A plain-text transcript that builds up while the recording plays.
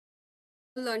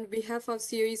On behalf of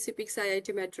CoE-CPPICS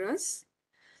IIT Madras.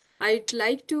 I'd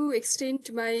like to extend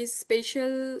my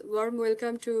special warm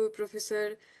welcome to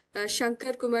Professor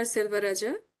Shankar Kumar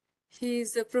Selvaraja. He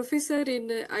is a professor in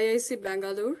IIC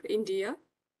Bangalore, India.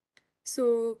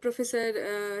 So Professor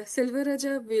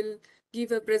Selvaraja will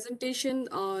give a presentation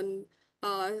on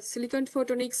silicon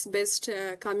photonics based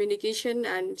communication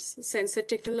and sensor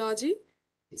technology.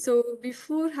 So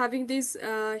before having this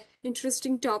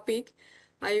interesting topic,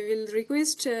 I will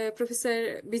request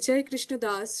Professor Vijay Krishna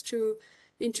Das to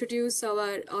introduce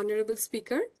our honorable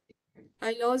speaker.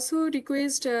 I'll also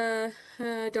request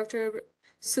Dr.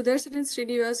 Sudarshan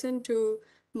Srinivasan to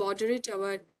moderate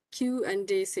our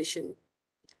Q&A session.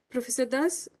 Professor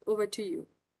Das, over to you.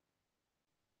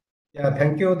 Yeah,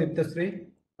 thank you, Diptasri.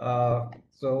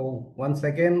 So once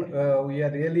again, we are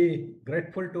really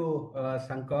grateful to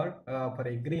Shankar for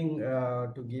agreeing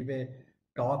to give a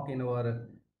talk in our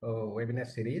webinar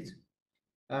series.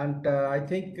 And I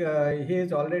think he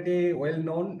is already well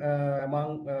known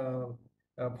among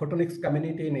photonics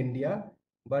community in India.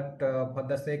 But for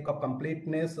the sake of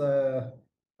completeness,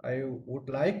 I would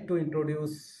like to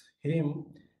introduce him.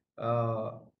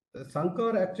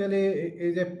 Shankar actually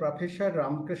is a Professor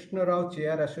Ramakrishna Rao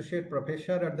Chair Associate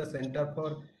Professor at the Center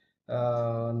for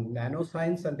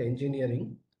Nanoscience and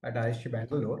Engineering at IIT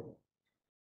Bangalore.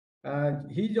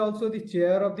 He is also the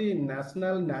chair of the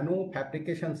National Nano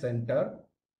Fabrication Center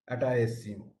at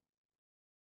ISC.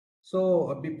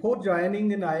 So before joining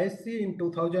in ISC in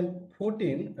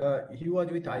 2014, he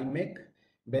was with IMEC,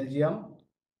 Belgium,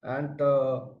 and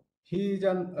he is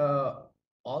an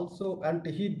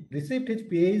he received his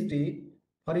PhD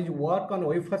for his work on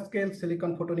wafer scale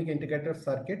silicon photonic integrated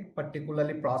circuit,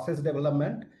 particularly process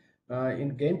development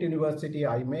in Ghent University,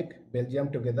 IMEC,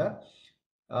 Belgium together.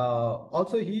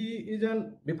 Also, he is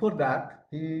an before that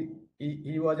he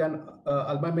was an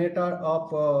alma mater of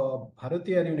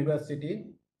Bharatiya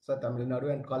University, Tamil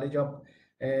Nadu, and College of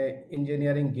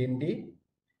Engineering Gindi,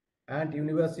 and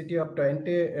University of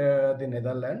Twente, the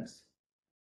Netherlands.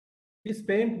 He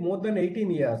spent more than 18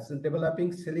 years in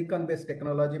developing silicon-based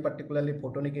technology, particularly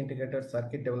photonic integrated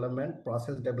circuit development,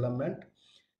 process development,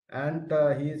 and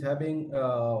he is having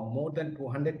more than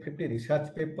 250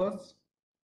 research papers,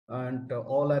 and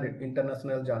all are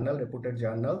international journal, reputed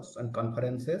journals and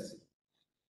conferences.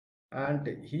 And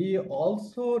he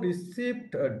also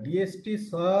received DST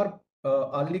Sir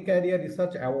Early Career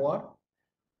Research Award,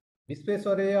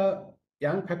 Visvesvaraya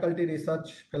Young Faculty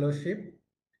Research Fellowship,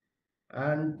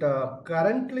 and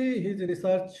currently his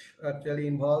research actually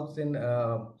involves in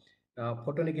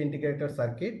photonic integrated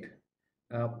circuit,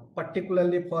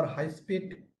 particularly for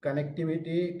high-speed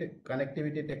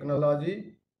connectivity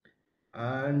technology,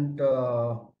 and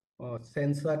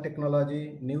sensor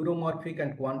technology, neuromorphic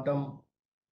and quantum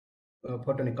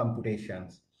photonic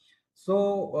computations.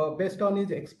 So based on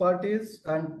his expertise,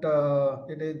 and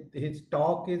his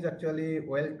talk is actually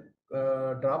well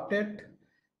drafted.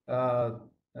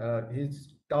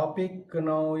 His topic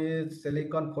now is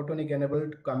silicon photonic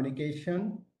enabled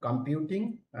communication,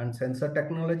 computing, and sensor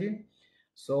technology.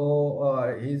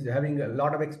 So he's having a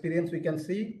lot of experience. We can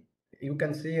see, you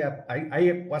can see,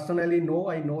 I personally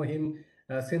I know him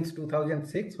since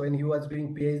 2006 when he was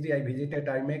doing PhD. I visited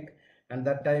IMEC, and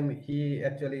that time he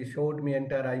actually showed me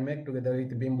entire IMEC together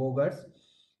with Bim Bogers,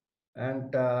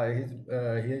 and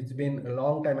he's been a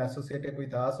long time associated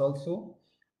with us also.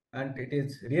 And it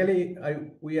is really,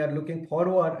 we are looking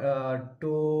forward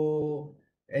to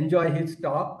enjoy his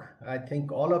talk. I think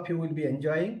all of you will be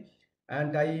enjoying,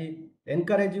 and I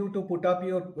encourage you to put up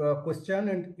your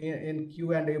question in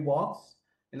Q&A box.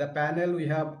 In the panel, we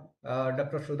have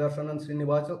Dr. Sudarshan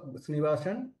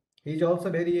Srinivasan. He's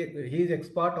also he's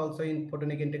expert also in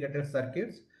photonic integrated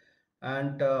circuits.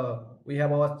 And we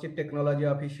have our Chief Technology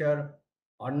Officer,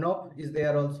 Arnav is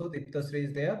there also, Diptasri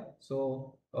is there.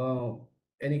 So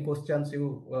any questions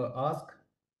you ask,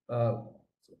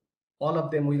 all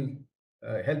of them will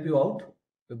help you out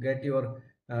to get your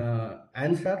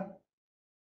answer.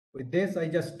 With this, I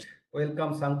just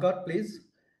welcome Shankar, please.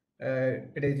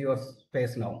 It is your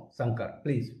space now. Shankar,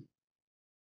 please.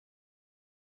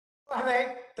 All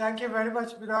right. Thank you very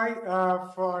much,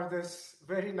 Binoy, for this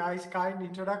very nice, kind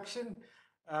introduction.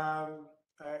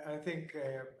 I think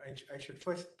I should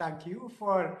first thank you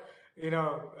for,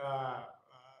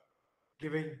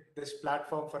 giving this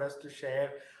platform for us to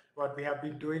share what we have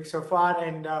been doing so far,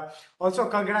 and also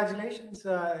congratulations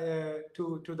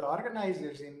to the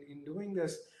organizers in doing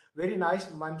this very nice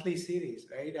monthly series,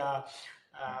 right?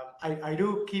 I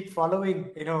do keep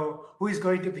following, who is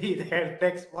going to be there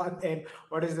next month and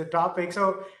what is the topic.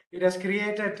 So it has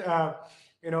created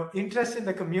interest in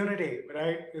the community,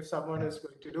 right? If someone is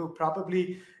going to do,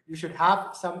 probably you should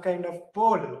have some kind of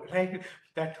poll, right?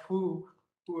 That who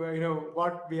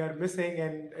what we are missing,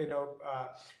 and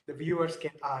the viewers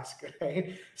can ask,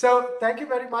 right? So thank you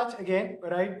very much again,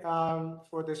 right,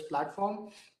 for this platform.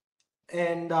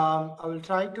 And I will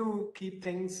try to keep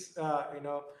things,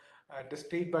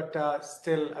 discreet, but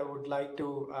still I would like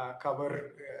to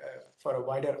cover for a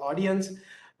wider audience.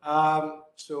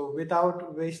 So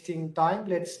without wasting time,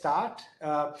 let's start.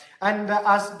 And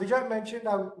as Vijay mentioned,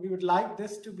 we would like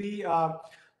this to be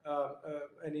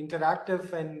an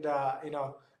interactive, and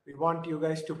we want you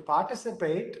guys to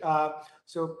participate.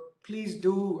 So please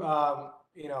do,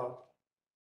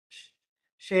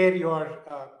 share your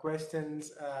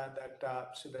questions that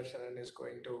Sudarshan is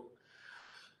going to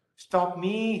stop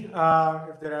me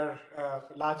if there are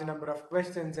a large number of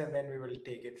questions, and then we will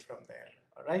take it from there.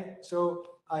 All right. So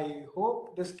I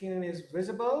hope the screen is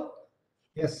visible.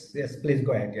 Yes, yes, please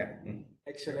go ahead. Yeah.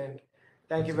 Excellent.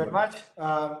 Thank you very Absolutely.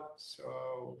 much.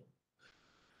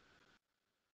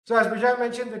 So as Vijay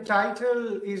mentioned, the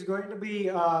title is going to be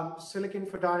Silicon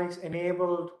Photonics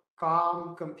Enabled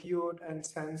Calm Compute and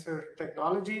Sensor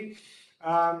Technology.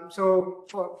 So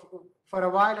for a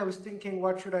while, I was thinking,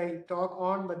 what should I talk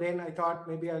on? But then I thought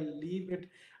maybe I'll leave it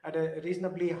at a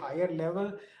reasonably higher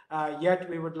level. Yet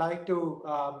we would like to,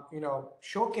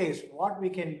 showcase what we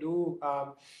can do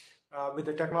with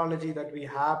the technology that we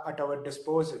have at our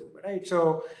disposal, right?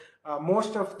 So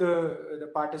most of the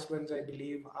participants, I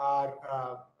believe, are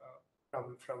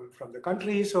from the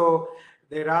country. So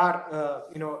there are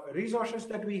resources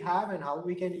that we have, and how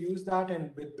we can use that,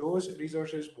 and with those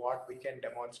resources, what we can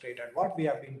demonstrate and what we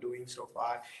have been doing so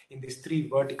far in these three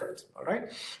verticals. All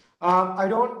right. I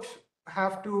don't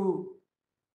have to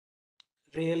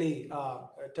really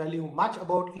tell you much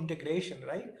about integration,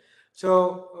 right?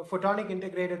 So photonic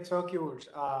integrated circuits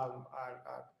are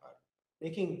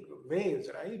making waves,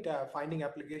 right? Finding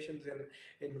applications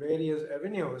in various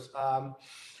avenues.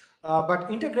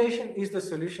 But integration is the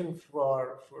solution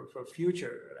for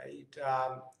future, right?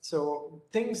 So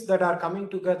things that are coming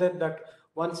together that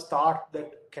once thought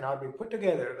that cannot be put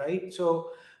together, right?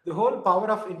 So the whole power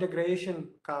of integration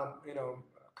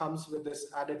comes with this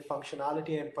added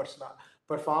functionality and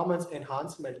performance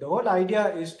enhancement. The whole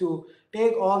idea is to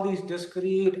take all these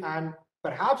discrete and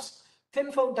perhaps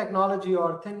thin film technology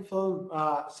or thin film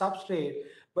substrate,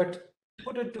 but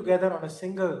put it together on a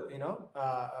single,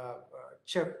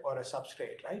 chip or a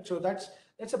substrate, right? So that's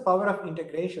a power of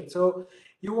integration. So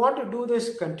you want to do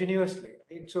this continuously,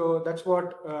 right? So that's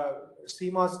what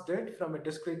CMOS did, from a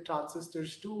discrete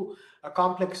transistors to a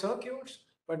complex circuits.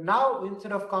 But now,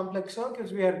 instead of complex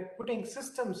circuits, we are putting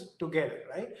systems together,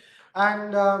 right?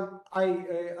 And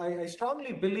I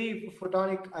strongly believe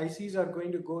photonic ICs are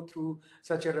going to go through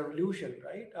such a revolution,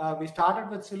 right? We started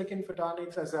with silicon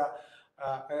photonics as a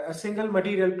single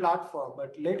material platform,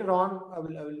 but later on,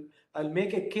 I'll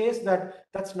make a case that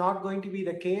that's not going to be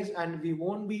the case, and we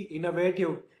won't be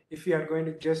innovative if we are going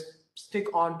to just stick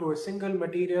on to a single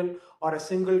material or a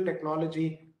single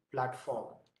technology platform.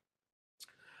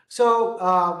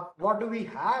 So what do we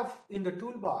have in the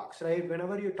toolbox, right?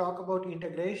 Whenever you talk about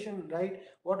integration, right,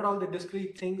 what are all the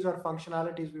discrete things or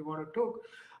functionalities we want to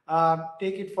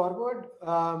take it forward?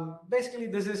 Basically,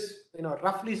 this is,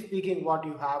 roughly speaking, what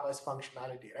you have as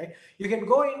functionality, right? You can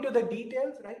go into the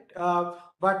details, right?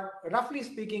 But roughly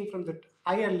speaking, from the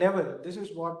higher level, this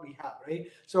is what we have,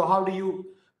 right? So how do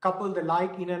you couple the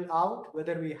light in and out,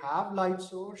 whether we have light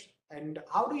source, and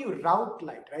how do you route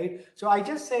light, right? So I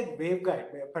just said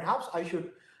waveguide. Perhaps I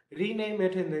should rename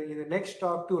it in the next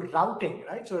talk to routing,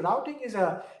 right? So routing is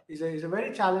a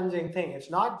very challenging thing. It's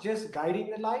not just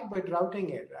guiding the light, but routing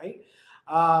it, right?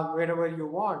 Wherever you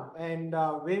want. And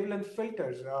wavelength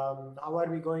filters. How are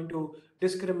we going to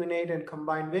discriminate and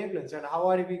combine wavelengths? And how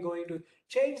are we going to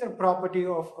change the property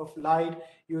of light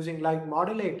using light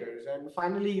modulators? And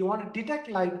finally, you want to detect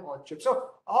light on chip. So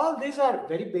all these are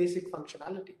very basic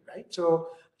functionality, right? So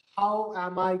how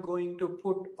am I going to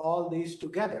put all these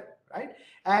together, right?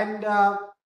 And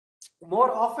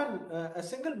more often, a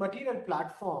single material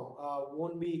platform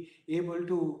won't be able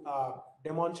to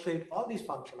demonstrate all these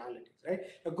functionalities, right?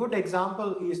 A good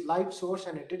example is light source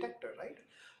and a detector, right?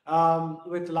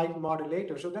 With light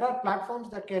modulator. So there are platforms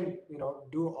that can,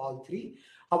 do all three.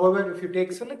 However, if you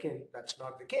take silicon, that's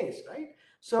not the case, right?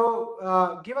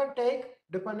 So give and take,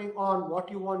 depending on what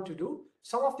you want to do,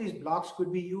 some of these blocks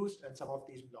could be used and some of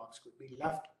these blocks could be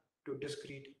left to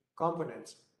discrete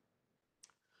components.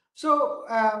 So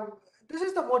this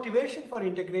is the motivation for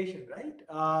integration, right?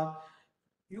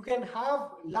 you can have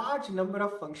large number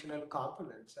of functional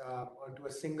components onto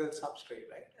a single substrate,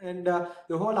 right? And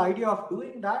the whole idea of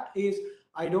doing that is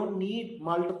I don't need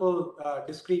multiple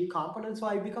discrete components, so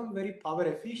I become very power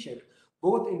efficient,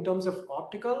 both in terms of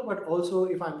optical, but also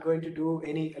if I'm going to do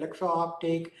any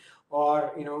electro-optic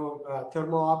or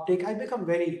thermo-optic, I become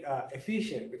very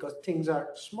efficient because things are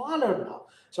smaller now.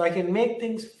 So I can make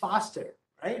things faster,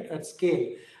 right, at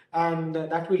scale. And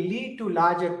that will lead to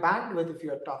larger bandwidth if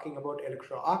you're talking about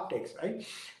electro-optics, right?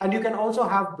 And you can also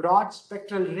have broad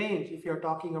spectral range if you're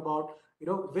talking about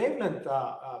wavelength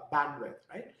bandwidth,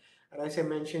 right? And as I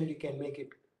mentioned, you can make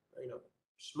it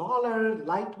smaller,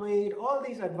 lightweight. All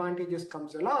these advantages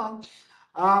comes along.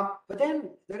 But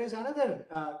then there is another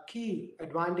key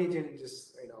advantage in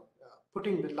this,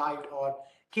 putting the light or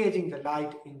caging the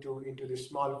light into this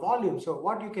small volume. So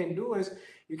what you can do is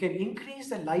you can increase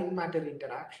the light matter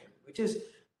interaction, which is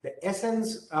the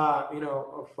essence,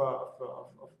 of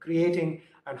creating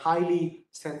a highly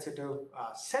sensitive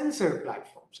sensor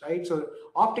platforms, right? So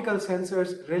optical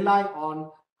sensors rely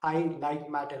on high light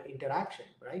matter interaction,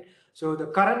 right? So the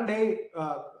current day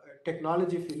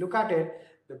technology, if you look at it,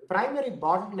 the primary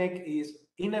bottleneck is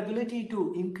inability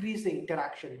to increase the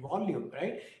interaction volume,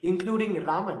 right? Including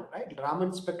Raman, right?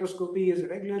 Raman spectroscopy is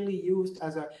regularly used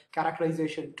as a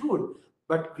characterization tool,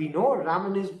 but we know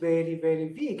Raman is very,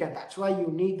 very weak, and that's why you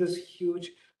need this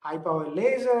huge high power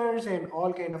lasers and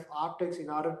all kind of optics in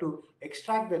order to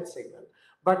extract that signal.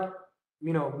 But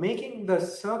making the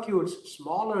circuits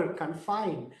smaller,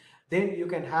 confined, then you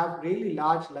can have really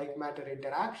large light matter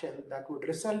interaction that would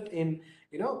result in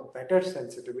better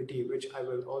sensitivity, which I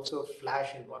will also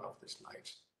flash in one of the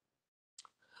slides.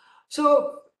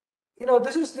 So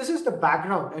this is the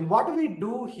background, and what do we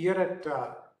do here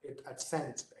at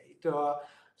Sense, right?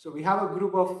 So we have a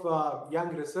group of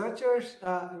young researchers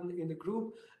in the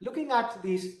group looking at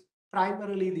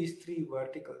primarily these three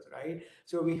verticals, right?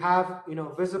 So we have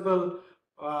visible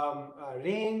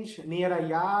range, near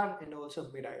IR, and also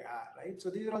mid IR, right? So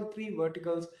these are all three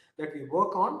verticals that we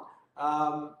work on.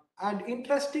 And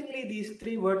interestingly, these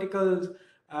three verticals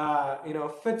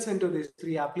fits into this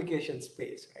three application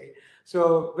space, right?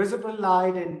 So visible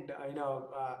light and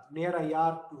near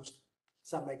IR to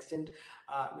some extent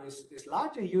is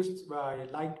largely used by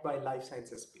life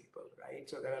sciences people, right?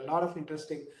 So there are a lot of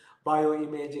interesting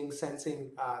bioimaging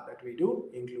sensing that we do,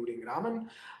 including Raman,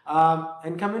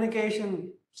 and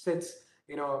communication sits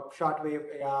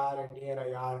shortwave AR and near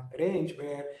IR range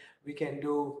where we can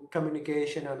do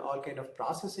communication and all kind of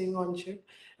processing on chip.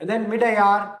 And then mid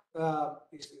IR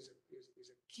is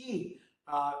a key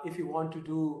if you want to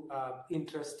do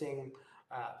interesting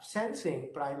sensing,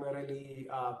 primarily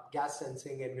gas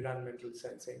sensing, environmental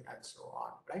sensing, and so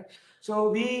on, right? So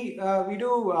we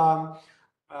do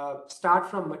start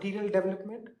from material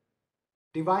development,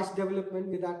 device development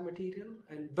with that material,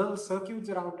 and build circuits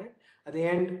around it. At the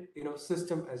end,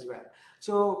 system as well.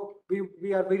 So we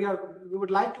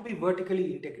would like to be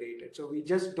vertically integrated. So we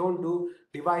just don't do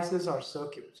devices or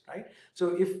circuits, right?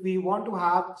 So if we want to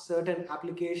have certain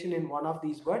application in one of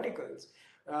these verticals,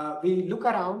 we look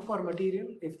around for material.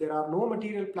 If there are no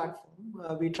material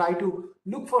platform, we try to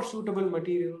look for suitable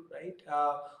material, right?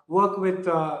 Work with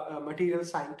material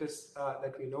scientists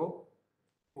that we know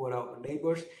who are our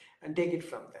neighbors, and take it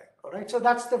from there. All right. So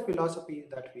that's the philosophy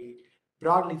that we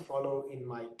broadly follow in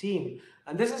my team.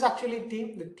 And this is actually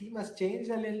the team has changed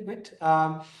a little bit.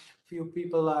 Few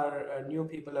people are new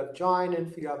people have joined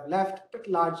and few have left, but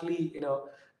largely,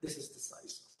 this is the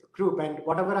size of the group. And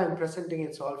whatever I'm presenting,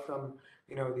 it's all from,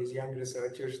 these young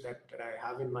researchers that I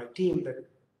have in my team that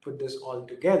put this all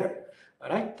together. All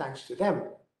right. Thanks to them.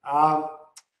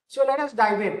 So let us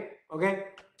dive in. Okay.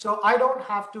 So I don't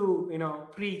have to,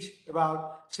 preach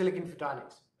about silicon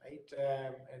photonics, right?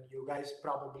 And you guys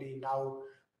probably now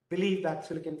believe that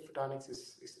silicon photonics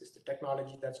is the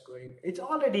technology that's going. It's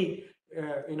already,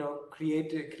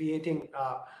 creating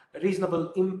a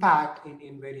reasonable impact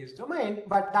in various domains.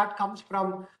 But that comes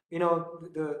from,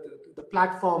 the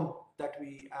platform that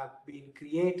we have been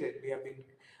created. We have been,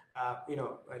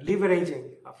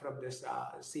 leveraging from this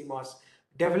CMOS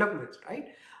developments, right?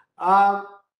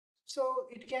 So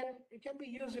it can be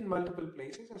used in multiple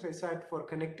places, as I said, for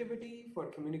connectivity, for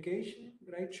communication,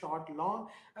 right, short, long,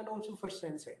 and also for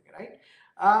sensing, right?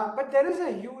 But there is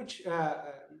a huge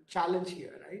challenge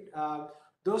here, right?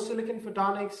 Though silicon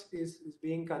photonics is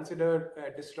being considered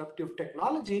a disruptive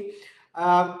technology,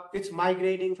 it's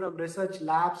migrating from research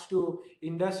labs to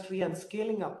industry and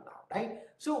scaling up now, right?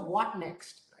 So what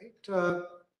next, right?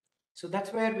 So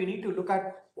that's where we need to look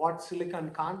at what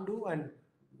silicon can't do and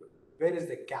where is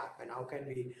the gap and how can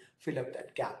we fill up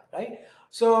that gap, right?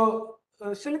 So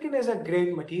silicon is a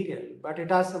great material, but it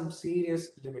has some serious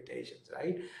limitations,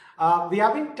 right? We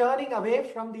have been turning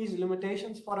away from these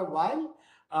limitations for a while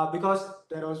because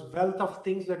there was wealth of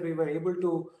things that we were able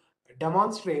to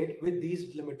demonstrate with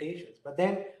these limitations. But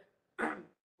then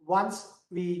once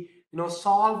we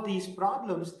solve these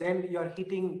problems, then you're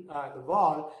hitting the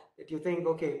wall that you think,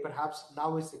 okay, perhaps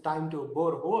now is the time to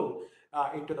bore a hole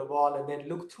into the wall and then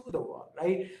look through the wall,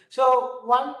 right? So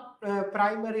one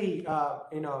primary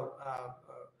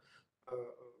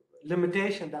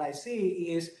limitation that I see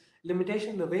is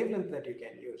limitation the wavelength that you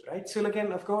can use, right?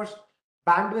 Silicon, of course,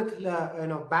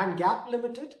 bandwidth, band gap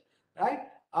limited, right?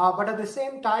 But at the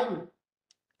same time,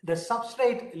 the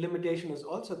substrate limitation is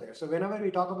also there. So whenever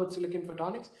we talk about silicon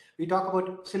photonics, we talk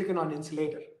about silicon on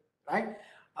insulator, right?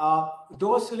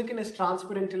 Though silicon is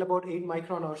transparent till about 8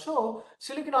 micron or so,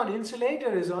 silicon on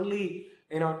insulator is only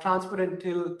transparent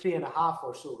till 3.5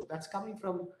 or so. That's coming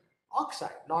from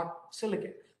oxide, not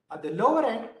silicon. At the lower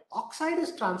end, oxide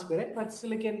is transparent, but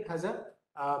silicon has a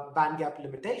band gap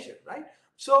limitation, right?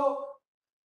 So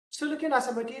silicon as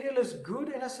a material is good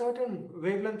in a certain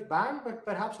wavelength band, but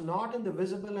perhaps not in the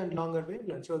visible and longer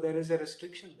wavelength. So there is a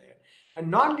restriction there. And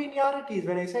non-linearities,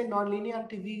 when I say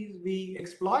non-linearity, we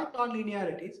exploit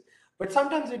non-linearities, but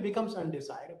sometimes it becomes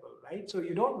undesirable, right? So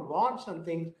you don't want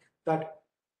something that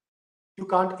you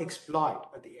can't exploit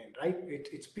at the end, right?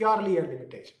 It's purely a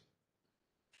limitation.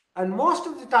 And most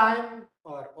of the time,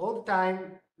 or all the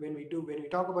time, when we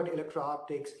talk about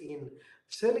electro-optics in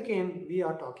silicon, we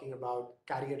are talking about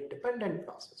carrier-dependent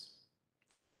process.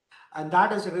 And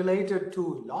that is related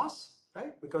to loss,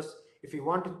 right? Because if you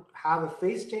want to have a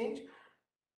phase change,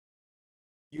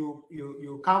 you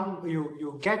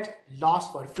get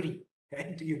loss for free,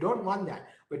 right? You don't want that,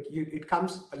 but it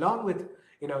comes along with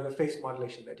the phase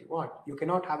modulation that you want. You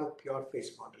cannot have a pure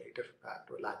phase modulator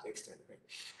to a large extent, right?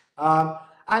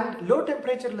 And low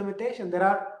temperature limitation. There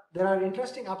are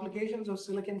interesting applications of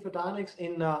silicon photonics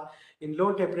in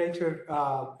low temperature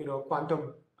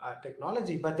quantum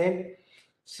technology, but then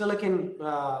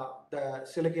the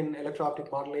silicon electro-optic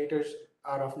modulators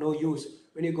are of no use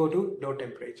when you go to low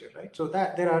temperature, right? So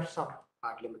that there are some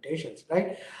hard limitations,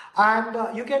 right?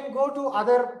 And you can go to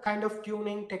other kind of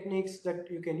tuning techniques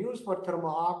that you can use for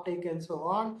thermo-optic and so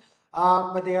on,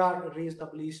 but they are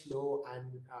reasonably slow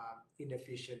and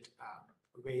inefficient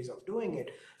ways of doing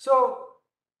it. So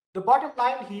the bottom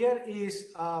line here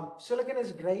is silicon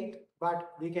is great,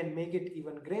 but we can make it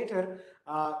even greater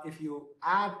if you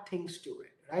add things to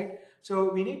it, right?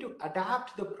 So we need to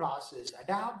adapt the process,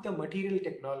 adapt the material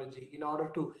technology in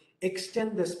order to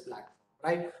extend this platform,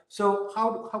 right? So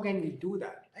how can we do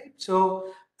that, right?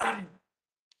 So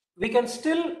we can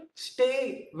still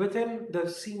stay within the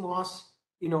CMOS,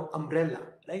 umbrella,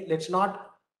 right? Let's not,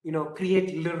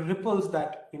 create little ripples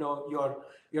that,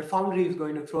 your foundry is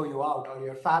going to throw you out, or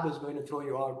your fab is going to throw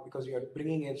you out because you're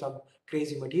bringing in some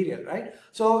crazy material, right?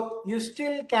 So you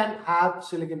still can have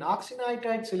silicon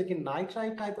oxynitride, silicon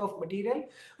nitride type of material,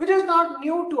 which is not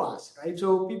new to us, right?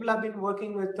 So people have been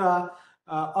working with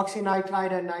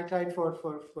oxynitride and nitride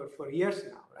for years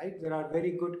now, right? There are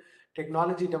very good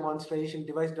technology demonstration,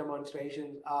 device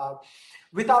demonstration,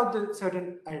 without the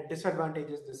certain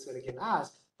disadvantages this silicon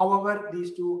has. However,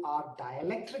 these two are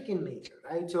dielectric in nature,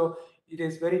 right? So it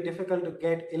is very difficult to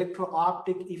get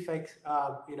electro-optic effects,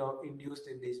 induced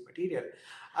in this material.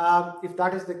 If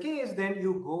that is the case, then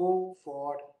you go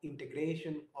for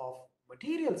integration of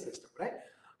material system, right?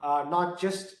 Not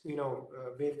just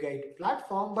waveguide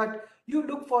platform, but you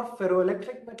look for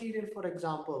ferroelectric material, for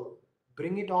example,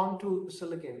 bring it on to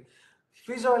silicon,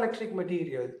 piezoelectric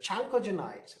material,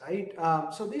 chalcogenides, right?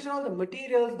 So these are all the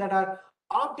materials that are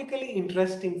optically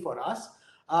interesting for us.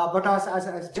 But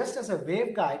as just as a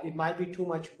waveguide, it might be too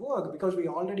much work because we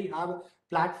already have a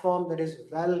platform that is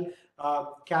well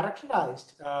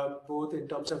characterized, both in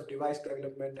terms of device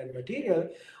development and material.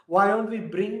 Why don't we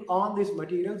bring on these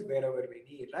materials wherever we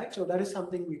need, right? So that is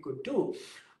something we could do.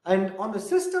 And on the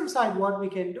system side, what we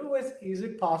can do is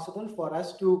it possible for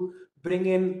us to bring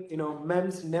in,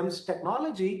 MEMS, NEMS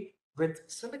technology with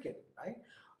silicon, right?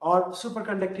 Or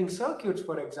superconducting circuits,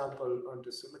 for example,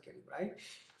 onto silicon, right?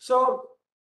 So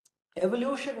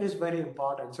evolution is very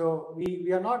important. So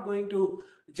we are not going to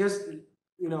just,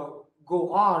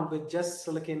 go on with just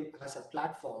silicon as a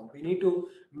platform. We need to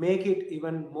make it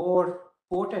even more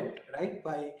potent, right?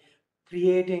 By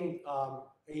creating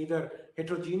either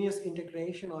heterogeneous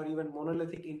integration or even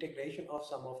monolithic integration of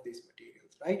some of these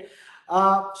materials, right?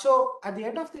 So at the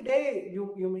end of the day,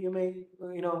 you may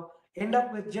end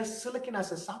up with just silicon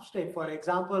as a substrate. For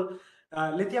example,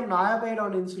 lithium niobate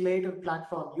on insulator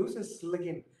platform uses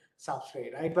silicon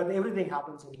substrate, right? But everything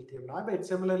happens in lithium niobate.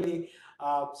 Similarly,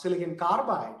 silicon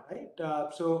carbide, right?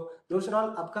 So those are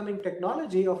all upcoming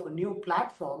technology of a new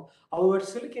platform. However,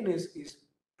 silicon is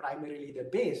primarily the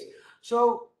base.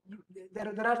 So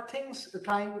there are things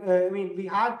trying. I mean, we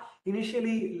had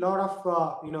initially a lot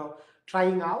of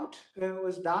trying out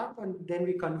was done, and then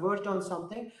we converged on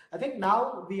something. I think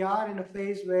now we are in a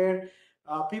phase where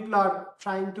people are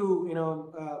trying to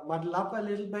muddle up a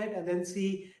little bit and then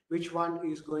see which one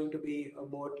is going to be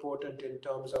more potent in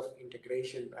terms of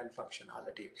integration and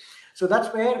functionality. So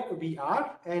that's where we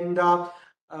are, and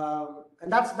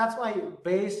that's my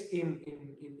base in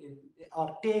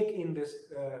or take in this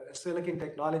silicon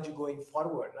technology going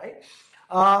forward, right?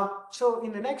 So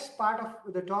in the next part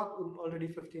of the talk, I'm already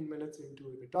 15 minutes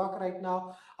into the talk right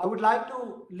now, I would like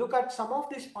to look at some of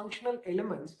these functional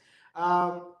elements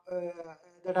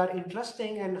that are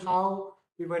interesting and how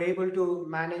we were able to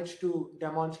manage to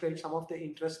demonstrate some of the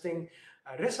interesting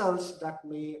results that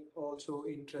may also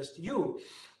interest you.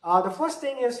 The first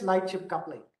thing is light chip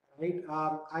coupling. Right?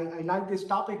 I like this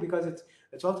topic because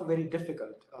it's also very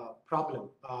difficult problem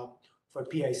for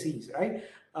PICs, right?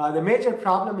 The major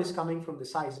problem is coming from the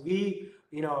size. We,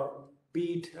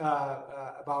 beat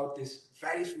about this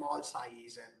very small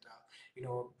size, and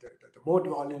the mode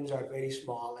volumes are very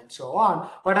small and so on.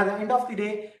 But at the end of the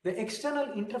day, the external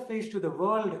interface to the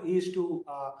world is to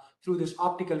through this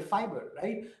optical fiber,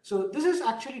 right? So this is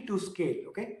actually to scale,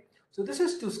 okay? So this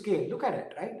is to scale. Look at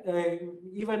it, right?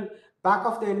 Even back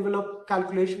of the envelope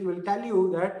calculation will tell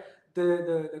you that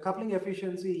the coupling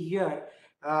efficiency here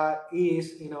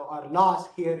is, our loss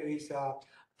here is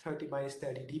 30 minus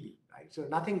 30 dB, right? So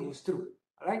nothing goes through,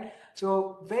 right?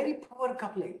 So very poor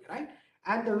coupling, right?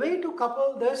 And the way to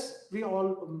couple this, we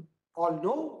all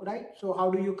know, right? So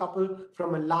how do you couple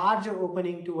from a larger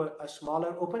opening to a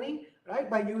smaller opening, right?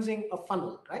 By using a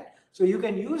funnel, right? So you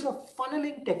can use a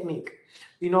funneling technique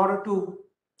in order to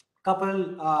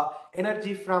couple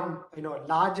energy from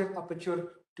larger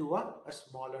aperture to a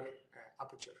smaller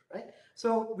aperture, right?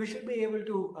 So we should be able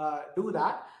to do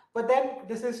that. But then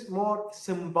this is more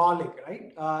symbolic,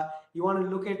 right? You want to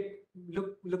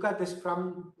look at this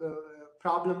from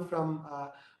problem from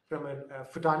a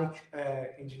photonic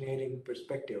engineering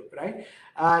perspective, right?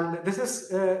 And this is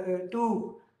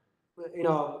two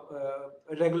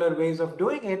regular ways of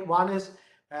doing it. One is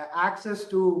access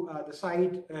to the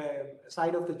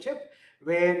side of the chip,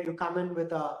 where you come in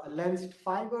with a lensed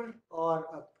fiber or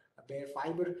a bare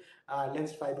fiber.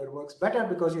 Lensed fiber works better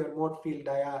because your mode field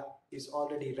dia is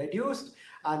already reduced,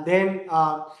 and then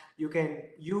you can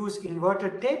use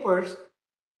inverted tapers,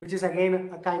 which is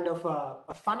again a kind of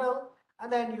a funnel,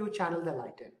 and then you channel the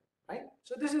light in, right?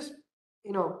 So this is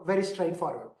very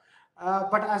straightforward.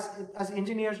 But as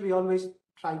engineers, we always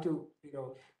try to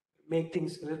make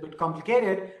things a little bit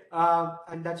complicated,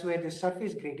 and that's where the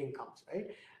surface grating comes, right?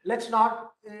 Let's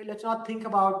not think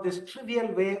about this trivial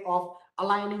way of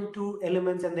aligning two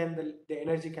elements and then the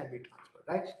energy can be transferred,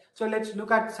 right? So let's look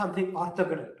at something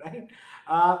orthogonal,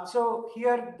 right? So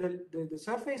here the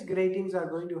surface gratings are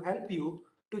going to help you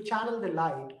to channel the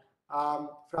light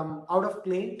from out of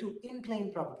plane to in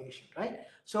plane propagation, right?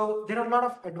 So there are a lot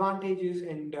of advantages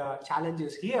and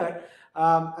challenges here.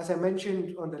 As I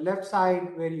mentioned on the left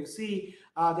side, where you see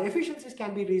the efficiencies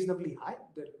can be reasonably high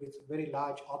with very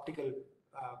large optical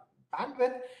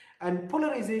bandwidth and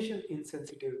polarization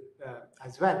insensitive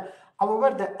as well.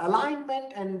 However, the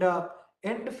alignment and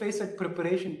end facet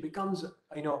preparation becomes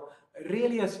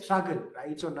really a struggle,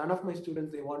 right? So none of my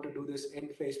students, they want to do this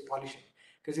end face polishing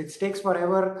because it takes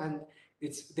forever and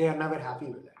they are never happy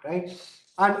with it, right?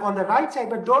 And on the right side,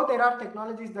 but though there are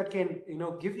technologies that can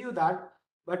give you that,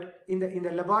 but in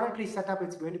the laboratory setup,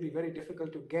 it's going to be very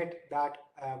difficult to get that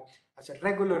as a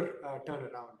regular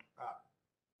turnaround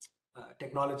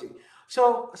technology.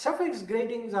 So surface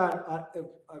gratings are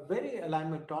very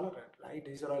alignment tolerant, right?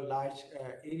 These are a large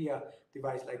area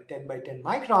device like 10 by 10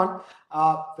 micron,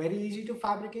 very easy to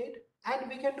fabricate, and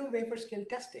we can do wafer scale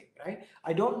testing, right?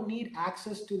 I don't need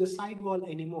access to the sidewall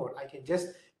anymore. I can just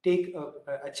take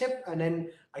a chip and then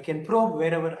I can probe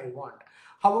wherever I want.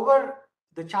 However,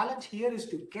 the challenge here is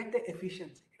to get the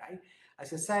efficiency, right?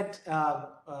 As I said,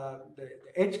 the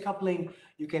edge coupling,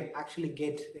 you can actually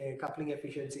get coupling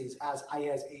efficiencies as high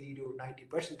as 80 to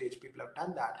 90%. People have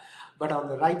done that. But on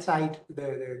the right side,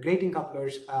 the grating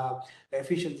couplers, the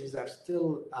efficiencies are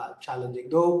still challenging.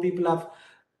 Though people have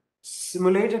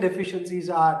simulated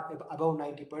efficiencies are above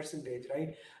 90%,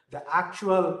 right? The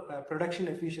actual production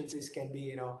efficiencies can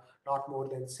be, not more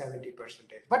than 70%.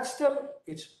 But still,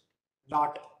 it's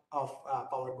not of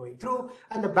power going through,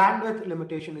 and the bandwidth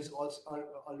limitation is also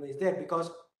always there because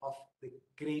of the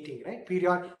grating, right?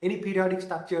 Any periodic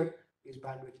structure is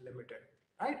bandwidth limited,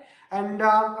 right? And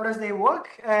how does they work?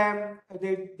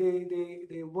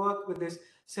 They work with this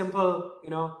simple,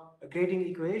 grating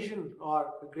equation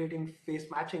or grating phase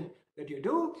matching that you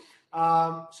do.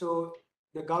 So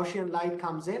the Gaussian light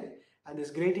comes in, and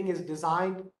this grating is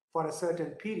designed for a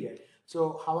certain period.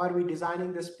 So how are we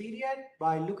designing this period?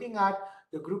 By looking at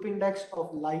the group index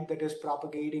of light that is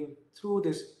propagating through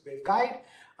this waveguide,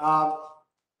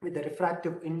 with the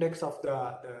refractive index of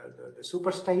the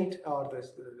superstate, or the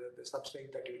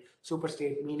substrate that you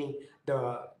superstate, meaning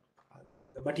the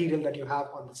material that you have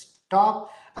on the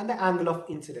top, and the angle of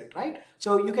incident, right?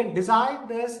 So you can design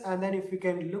this, and then if you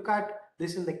can look at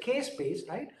this in the K space,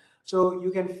 right? So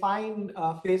you can find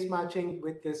phase matching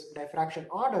with this diffraction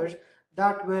orders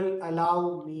that will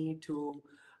allow me to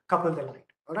couple the light.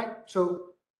 All right.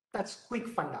 So that's quick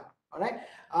funda. All right.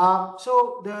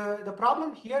 So the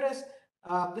problem here is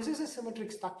this is a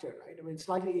symmetric structure, right? I mean,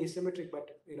 slightly asymmetric,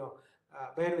 but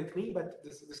bear with me. But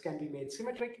this can be made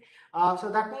symmetric. So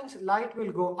that means light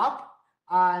will go up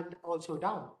and also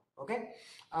down. Okay,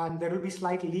 and there will be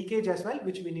slight leakage as well,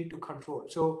 which we need to control.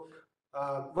 So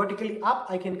vertically up,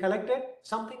 I can collect it.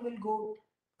 Something will go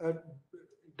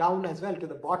down as well to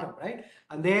the bottom, right?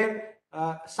 And there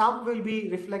some will be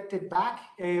reflected back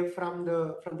from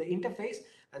the interface,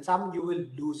 and some you will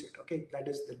lose it. Okay, that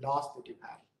is the loss that you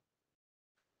have.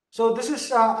 So this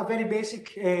is a very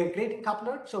basic grating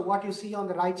coupler. So what you see on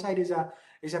the right side is a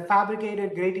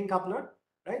fabricated grating coupler,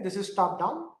 right? This is top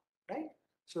down, right?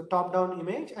 So top down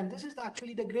image, and this is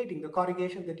actually the grating, the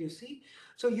corrugation that you see.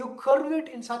 So you curve it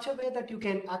in such a way that you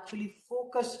can actually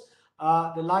focus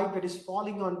the light that is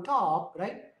falling on top,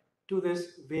 right, to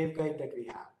this waveguide that we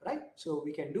have, right? So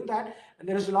we can do that, and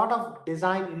there is a lot of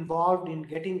design involved in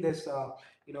getting this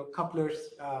couplers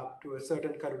to a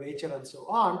certain curvature and so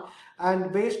on.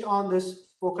 And based on this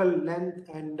focal length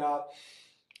and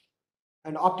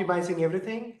optimizing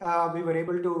everything, we were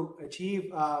able to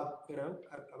achieve about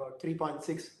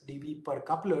 3.6 dB per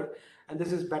coupler, and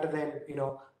this is better than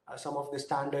some of the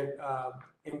standard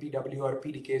MPW or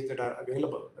PDKs that are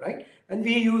available, right? And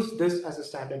we use this as a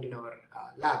standard in our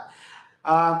lab.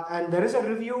 And there is a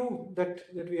review that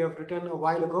we have written a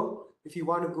while ago. If you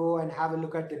want to go and have a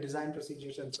look at the design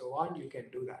procedures and so on, you can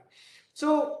do that.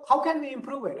 So how can we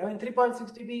improve it? I mean,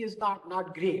 3.6 dB is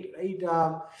not great, right?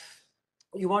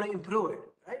 You want to improve it,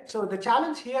 right? So the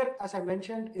challenge here, as I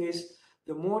mentioned, is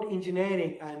the mode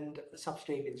engineering and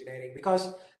substrate engineering,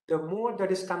 because the mode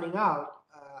that is coming out,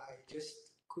 I just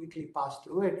quickly pass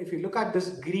through it. If you look at this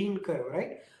green curve,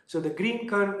 right? So the green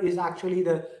curve is actually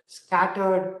the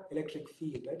scattered electric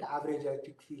field, right? Average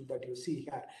electric field that you see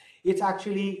here. It's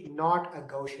actually not a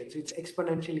Gaussian, so it's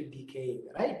exponentially decaying,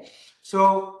 right?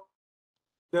 So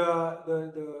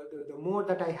the mode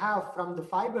that I have from the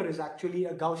fiber is actually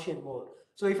a Gaussian mode.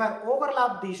 So if I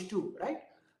overlap these two, right,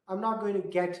 I'm not going to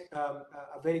get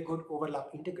a very good overlap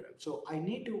integral. So I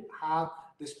need to have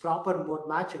this proper mode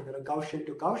matching, Gaussian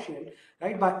to Gaussian,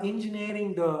 right? By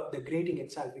engineering the grating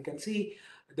itself, you can see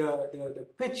the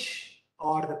pitch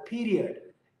or the period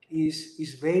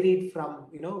is varied from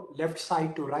left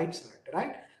side to right side,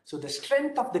 right? So the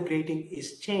strength of the grating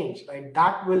is changed, right?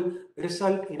 That will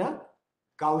result in a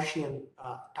Gaussian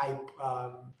type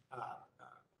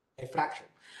diffraction.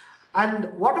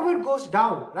 And whatever goes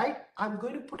down, right, I'm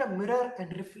going to put a mirror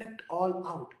and reflect all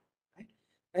out, right?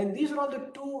 And these are all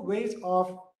the two ways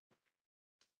of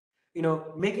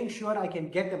making sure I can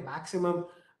get the maximum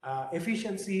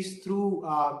efficiencies through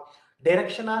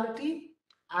directionality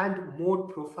and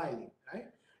mode profiling, right?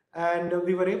 And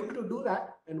we were able to do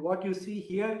that. And what you see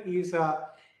here is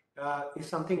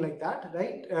something like that,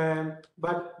 right?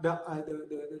 But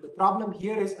the problem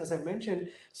here is, as I mentioned,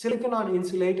 silicon on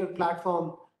insulator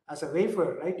platform as a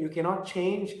wafer, right? You cannot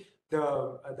change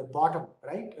the bottom,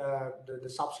 right? The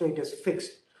substrate is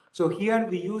fixed. So here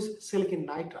we use silicon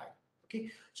nitride. Okay,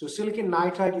 so silicon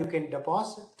nitride you can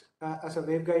deposit as a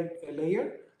waveguide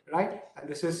layer, right? And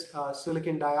this is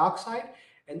silicon dioxide,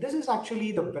 and this is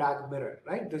actually the Bragg mirror,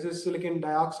 right? This is silicon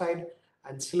dioxide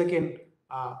and silicon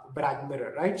Bragg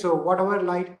mirror, right? So whatever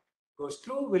light goes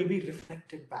through will be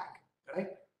reflected back, right,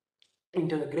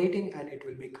 into the grating, and it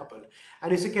will be coupled.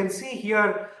 And as you can see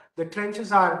here, the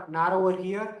trenches are narrower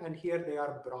here, and here they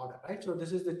are broader, right? So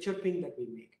this is the chipping that we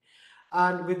make.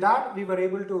 And with that, we were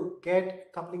able to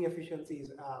get coupling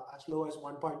efficiencies as low as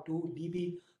 1.2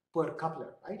 dB per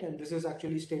coupler, right? And this is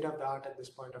actually state of the art at this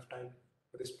point of time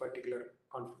for this particular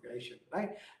configuration,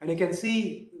 right? And you can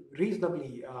see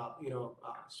reasonably,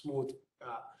 smooth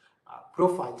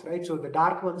profiles, right? So the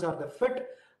dark ones are the fit,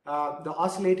 The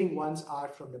oscillating ones are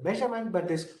from the measurement, but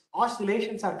these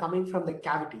oscillations are coming from the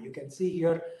cavity. You can see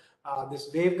here, this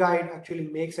waveguide actually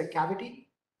makes a cavity,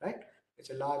 right? It's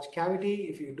a large cavity.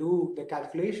 If you do the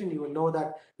calculation, you will know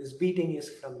that this beating is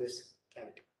from this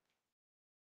cavity.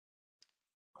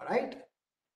 All right.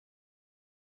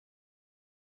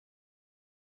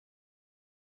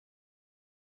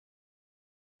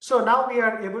 So now we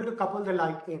are able to couple the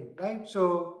light in, right?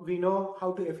 So we know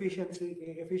how to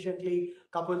efficiently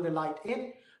couple the light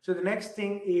in. So the next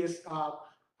thing is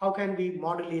how can we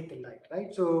modulate the light,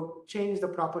 right? So change the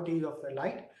properties of the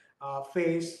light,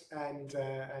 phase and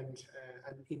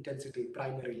intensity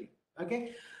primarily.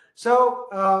 Okay. So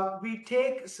we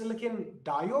take silicon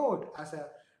diode as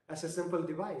a simple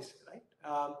device,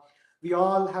 right? We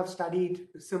all have studied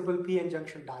simple p-n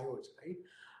junction diodes, right?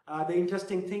 The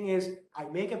interesting thing is I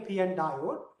make a PN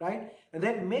diode, right? And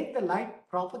then make the light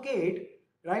propagate,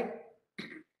 right?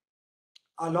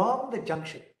 Along the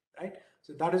junction, right?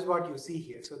 So that is what you see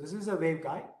here. So this is a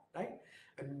waveguide, right?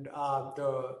 And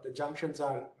the junctions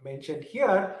are mentioned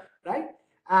here, right?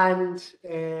 And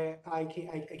I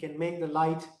can make the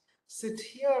light sit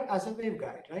here as a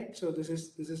waveguide, right? So this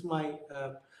is my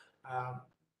uh,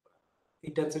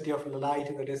 intensity of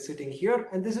light that is sitting here,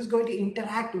 and this is going to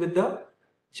interact with the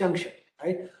junction,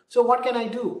 right? So what can I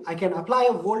do? I can apply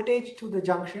a voltage to the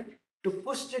junction to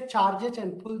push the charges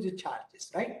and pull the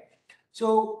charges, right?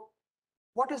 So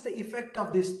what is the effect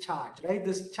of this charge, right?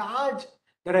 This charge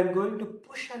that I'm going to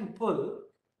push and pull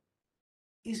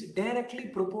is directly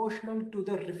proportional to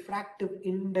the refractive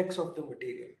index of the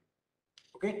material.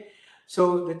 Okay,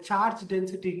 so the charge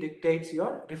density dictates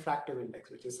your refractive index,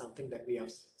 which is something that we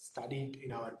have studied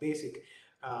in our basic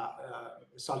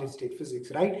solid state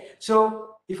physics, right?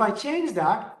 So if I change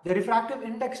that, the refractive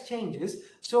index changes,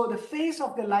 so the phase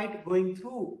of the light going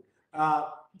through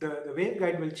the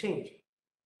waveguide will change,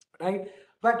 right?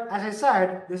 But as I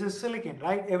said, this is silicon,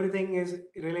 right? Everything is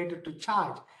related to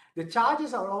charge. The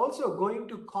charges are also going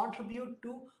to contribute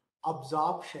to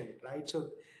absorption, right? So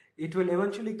it will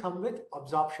eventually come with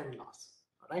absorption loss,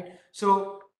 right?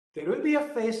 So there will be a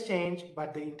phase change,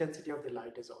 but the intensity of the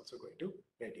light is also going to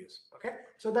reduce, okay?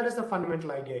 So that is the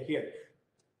fundamental idea here.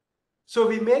 So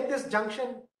we make this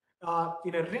junction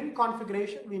in a ring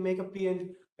configuration. We make a PN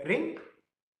ring,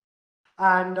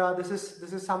 and this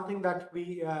is something that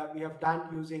we have done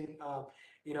using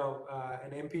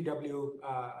an MPW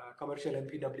commercial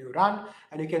MPW run,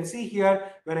 and you can see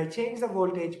here when I change the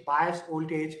voltage, bias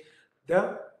voltage,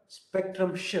 the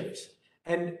spectrum shifts,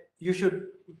 and you should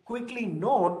quickly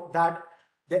note that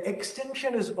the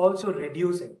extension is also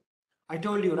reducing. I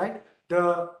told you, right,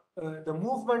 the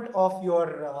movement of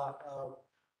your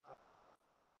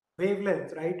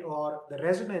wavelength, right, or the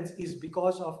resonance is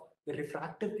because of the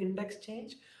refractive index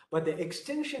change, but the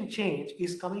extension change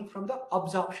is coming from the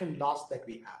absorption loss that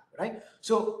we have, right?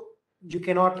 So you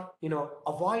cannot,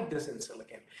 avoid this in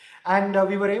silicon. And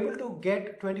we were able to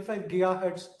get 25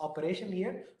 gigahertz operation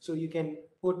here, so you can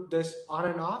put this on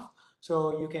and off,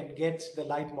 so you can get the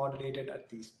light modulated at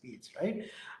these speeds, right?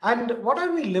 And what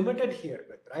are we limited here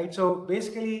with, right? So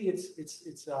basically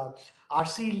it's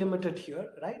RC limited here,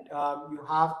 right? You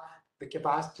have the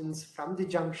capacitance from the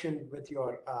junction with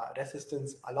your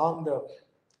resistance along the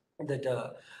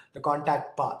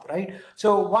contact path, right?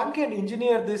 So one can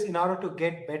engineer this in order to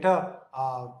get better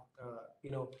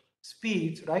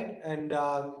speeds, right? And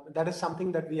that is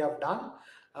something that we have done,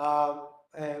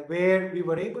 where we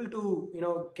were able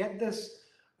to get this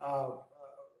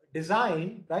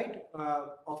design, right,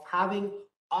 of having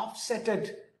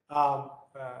offsetted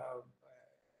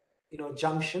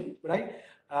junction, right,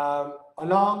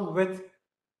 along with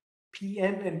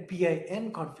PN and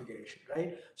PIN configuration,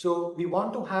 right? So we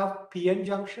want to have PN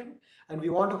junction, and we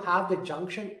want to have the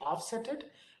junction offsetted,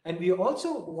 and we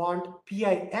also want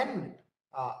PIN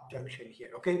junction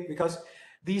here, okay? Because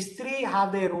these three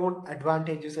have their own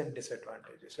advantages and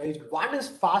disadvantages, right? One is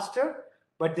faster,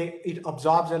 but it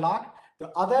absorbs a lot. The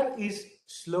other is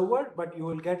slower, but you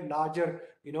will get larger,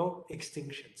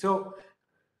 extinction. So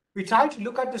we tried to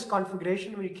look at this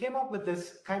configuration. We came up with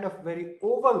this kind of very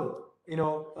oval,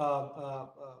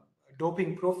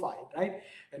 doping profile, right?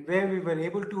 And where we were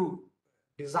able to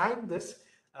design this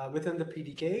within the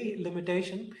PDK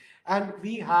limitation, and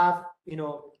we have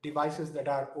devices that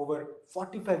are over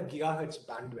 45 gigahertz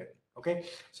bandwidth. Okay,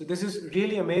 so this is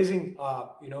really amazing,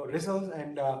 results,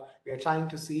 and we are trying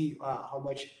to see how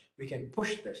much we can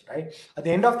push this, right? At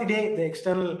the end of the day, the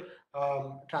external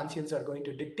transients are going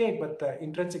to dictate, but the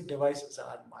intrinsic devices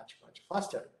are much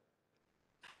faster.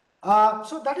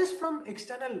 So that is from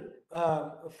external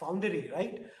foundry,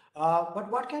 right?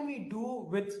 But what can we do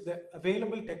with the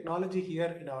available technology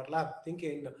here in our lab? Think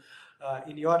in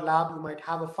your lab, you might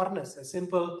have a furnace, a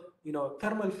simple,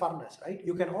 thermal furnace, right?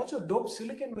 You can also dope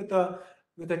silicon with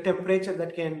a temperature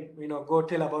that can, go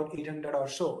till about 800 or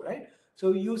so, right?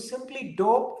 So you simply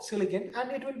dope silicon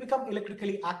and it will become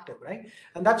electrically active, right?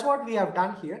 And that's what we have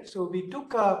done here. So we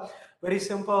took a very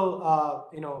simple,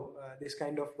 this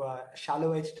kind of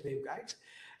shallow edged waveguides,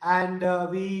 and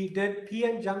we did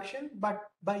PN junction, but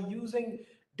by using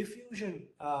diffusion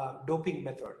doping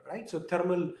method, right? So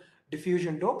thermal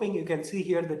diffusion doping, you can see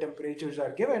here the temperatures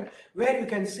are given, where you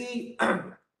can see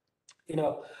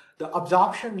the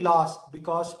absorption loss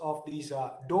because of these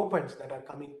dopants that are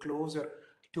coming closer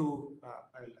to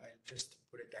I'll just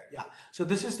put it there. Yeah, so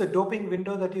this is the doping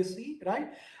window that you see, right?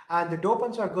 And the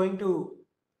dopants are going to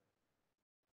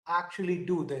actually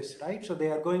do this, right? So they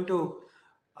are going to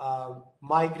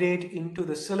migrate into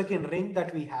the silicon ring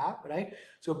that we have, right?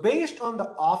 So based on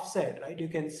the offset, right, you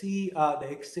can see the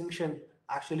extinction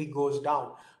actually goes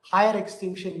down. Higher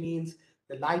extinction means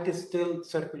the light is still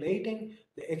circulating.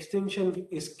 The extinction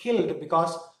is killed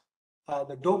because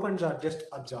the dopants are just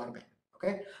absorbing,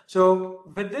 okay?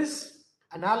 So with this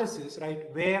analysis, right,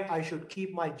 where I should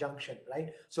keep my junction, right,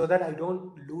 so that I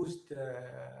don't lose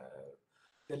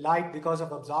the light because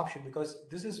of absorption, because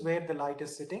this is where the light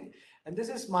is sitting and this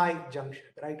is my junction,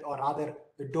 right, or rather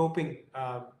the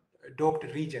doped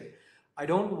region. I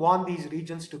don't want these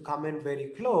regions to come in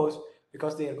very close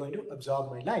because they are going to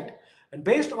absorb my light. And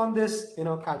based on this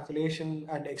calculation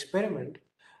and experiment,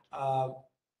 uh,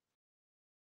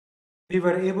 we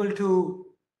were able to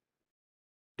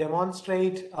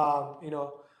demonstrate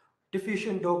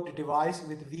diffusion doped device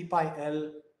with V pi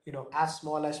L as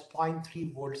small as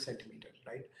 0.3 volt centimeter,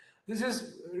 right? This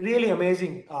is really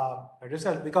amazing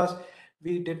result, because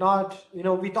we did not,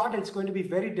 we thought it's going to be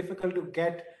very difficult to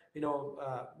get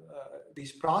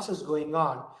these process going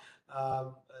on.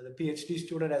 The PhD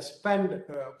student has spent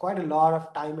quite a lot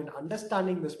of time in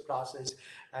understanding this process,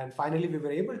 and finally we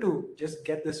were able to just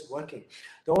get this working.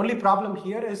 The only problem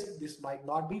here is this might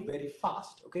not be very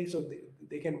fast. Okay, so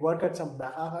they can work at some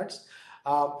megahertz,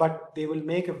 but they will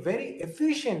make a very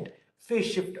efficient phase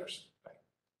shifters. Right?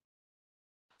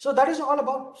 So that is all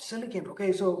about silicon.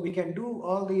 Okay, so we can do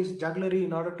all these jugglery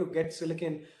in order to get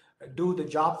silicon do the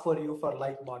job for you for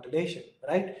light modulation,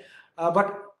 right?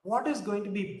 But what is going to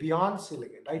be beyond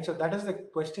silicon, right? So that is the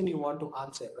question you want to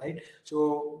answer, right?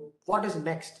 So what is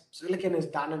next? Silicon is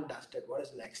done and dusted. What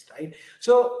is next, right?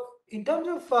 So in terms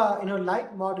of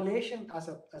light modulation as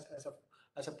a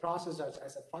process,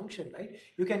 as a function, right?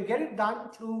 You can get it done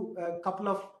through a couple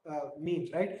of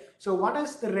means, right? So one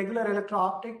is the regular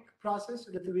electro-optic process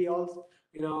that we all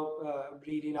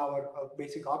read in our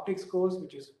basic optics course,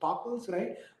 which is POPLs,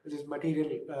 right? Which is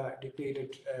material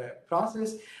dictated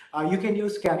process. You can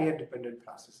use carrier dependent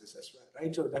processes as well,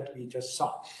 right? So that we just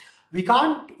saw. We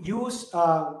can't use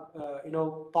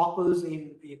POPLs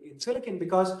in silicon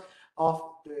because of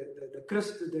the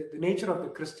crystal, the nature of the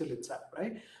crystal itself,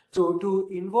 right? So to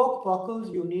invoke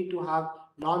POPLs, you need to have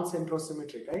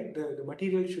non-centrosymmetric, right? The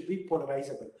material should be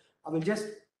polarizable. I will just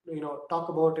talk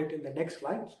about it in the next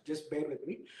slide. Just bear with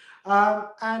me.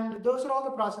 And those are all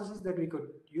the processes that we could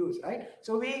use, right?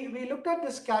 So we looked at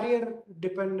this carrier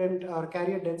dependent or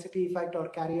carrier density effect or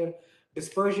carrier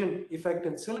dispersion effect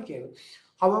in silicon.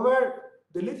 However,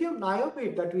 the lithium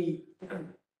niobate that we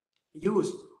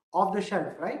use off the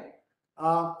shelf, right?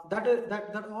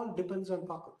 That all depends on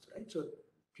pockets, right? So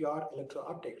pure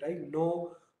electro-optic, right?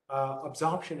 No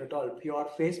absorption at all. Pure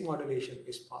phase modulation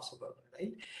is possible,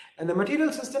 right? And the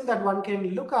material system that one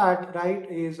can look at, right,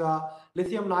 is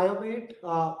lithium niobate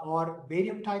or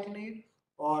barium titanate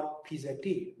or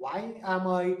PZT. Why am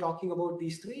I talking about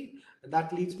these three?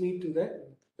 That leads me to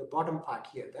the bottom part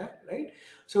here, right?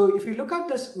 So if you look at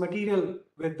this material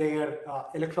with their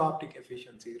electro-optic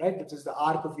efficiency, right, this is the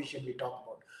R coefficient we talk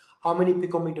about. How many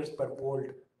picometers per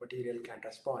volt material can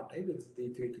respond, right? This is the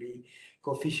 3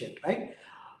 coefficient, right?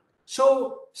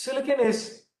 So silicon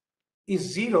is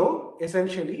zero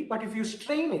essentially, but if you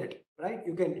strain it, right,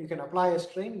 you can apply a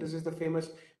strain. This is the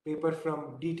famous paper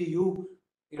from DTU,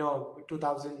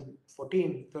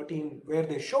 2014, 13, where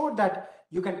they showed that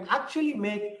you can actually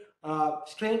make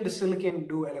strained silicon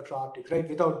do electro-optics, right,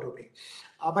 without doping.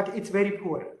 But it's very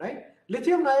poor, right?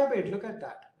 Lithium niobate, look at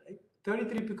that, right?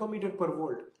 33 picometer per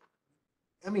volt.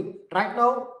 I mean, right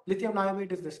now, lithium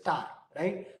niobate is the star,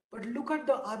 right? But look at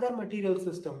the other material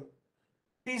system.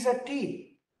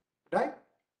 PZT, right?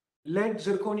 Lead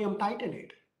zirconium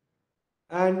titanate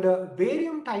and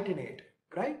barium titanate,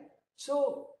 right?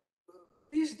 So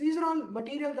these are all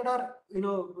materials that are, you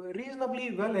know,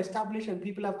 reasonably well established and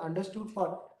people have understood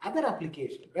for other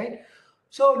applications, right?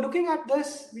 So looking at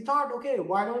this, we thought, okay,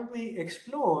 why don't we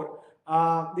explore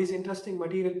these interesting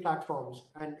material platforms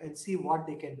and see what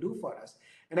they can do for us.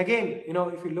 And again, you know,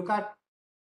 if you look at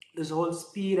this whole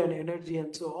speed and energy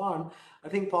and so on, I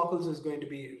think POCLs is going to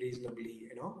be reasonably,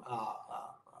 you know,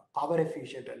 power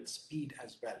efficient and speed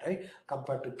as well, right,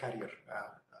 compared to carrier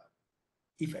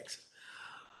effects.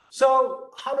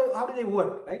 So how do they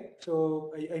work, right?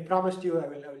 So I promised you I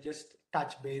will just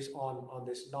touch base on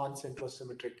this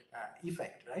non-centrosymmetric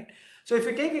effect, right? So if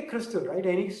you take a crystal, right,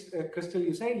 any crystal,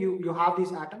 you say you have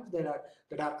these atoms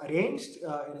that are arranged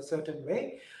in a certain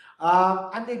way,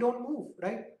 and they don't move,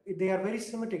 right? They are very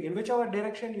symmetric. In whichever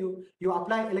direction you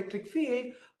apply electric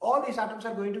field, all these atoms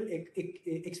are going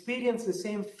to experience the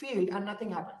same field and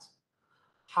nothing happens.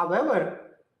 However,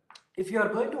 if you are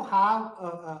going to have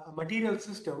a material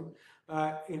system,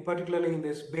 in particularly in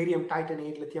this barium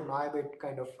titanate, lithium niobate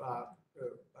kind of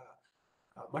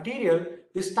material,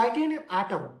 this titanium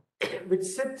atom, which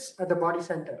sits at the body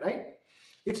center, right?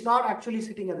 It's not actually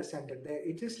sitting at the center.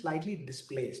 It is slightly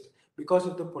displaced because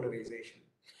of the polarization.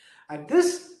 And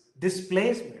this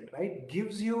displacement, right,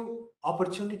 gives you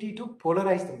opportunity to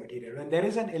polarize the material. When there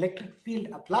is an electric field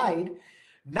applied,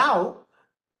 now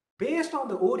based on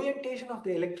the orientation of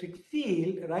the electric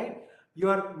field, right,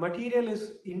 your material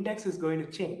index is going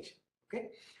to change. Okay,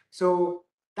 so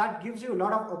that gives you a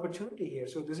lot of opportunity here.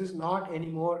 So this is not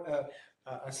anymore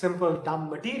a simple dumb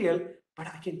material, but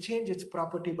I can change its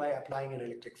property by applying an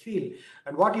electric field.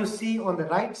 And what you see on the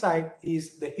right side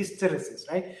is the hysteresis,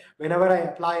 right? Whenever I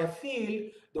apply a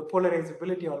field, the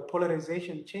polarizability or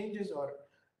polarization changes, or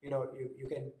you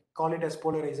can call it as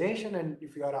polarization, and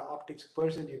if you are an optics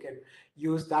person, you can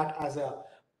use that as a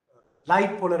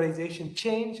light polarization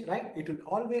change, right? It will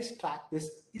always track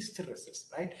this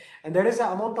hysteresis, right? And there is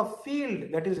an amount of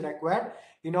field that is required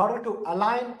in order to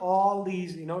align all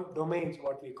these, domains,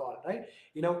 what we call, right?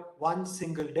 One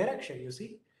single direction, you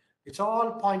see. It's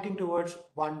all pointing towards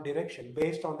one direction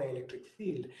based on the electric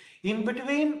field. In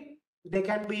between, they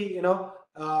can be,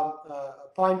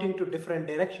 pointing to different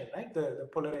direction, right? The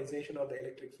polarization of the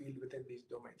electric field within these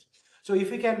domains. So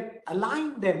if we can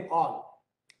align them all,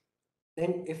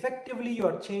 then effectively you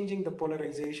are changing the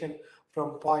polarization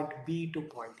from point B to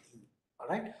point E. All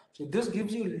right. So this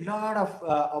gives you a lot of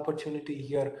opportunity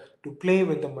here to play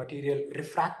with the material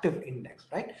refractive index,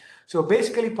 right? So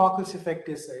basically, POCLs effect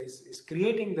is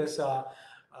creating this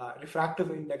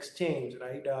refractive index change,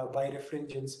 right, by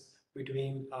refringence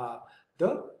between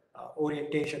the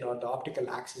orientation or the optical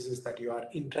axes that you are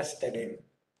interested in.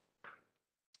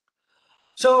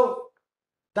 So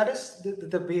that is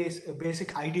the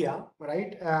basic idea,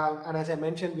 right? And as I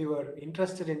mentioned, we were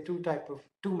interested in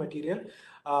two material,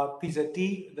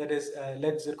 PICS, that is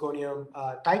lead zirconium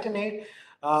titanate.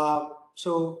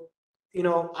 So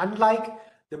unlike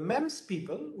the MEMS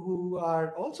people who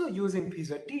are also using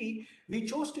PICS, we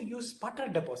chose to use sputter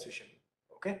deposition.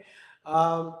 Okay.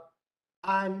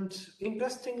 And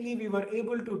interestingly, we were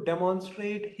able to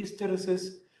demonstrate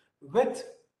hysteresis with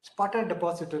sputter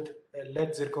deposited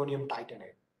lead zirconium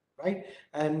titanate, right?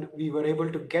 And we were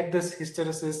able to get this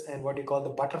hysteresis and what you call the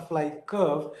butterfly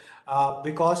curve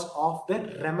because of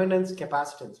the remanence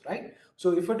capacitance, right?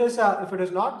 So if it is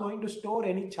not going to store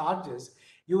any charges,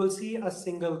 you will see a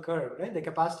single curve, right? The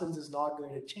capacitance is not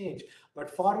going to change, but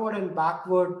forward and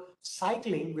backward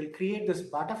cycling will create this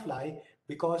butterfly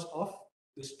because of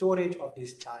the storage of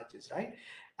these charges, right?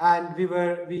 And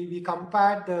we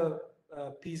compared the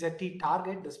PZT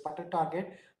target, the sputter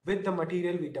target, with the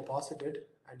material we deposited,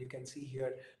 and you can see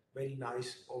here very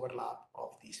nice overlap of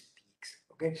these peaks.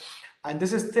 Okay, and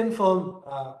this is thin film,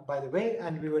 by the way,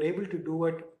 and we were able to do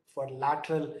it for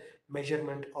lateral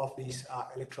measurement of these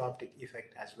electro-optic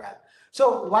effect as well.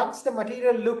 So once the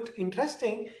material looked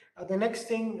interesting, the next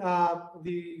thing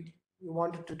we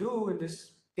wanted to do in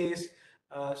this case,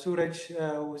 Suraj,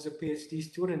 who was a PhD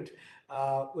student,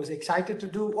 was excited to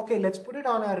do, okay, let's put it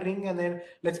on a ring and then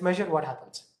let's measure what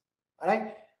happens. All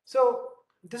right. So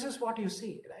this is what you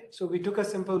see, right? So we took a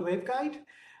simple waveguide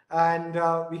and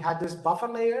we had this buffer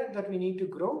layer that we need to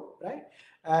grow, right?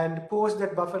 And post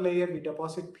that buffer layer, we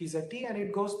deposit PZT and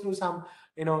it goes through some,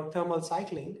 thermal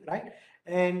cycling, right?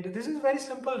 And this is a very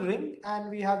simple ring, and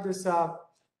we have this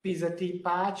PZT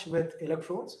patch with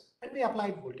electrodes, and we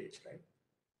applied voltage, right?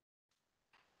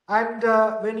 And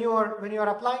when you are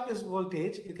applying this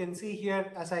voltage, you can see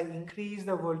here as I increase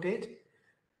the voltage,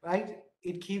 right,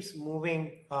 it keeps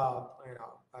moving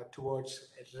towards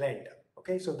red.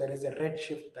 Okay, so there is a red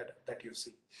shift that you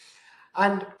see.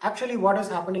 And actually what is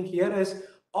happening here is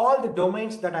all the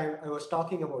domains that I was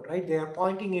talking about, right? They are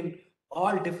pointing in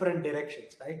all different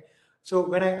directions, right? So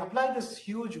when I apply this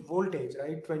huge voltage,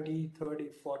 right, 20, 30,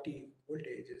 40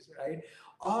 voltages, right,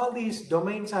 all these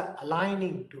domains are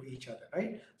aligning to each other,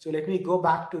 right? So let me go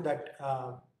back to that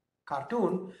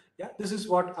cartoon. Yeah, this is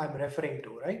what I'm referring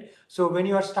to, right? So when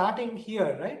you are starting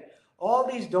here, right, all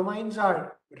these domains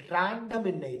are random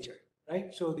in nature,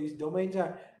 right? So these domains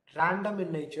are random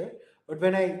in nature, but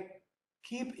when I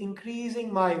keep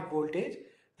increasing my voltage,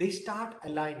 they start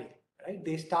aligning, right?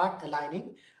 They start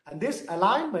aligning, and this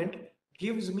alignment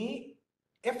gives me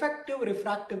effective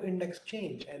refractive index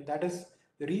change, and that is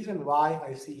the reason why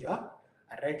I see a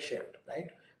red shift,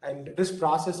 right? And this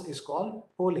process is called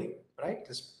polling, right?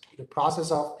 This the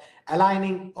process of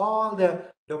aligning all the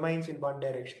domains in one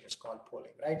direction is called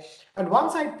polling, right? And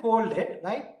once I polled it,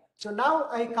 right? So now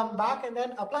I come back and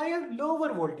then apply a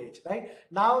lower voltage, right?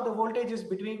 Now the voltage is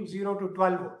between 0 to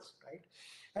 12 volts, right?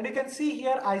 And you can see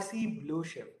here, I see blue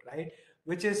shift, right?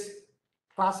 Which is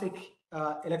classic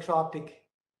electro-optic.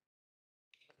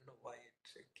 I don't know why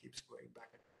it keeps going back.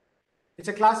 It's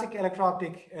a classic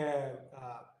electro-optic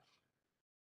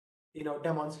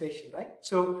demonstration, right?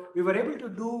 So we were able to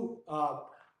do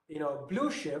blue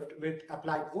shift with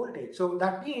applied voltage. So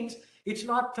that means it's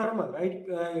not thermal, right?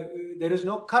 There is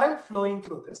no current flowing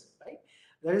through this, right?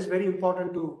 That is very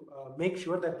important to make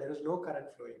sure that there is no current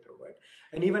flowing through it.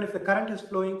 And even if the current is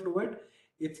flowing through it,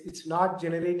 it's not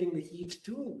generating the heat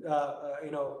to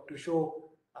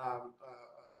show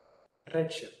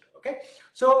red shift. Okay,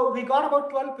 so we got about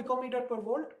 12 picometer per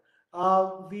volt.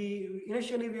 We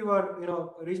initially we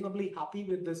were reasonably happy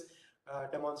with this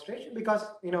demonstration because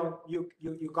you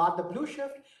got the blue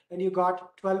shift and you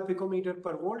got 12 picometer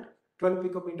per volt. 12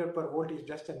 picometer per volt is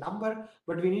just a number,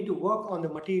 but we need to work on the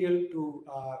material to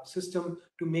system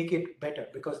to make it better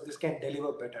because this can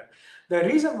deliver better. The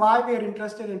reason why we are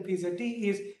interested in PZT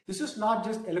is this is not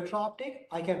just electro-optic.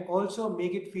 I can also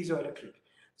make it piezoelectric.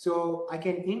 So I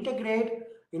can integrate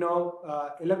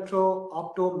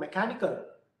electro-opto-mechanical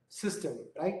system,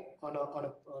 right, on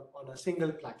a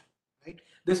single platform, right?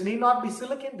 This need not be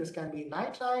silicon. This can be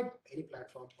nitride, any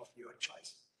platform of your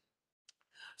choice.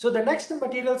 So the next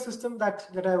material system that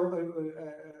I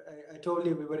told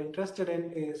you we were interested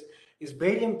in is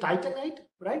barium titanate,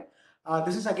 right?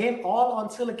 This is again all on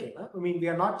silicon. Huh? I mean, we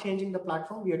are not changing the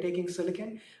platform. We are taking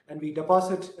silicon and we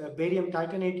deposit barium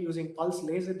titanate using pulse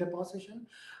laser deposition.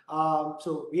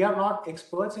 So we are not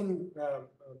experts in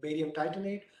barium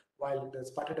titanate, while the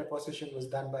sputter deposition was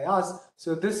done by us.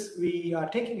 So this we are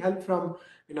taking help from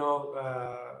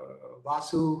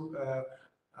Vasu,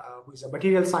 who is a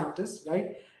material scientist,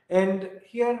 right? And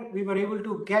here we were able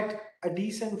to get a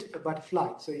decent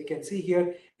butterfly. So you can see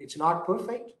here, it's not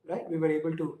perfect, right? We were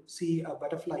able to see a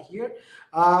butterfly here.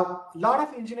 A lot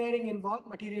of engineering involved,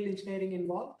 material engineering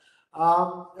involved.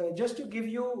 Just to give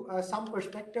you some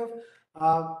perspective,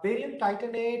 barium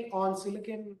titanate on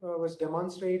silicon was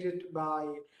demonstrated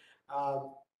by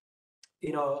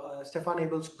Stefan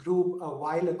Abel's group a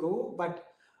while ago,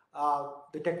 but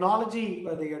the technology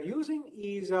they are using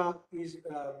is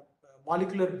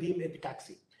molecular beam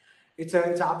epitaxy. It's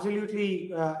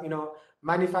absolutely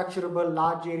manufacturable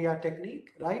large area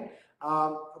technique, right?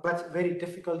 But very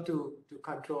difficult to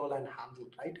control and handle,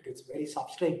 right? It's very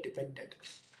substrate dependent.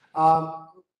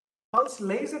 Pulse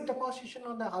laser deposition,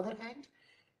 on the other hand,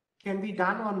 can be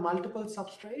done on multiple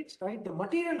substrates, right? The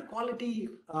material quality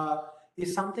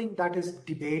is something that is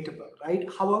debatable, right?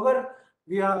 However,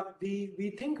 we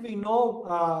think we know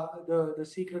the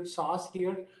secret sauce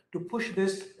here to push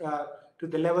this to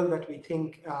the level that we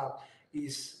think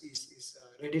is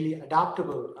readily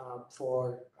adaptable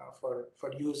for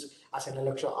use as an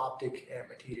electro-optic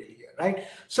material here, right?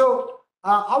 So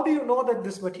how do you know that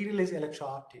this material is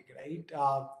electro-optic, right?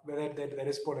 Whether there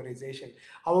is polarization.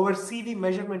 However, CV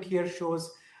measurement here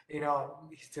shows,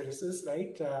 hysteresis,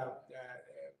 right?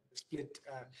 Split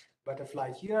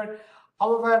butterfly here.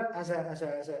 However, as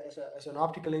an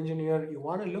optical engineer, you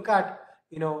want to look at,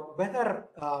 whether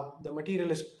the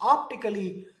material is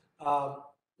optically,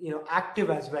 active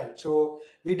as well. So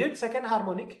we did second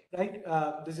harmonic, right?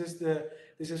 This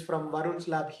is from Varun's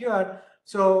lab here.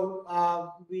 So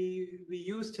we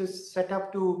used his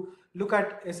setup to look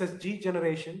at SSG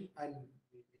generation, and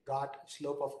we got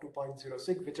slope of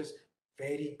 2.06, which is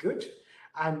very good.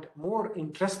 And more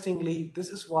interestingly, this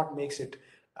is what makes it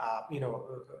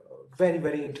very,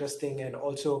 very interesting, and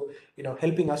also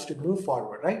helping us to move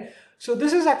forward, right? So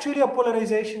this is actually a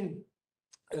polarization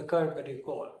curve that you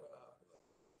call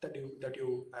that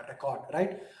you record,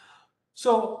 right?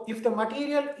 So if the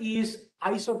material is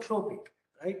isotropic,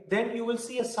 right, then you will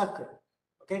see a circle.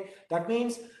 Okay, that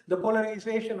means the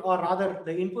polarization, or rather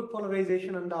the input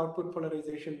polarization and the output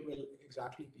polarization, will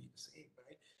exactly be the same,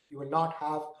 right? You will not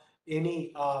have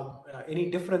any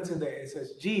difference in the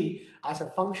SSG as a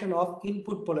function of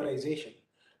input polarization,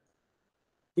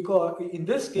 because in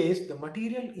this case the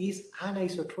material is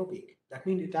anisotropic. That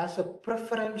means it has a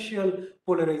preferential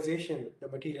polarization, the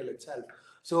material itself.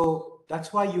 So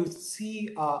that's why you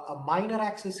see a minor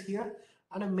axis here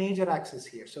and a major axis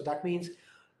here. So that means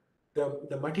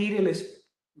the material is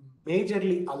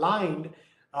majorly aligned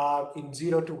in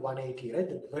 0 to 180, right?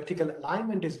 The vertical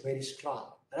alignment is very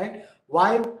strong, right?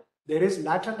 While there is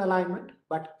lateral alignment,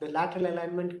 but the lateral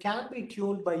alignment can be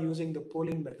tuned by using the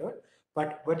polling method,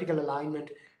 but vertical alignment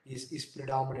is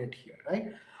predominant here,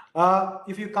 right?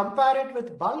 If you compare it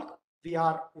with bulk, we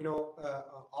are,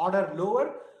 order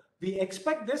lower. We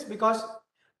expect this because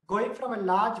going from a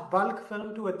large bulk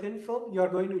film to a thin film, you're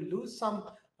going to lose some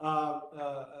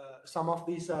of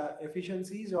these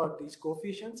efficiencies or these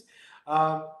coefficients.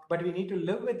 But we need to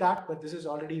live with that. But this is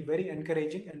already very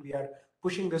encouraging, and we are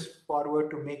pushing this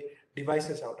forward to make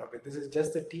devices out of it. This is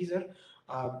just a teaser.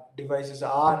 Devices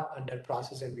are under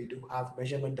process, and we do have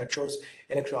measurement that shows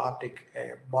electro-optic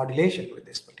modulation with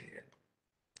this material.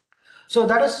 So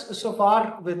that is so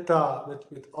far with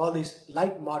all these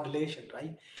light modulation,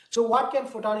 right? So what can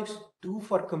photonics do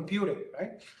for computing,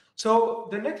 right? So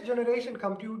the next generation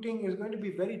computing is going to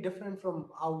be very different from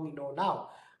how we know now,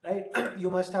 right? You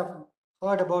must have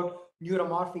heard about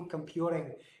neuromorphic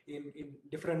computing in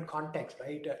different contexts,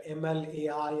 right? ML,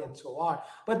 AI, and so on.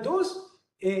 But those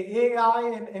AI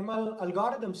and ML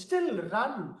algorithms still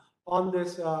run on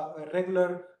this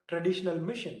regular traditional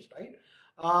missions, right?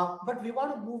 But we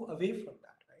want to move away from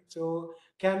that, right? So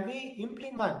can we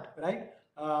implement, right,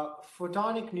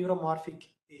 photonic neuromorphic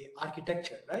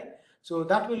architecture, right? So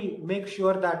that will make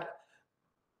sure that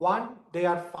one, they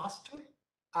are faster,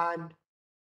 and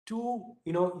two,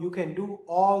 you can do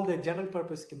all the general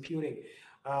purpose computing,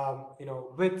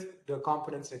 with the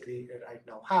components that we right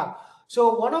now have.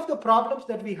 So one of the problems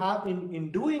that we have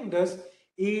in doing this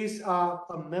is a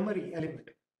memory element,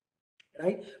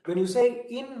 right? When you say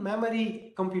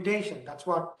in-memory computation, that's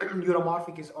what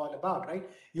neuromorphic is all about, right?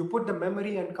 You put the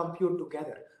memory and compute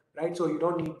together, right? So you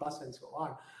don't need bus and so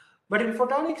on. But in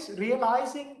photonics,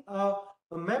 realizing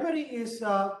memory is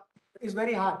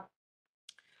very hard,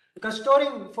 because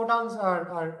storing photons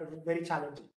are very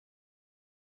challenging.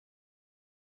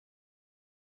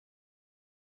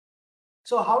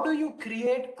 So how do you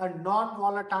create a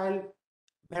non-volatile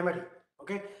memory?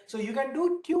 Okay, so you can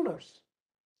do tuners,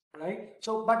 right?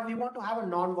 So, but we want to have a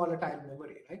non-volatile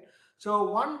memory, right?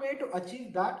 So one way to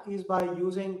achieve that is by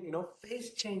using,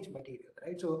 phase change material,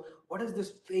 right? So what is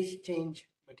this phase change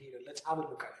material? Let's have a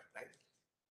look at it, right?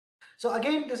 So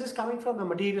again, this is coming from the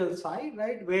material side,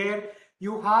 right? Where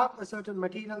you have a certain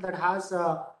material that has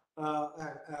a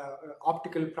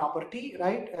optical property,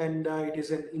 right? And it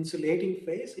is an insulating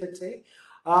phase, let's say.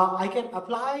 I can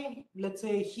apply, let's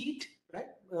say, heat, right?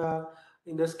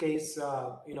 In this case,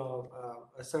 a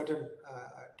certain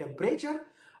temperature,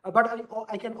 but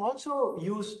I can also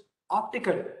use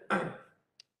optical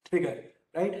trigger,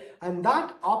 right? And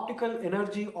that optical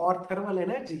energy or thermal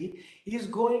energy is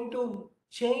going to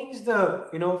change the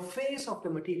phase of the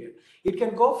material. It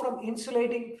can go from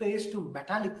insulating phase to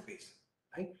metallic phase,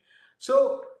 right?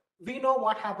 So we know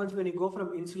what happens when you go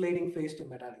from insulating phase to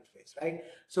metallic phase, right?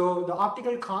 So the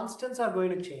optical constants are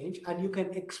going to change, and you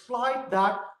can exploit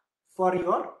that for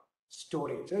your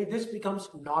storage, right? This becomes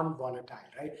non-volatile,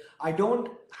 right? I don't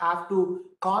have to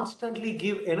constantly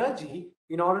give energy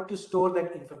in order to store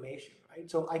that information, right?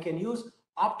 So I can use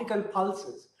optical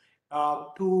pulses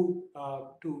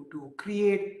to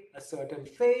create a certain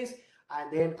phase,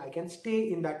 and then I can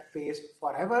stay in that phase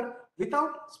forever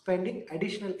without spending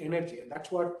additional energy, and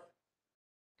that's what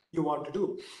you want to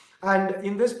do. And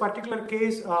in this particular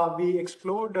case, we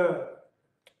explored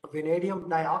vanadium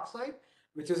dioxide,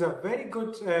 which is a very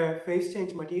good phase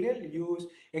change material used,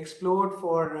 explored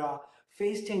for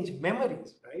phase change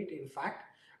memories, right? In fact,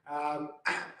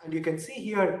 and you can see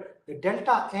here the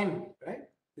delta n, right?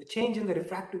 The change in the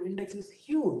refractive index is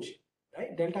huge,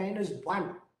 right? Delta n is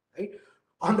 1, right?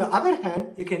 On the other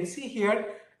hand, you can see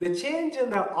here the change in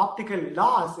the optical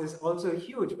loss is also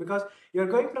huge, because you're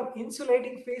going from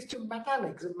insulating phase to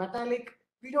metallic. So metallic,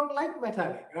 we don't like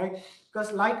metallic, right?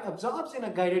 Because light absorbs in a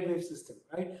guided wave system,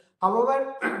 right?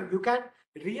 However, you can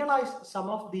realize some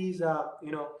of these,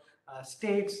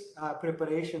 states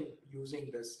preparation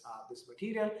using this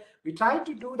material. We try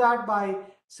to do that by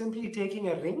simply taking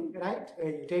a ring, right?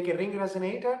 You take a ring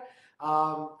resonator,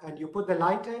 and you put the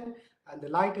light in, and the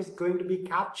light is going to be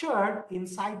captured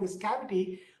inside this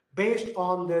cavity based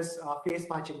on this phase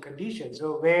matching condition.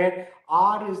 So where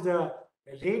R is the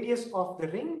radius of the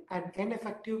ring and N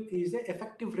effective is the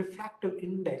effective refractive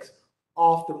index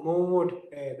of the mode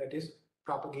that is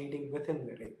propagating within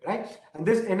the ring, right? And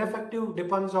this N effective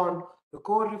depends on the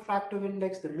core refractive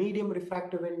index, the medium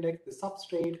refractive index, the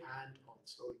substrate, and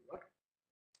also your,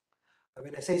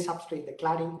 when I say substrate, the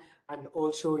cladding, and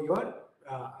also your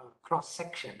cross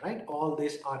section, right? All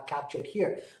these are captured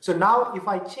here. So now if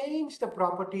I change the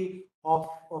property of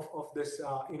this,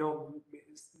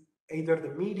 either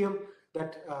the medium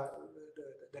that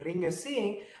the ring is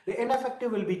seeing, the N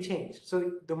effective will be changed.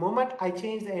 So the moment I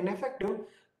change the N effective,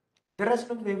 the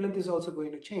resonant wavelength is also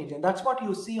going to change. And that's what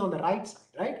you see on the right side,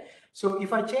 right? So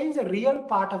if I change the real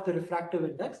part of the refractive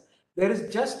index, there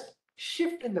is just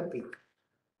shift in the peak.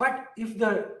 But if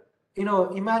the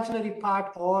imaginary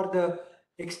part or the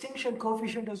extinction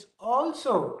coefficient is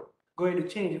also going to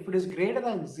change, if it is greater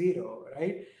than 0,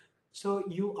 right? So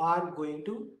you are going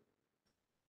to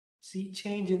see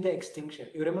change in the extinction.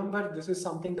 You remember this is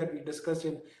something that we discussed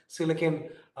in silicon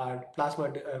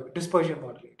plasma dispersion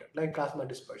modulator, like plasma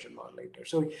dispersion modulator.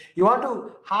 So you want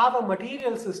to have a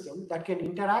material system that can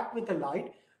interact with the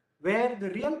light where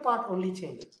the real part only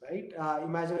changes, right?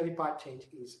 Imaginary part change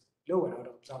is lower, or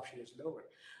absorption is lower.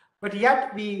 But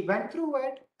yet we went through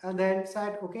it and then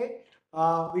said, okay,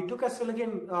 we took a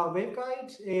silicon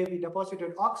waveguide, we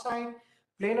deposited oxide,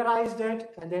 planarized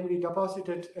it, and then we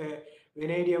deposited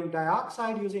vanadium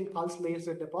dioxide using pulse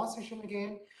laser deposition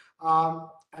again.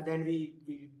 And then we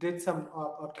did some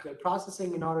optical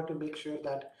processing in order to make sure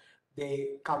that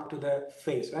they come to the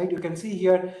phase, right? You can see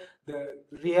here the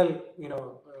real,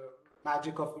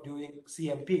 magic of doing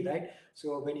CMP, right?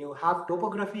 So when you have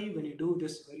topography, when you do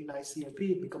this very nice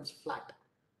CMP, it becomes flat.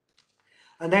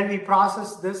 And then we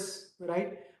process this,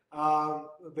 right?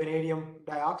 Vanadium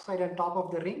dioxide on top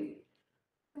of the ring.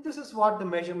 And this is what the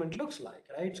measurement looks like,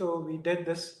 right? So we did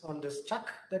this on this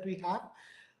chuck that we have.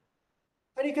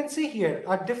 And you can see here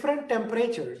at different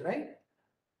temperatures, right?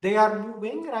 They are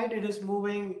moving, right? It is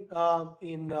moving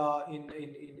in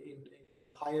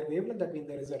higher wavelength. That means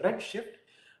there is a red shift,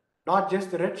 not just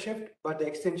the red shift, but the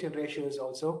extension ratio is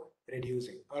also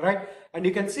reducing. All right. And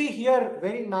you can see here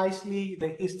very nicely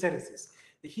the hysteresis,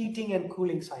 the heating and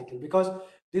cooling cycle, because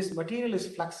this material is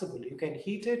flexible. You can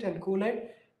heat it and cool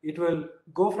it. It will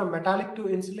go from metallic to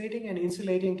insulating and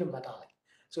insulating to metallic.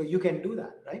 So you can do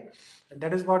that, right? And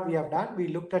that is what we have done. We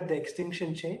looked at the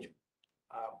extinction change.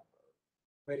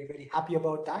 Very, very happy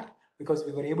about that because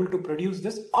we were able to produce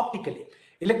this optically.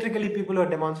 Electrically, people are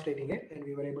demonstrating it, and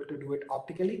we were able to do it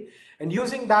optically. And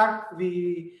using that,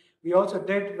 we also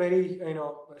did very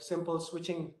simple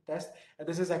switching test. And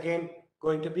this is again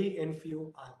going to be in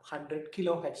few 100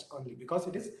 kilohertz only because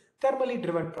it is thermally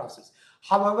driven process.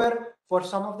 However, for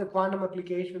some of the quantum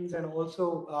applications and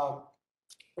also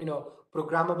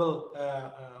programmable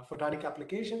photonic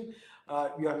application,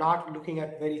 we are not looking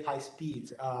at very high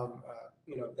speeds.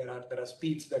 There are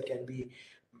speeds that can be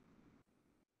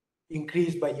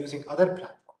increased by using other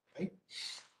platforms, right?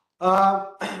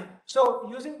 So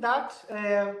using that,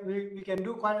 we can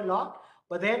do quite a lot.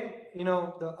 But then,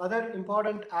 the other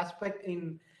important aspect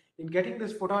in getting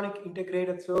this photonic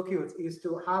integrated circuits is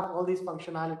to have all these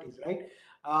functionalities, right?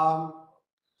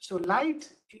 So light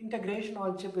integration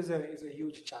on chip is a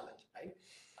huge challenge, right?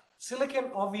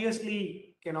 Silicon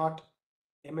obviously cannot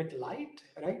emit light,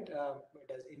 right?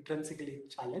 It is intrinsically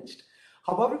challenged.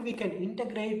 However, we can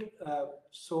integrate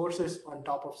sources on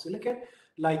top of silicon,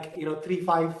 like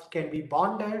 3,5 can be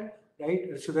bonded,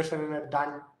 right? Sudarshan have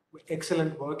done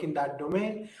excellent work in that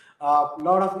domain. A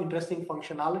lot of interesting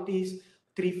functionalities,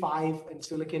 3,5 and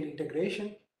silicon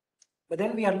integration. But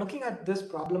then we are looking at this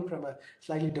problem from a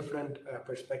slightly different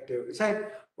perspective. We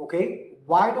said, okay,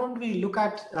 why don't we look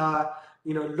at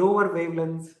lower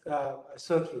wavelength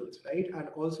circuits, right? And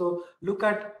also look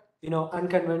at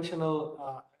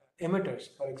unconventional emitters,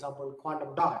 for example,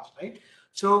 quantum dots, right?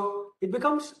 So it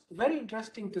becomes very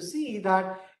interesting to see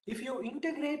that if you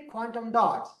integrate quantum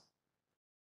dots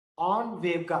on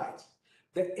waveguides,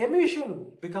 the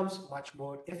emission becomes much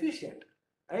more efficient,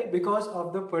 right? Because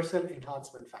of the Purcell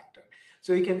enhancement factor.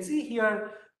 So you can see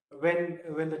here when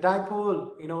the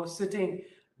dipole, sitting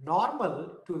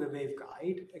normal to the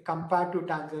waveguide compared to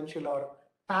tangential or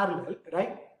parallel,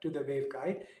 right, to the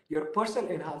waveguide, your Purcell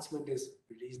enhancement is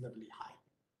reasonably high.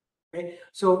 Okay,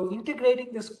 so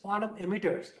integrating this quantum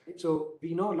emitters, right? So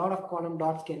we know a lot of quantum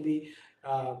dots can be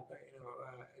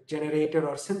generated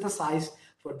or synthesized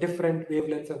for different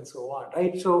wavelengths and so on,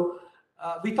 right? So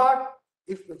we thought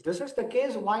if this is the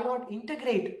case, why not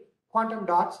integrate quantum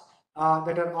dots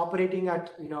that are operating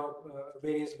at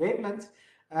various wavelengths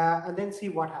and then see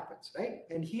what happens, right?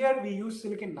 And here we use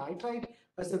silicon nitride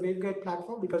as the waveguide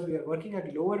platform because we are working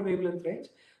at lower wavelength range,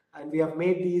 and we have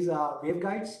made these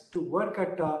waveguides to work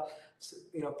at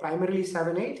primarily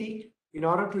 780 in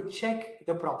order to check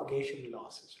the propagation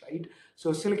losses, right?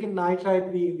 So silicon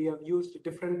nitride, we have used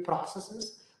different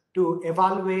processes to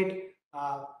evaluate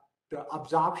the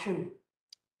absorption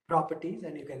properties,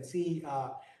 and you can see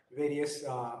various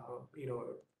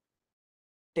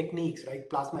techniques, right?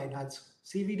 Plasma enhanced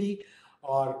CVD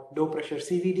or low pressure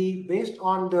CVD. Based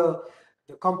on the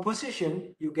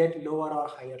composition, you get lower or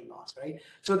higher loss, right?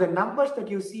 So the numbers that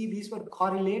you see, these were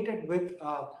correlated with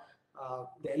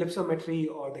the ellipsometry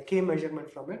or the K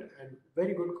measurement from it, and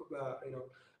very good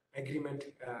agreement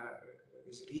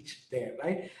is reached there,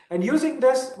 right? And using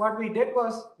this, what we did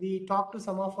was we talked to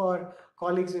some of our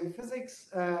colleagues in physics,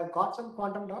 got some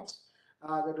quantum dots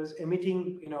that was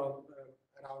emitting,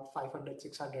 around 500,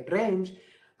 600 range.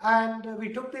 And we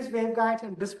took these waveguides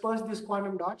and dispersed these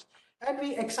quantum dots, and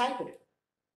we excited it.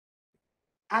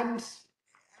 And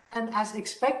as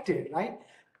expected, right,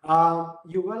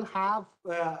 you will have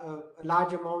a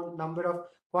large number of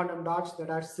quantum dots that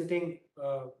are sitting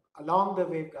along the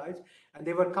waveguides, and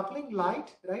they were coupling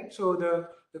light, right? So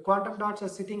the quantum dots are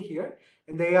sitting here,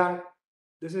 and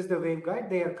this is the waveguide,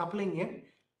 they are coupling in,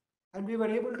 and we were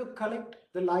able to collect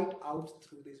the light out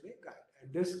through this waveguide.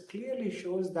 And this clearly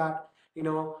shows that,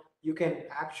 you can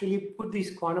actually put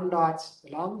these quantum dots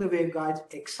along the waveguides,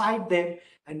 excite them,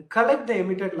 and collect the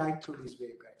emitted light through these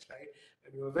waveguides, right?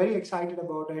 And we were very excited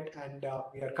about it, and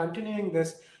we are continuing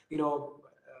this,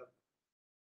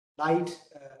 light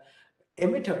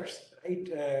emitters, right?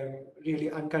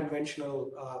 Really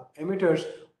unconventional emitters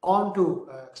onto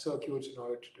circuits in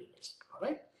order to do this, all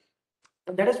right?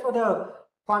 And that is for the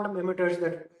quantum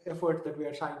emitters effort that we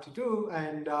are trying to do.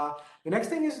 And the next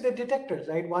thing is the detectors,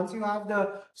 right? Once you have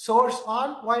the source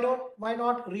on, why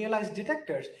not realize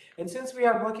detectors? And since we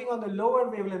are working on the lower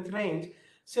wavelength range,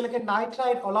 silicon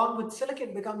nitride along with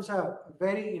silicon becomes a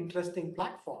very interesting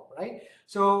platform, right?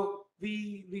 So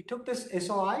we took this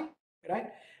SOI,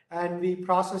 right, and we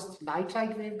processed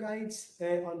nitride waveguides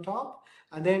on top,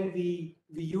 and then we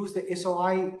use the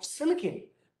SOI silicon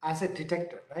as a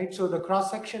detector, right? So the cross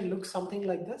section looks something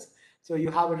like this. So you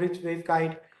have a rich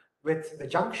waveguide with the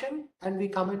junction, and we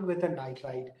come in with a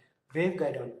nitride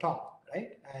waveguide on top,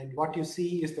 right? And what you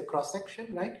see is the cross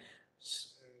section, right?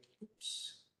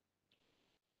 Oops.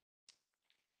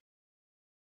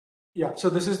 Yeah, so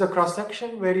this is the cross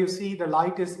section where you see the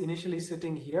light is initially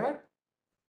sitting here.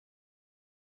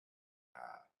 I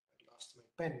lost my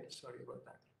pen, sorry about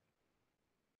that.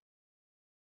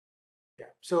 Yeah,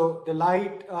 so the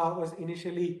light was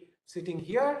initially sitting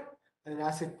here, and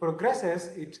as it progresses,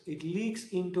 it leaks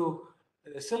into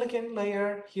the silicon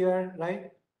layer here,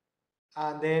 right?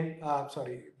 And then,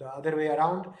 sorry, the other way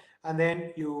around, and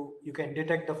then you can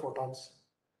detect the photons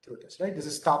through this, right? This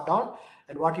is top down,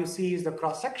 and what you see is the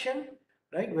cross section,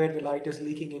 right, where the light is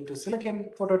leaking into silicon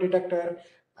photodetector,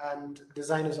 and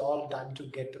design is all done to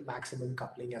get maximum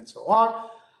coupling and so on.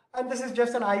 And this is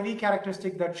just an IV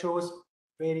characteristic that shows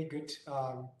very good,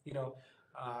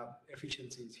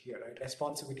 efficiencies here, right?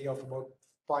 Responsivity of about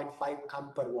 0.5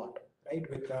 amp per watt, right,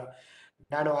 with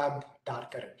nanoamp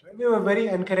dark current. Right? We were very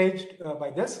encouraged by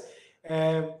this.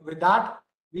 With that,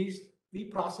 we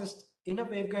processed in a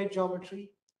waveguide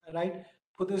geometry, right?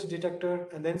 Put this detector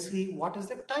and then see what is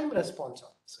the time response of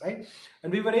this, right?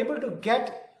 And we were able to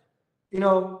get,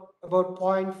 about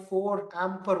 0.4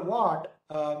 amp per watt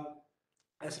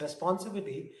as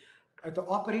responsivity at the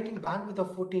operating bandwidth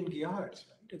of 14 gigahertz.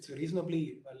 Right? It's a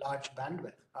reasonably large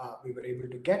bandwidth we were able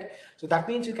to get. So that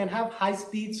means you can have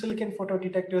high-speed silicon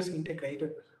photodetectors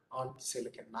integrated on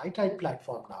silicon nitride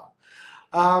platform now.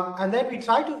 And then we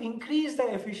try to increase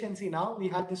the efficiency now. We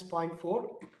had this 0.4,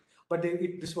 but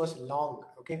this was long,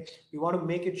 okay? We want to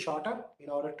make it shorter in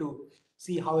order to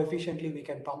see how efficiently we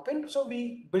can pump in. So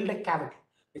we build a cavity.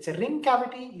 It's a ring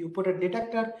cavity. You put a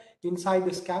detector inside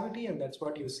this cavity, and that's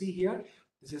what you see here.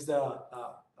 This is the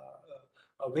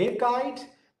waveguide,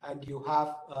 and you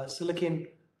have silicon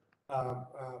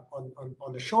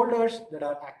on the shoulders that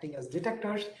are acting as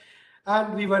detectors.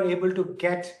 And we were able to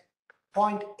get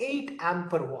 0.8 amp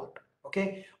per watt,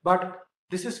 okay? But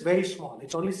this is very small.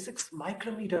 It's only 6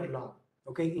 micrometer long,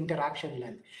 okay, interaction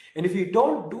length. And if you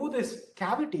don't do this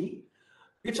cavity,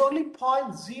 it's only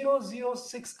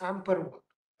 0.006 amp per watt.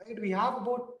 Right? We have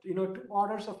about 2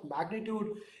 orders of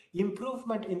magnitude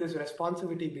improvement in this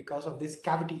responsivity because of this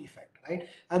cavity effect, right?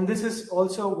 And this is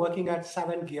also working at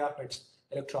 7 gigahertz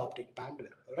electro-optic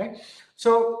bandwidth, right?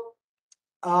 So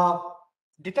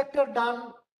detector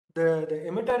done, the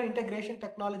emitter integration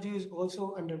technology is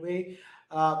also underway.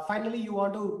 Finally, you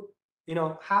want to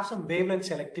have some wavelength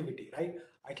selectivity, right?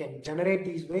 I can generate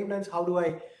these wavelengths. How do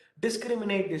I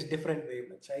discriminate these different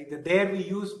wavelengths, right? There we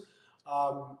use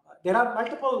there are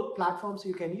multiple platforms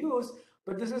you can use,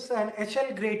 but this is an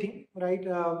HL grating, right?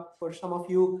 For some of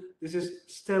you, this is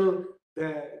still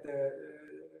the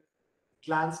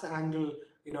glanced angle,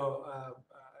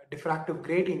 diffractive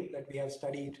grating that we have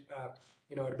studied,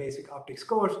 our basic optics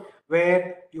course,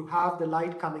 where you have the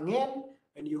light coming in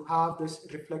and you have this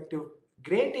reflective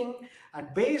grating,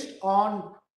 and based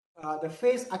on the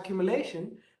phase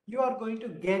accumulation, you are going to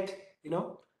get,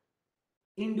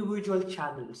 individual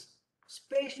channels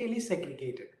spatially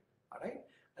segregated. All right,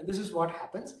 and this is what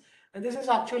happens, and this is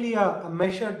actually a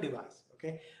measured device.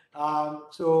 Okay,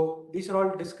 so these are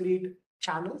all discrete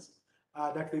channels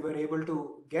that we were able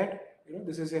to get.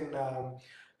 This is in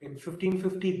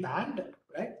 1550 band,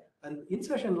 right? And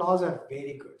insertion laws are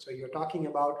very good. So you're talking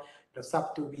about the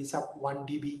sub 2B, sub 1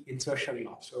 dB insertion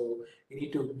loss. So you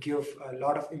need to give a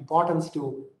lot of importance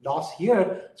to loss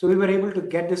here. So we were able to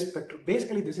get this spectrum.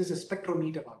 Basically, this is a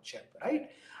spectrometer on chip, right?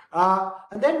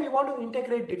 And then we want to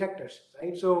integrate detectors,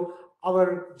 right? So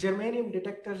our germanium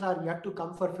detectors are yet to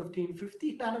come for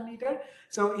 1550 nanometer.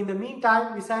 So in the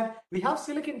meantime, we said we have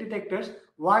silicon detectors.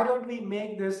 Why don't we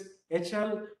make this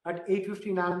HL at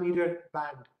 850 nanometer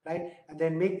band, right? And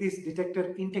then make this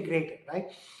detector integrated,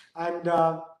 right? And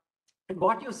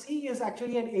what you see is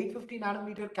actually an 850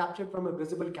 nanometer captured from a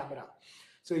visible camera.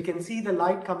 So you can see the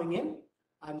light coming in,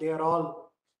 and they are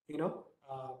all,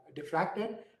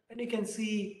 diffracted, and you can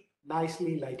see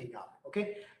nicely lighting up.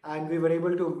 Okay, and we were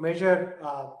able to measure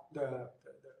the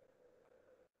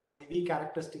IV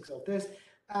characteristics of this,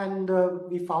 and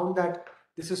we found that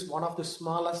this is one of the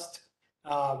smallest,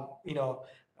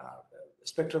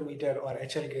 spectrometer or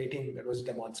HL grating that was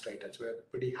demonstrated. So we're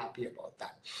pretty happy about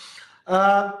that.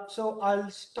 So I'll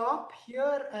stop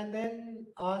here and then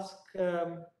ask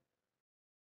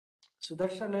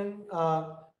Sudarshanan,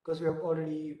 because we have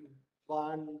already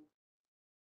 1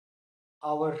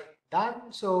 hour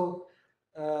done. So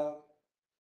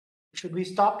should we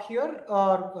stop here,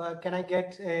 or can I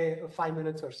get 5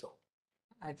 minutes or so?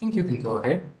 I think you can go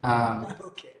ahead.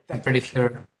 Okay, I'm pretty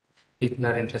sure people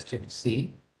are interested to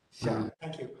see. Sure,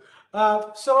 thank you.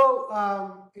 So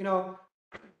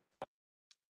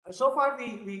far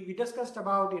we discussed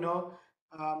about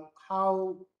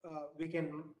how we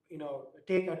can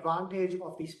take advantage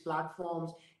of these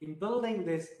platforms in building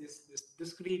this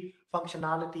discrete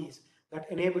functionalities that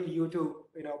enable you to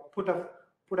put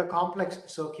a complex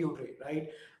circuitry, right?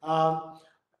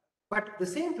 But the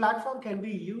same platform can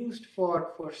be used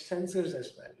for sensors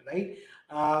as well, right?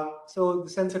 So the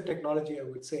sensor technology, I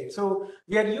would say. So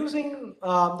we are using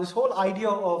this whole idea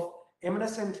of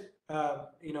evanescent,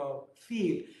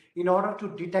 field in order to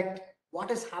detect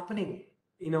what is happening,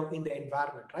 in the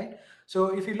environment, right? So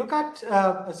if you look at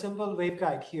a simple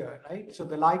waveguide here, right? So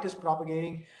the light is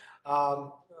propagating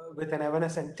with an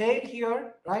evanescent tail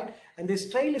here, right? And this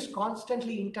tail is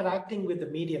constantly interacting with the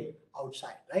medium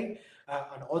outside, right?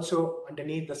 And also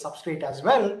underneath the substrate as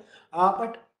well.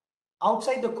 But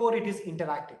outside the core, it is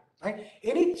interacting, right?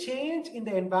 Any change in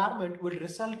the environment will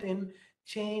result in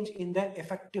change in the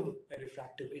effective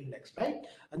refractive index, right?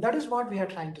 And that is what we are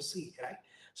trying to see, right?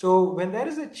 So when there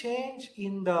is a change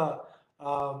in the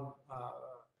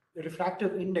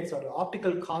refractive index or the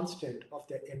optical constant of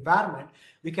the environment,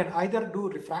 we can either do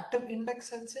refractive index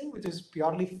sensing, which is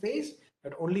purely phase,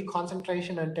 but only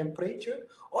concentration and temperature,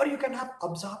 or you can have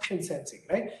absorption sensing,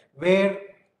 right? Where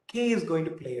K is going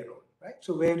to play a role, right?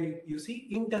 So where you see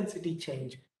intensity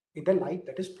change in the light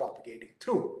that is propagating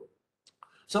through.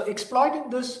 So exploiting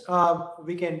this,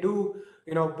 we can do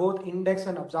both index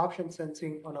and absorption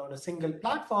sensing on a single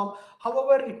platform.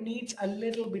 However, it needs a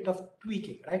little bit of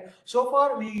tweaking, right? So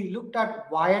far, we looked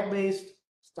at wire-based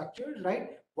structures,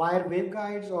 right? Wire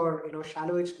waveguides or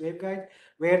shallow-edge waveguides,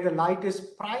 where the light is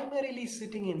primarily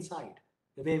sitting inside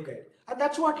the waveguide, and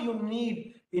that's what you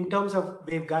need in terms of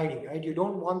waveguiding, right? You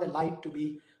don't want the light to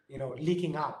be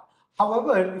leaking out.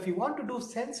 However, if you want to do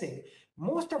sensing,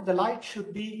 most of the light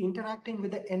should be interacting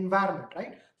with the environment,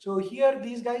 right? So here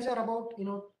these guys are about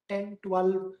 10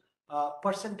 12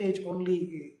 percentage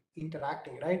only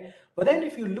interacting, right? But then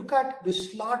if you look at the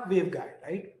slot waveguide,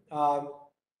 right,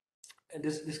 and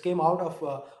this came out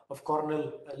of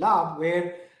Cornell lab,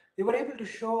 where they were able to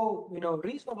show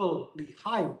reasonably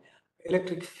high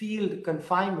electric field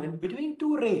confinement between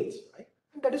two rays, right?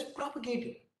 And that is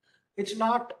propagating. It's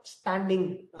not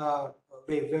standing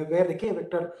wave where the k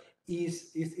vector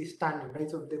is standing, right?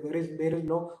 So there is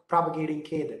no propagating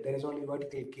k there. There is only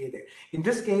vertical k there. In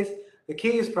this case, the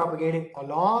K is propagating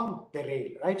along the rail,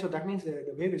 right? So that means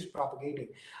the wave is propagating.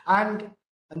 And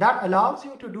that allows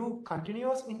you to do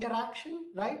continuous interaction,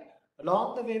 right,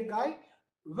 along the waveguide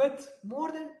with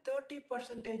more than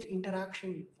 30%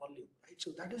 interaction volume, right?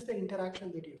 So that is the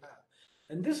interaction that you have.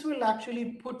 And this will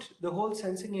actually put the whole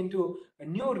sensing into a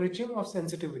new regime of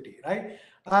sensitivity, right?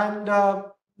 And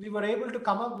we were able to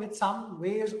come up with some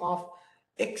ways of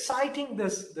exciting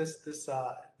this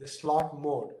slot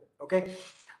mode, okay?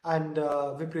 And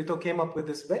Viprito came up with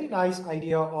this very nice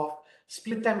idea of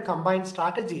split and combine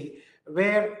strategy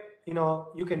where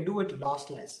you can do it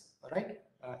lossless, all right,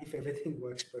 if everything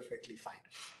works perfectly fine.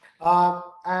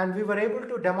 And we were able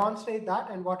to demonstrate that,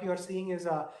 and what you are seeing is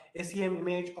a SEM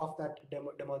image of that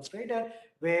demonstrator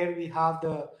where we have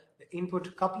the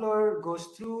input coupler goes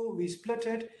through, we split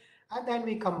it, and then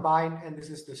we combine, and this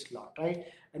is the slot, right?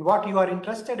 And what you are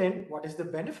interested in, what is the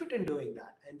benefit in doing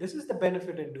that? And this is the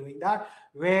benefit in doing that,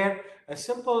 where a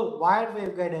simple wire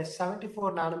waveguide has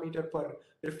 74 nanometer per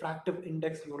refractive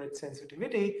index unit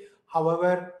sensitivity.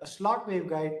 However, a slot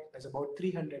waveguide has about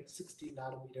 360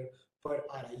 nanometer per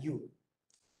RIU.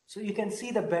 So you can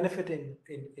see the benefit in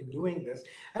doing this.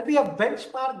 And we have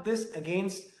benchmarked this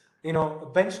against, a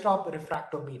benchtop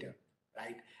refractometer,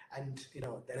 right? And,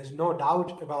 there is no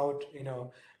doubt about,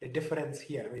 the difference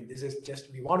here. I mean, this is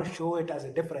just, we want to show it as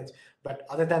a difference, but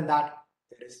other than that,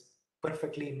 there is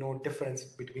perfectly no difference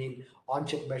between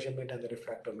on-chip measurement and the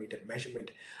refractometer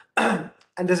measurement.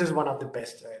 And this is one of the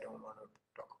best. I don't want to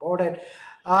talk about it.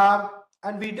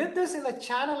 And we did this in a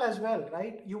channel as well,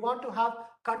 right? You want to have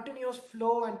continuous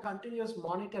flow and continuous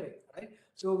monitoring, right?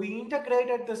 So we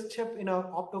integrated this chip in an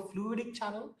optofluidic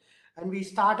channel, and we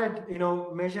started,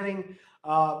 measuring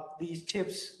these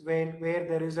chips where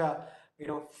there is a,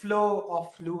 flow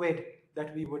of fluid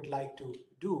that we would like to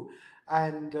do.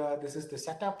 And this is the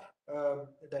setup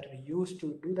that we use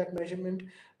to do that measurement,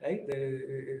 right? There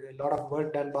is a lot of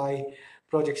work done by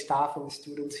project staff and the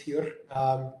students here.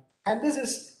 And this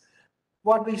is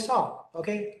what we saw,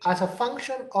 okay, as a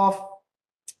function of,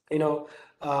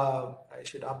 I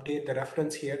should update the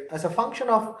reference here, as a function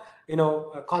of,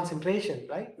 concentration,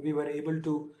 right? We were able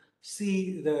to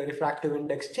see the refractive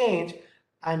index change,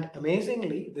 and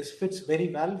amazingly, this fits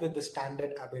very well with the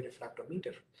standard Abbe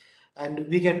refractometer. And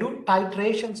we can do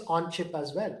titrations on chip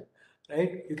as well,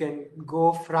 right? You can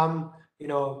go from,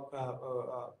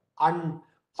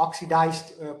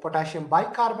 unoxidized potassium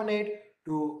bicarbonate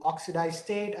to oxidized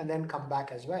state and then come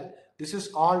back as well. This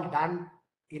is all done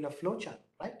in a flowchart,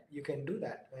 right? You can do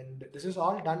that. And this is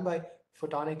all done by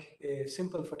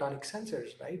simple photonic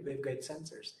sensors, right? Waveguide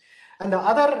sensors. And the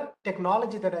other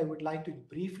technology that I would like to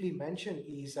briefly mention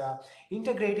is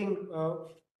integrating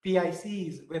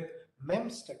PICs with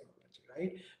MEMS technology,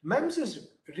 right? MEMS is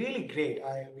really great.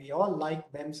 We all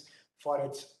like MEMS for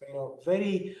its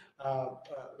very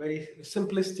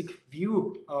simplistic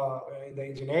view in the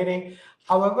engineering.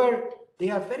 However, they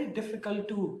are very difficult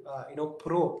to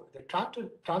probe. The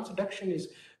transduction is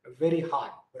very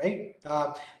hard, right?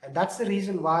 And that's the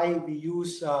reason why we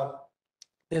use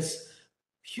this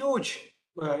huge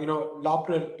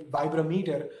Doppler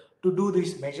vibrometer to do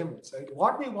these measurements, right?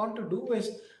 What we want to do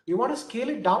is we want to scale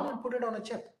it down and put it on a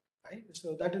chip, right?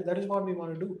 So that is what we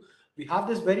want to do. We have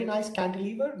this very nice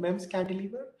cantilever, MEMS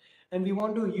cantilever, and we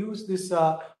want to use this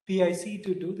PIC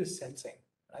to do this sensing,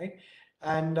 right?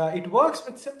 And it works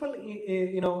with simple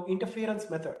interference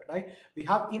method, right? We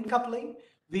have incoupling.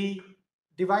 We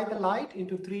divide the light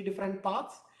into 3 different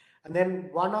paths, and then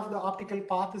one of the optical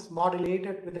path is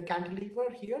modulated with the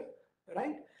cantilever here,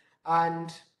 right?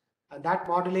 And that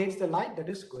modulates the light that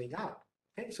is going out.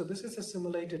 Okay, so this is a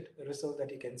simulated result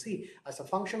that you can see. As a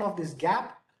function of this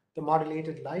gap, the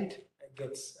modulated light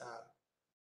gets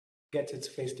its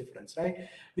phase difference, right?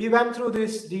 We went through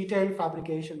this detailed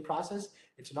fabrication process.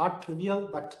 It's not trivial,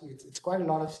 but it's quite a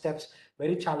lot of steps,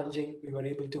 very challenging. We were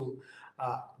able to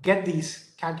get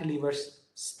these cantilevers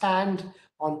stand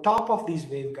on top of these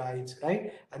waveguides,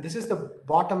 right? And this is the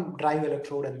bottom drive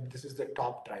electrode, and this is the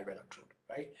top drive electrode,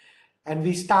 right? And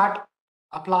we start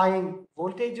applying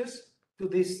voltages to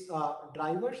these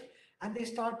drivers, and they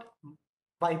start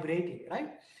vibrating,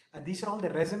 right? And these are all the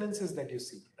resonances that you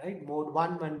see, right? Mode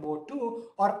 1 and mode 2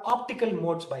 are optical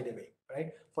modes, by the way,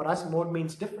 right? For us, mode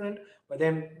means different, but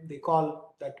then they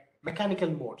call that mechanical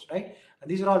modes, right? And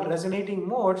these are all resonating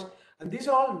modes, and these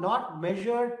are all not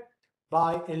measured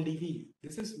by LDV.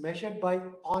 This is measured by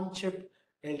on-chip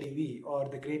LDV, or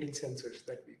the grading sensors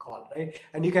that we call, right?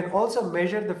 And you can also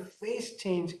measure the phase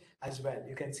change as well.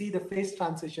 You can see the phase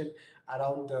transition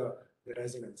around the the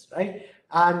resonance, right?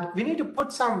 And we need to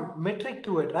put some metric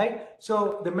to it, right?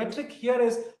 So the metric here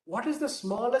is what is the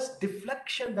smallest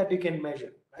deflection that you can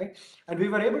measure, right? And we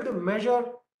were able to measure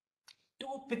 2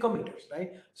 picometers,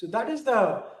 right? So that is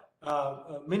the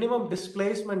minimum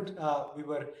displacement we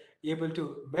were able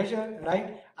to measure,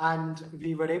 right? And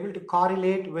we were able to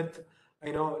correlate with,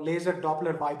 laser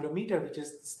Doppler vibrometer, which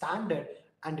is standard,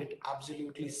 and it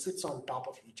absolutely sits on top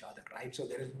of each other, right? So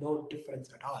there is no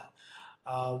difference at all.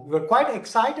 We were quite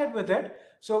excited with it.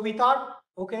 So we thought,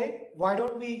 okay, why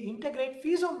don't we integrate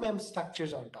piezo-MEMS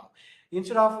structures on top?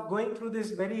 Instead of going through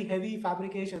this very heavy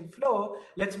fabrication flow,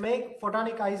 let's make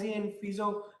photonic IC and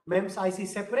piezo MEMS IC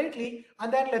separately,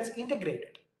 and then let's integrate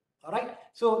it. All right.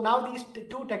 So now these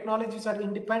two technologies are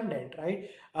independent,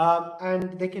 right?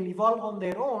 And they can evolve on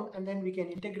their own, and then we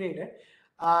can integrate it.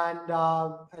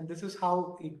 And this is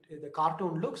how the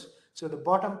cartoon looks. So the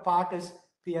bottom part is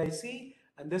PIC,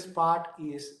 and this part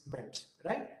is MEMS,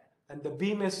 right? And the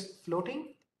beam is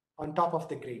floating on top of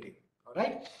the grating. All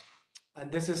right.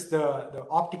 And this is the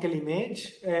optical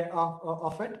image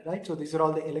of it, right? So these are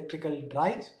all the electrical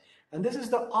drives, and this is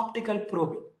the optical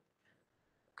probing.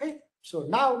 Okay, so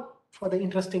now for the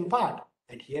interesting part,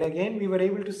 and here again we were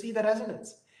able to see the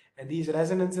resonance, and these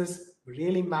resonances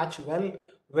really match well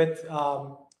with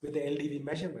the LDV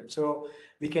measurement. So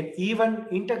we can even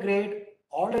integrate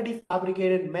already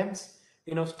fabricated MEMS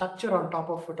structure on top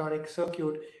of photonic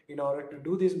circuit in order to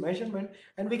do this measurement,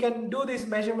 and we can do these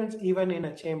measurements even in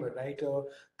a chamber, right? So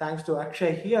thanks to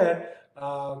Akshay here,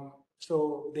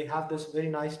 so they have this very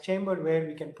nice chamber where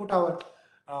we can put our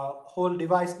whole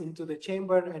device into the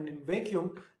chamber, and in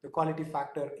vacuum the quality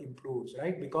factor improves,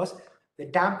 right? Because the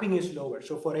damping is lower.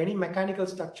 So for any mechanical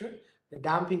structure, the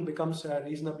damping becomes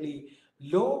reasonably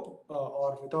low,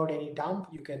 or without any damp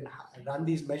you can run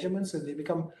these measurements, and they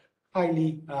become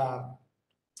highly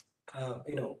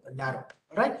narrow,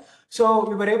 right? So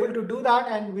we were able to do that,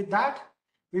 and with that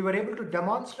we were able to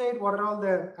demonstrate what are all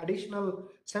the additional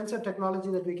sensor technology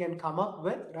that we can come up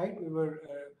with, right? We were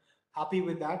happy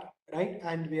with that, right?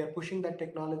 And we are pushing that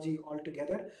technology all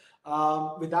together.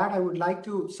 With that, I would like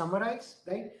to summarize,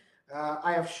 right?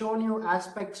 I have shown you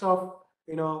aspects of,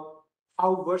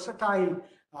 how versatile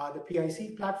the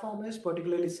PIC platform is,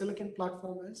 particularly silicon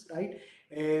platform is, right?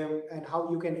 And how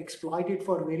you can exploit it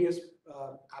for various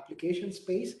application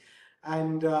space.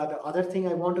 And the other thing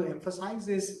I want to emphasize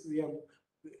is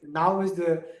now is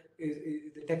the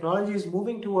technology is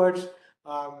moving towards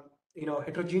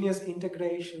heterogeneous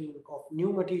integration of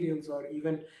new materials, or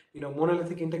even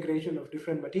monolithic integration of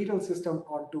different material system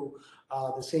onto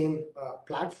the same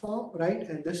platform, right?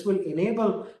 And this will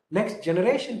enable next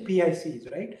generation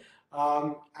PICs, right?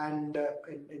 And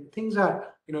things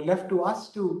are left to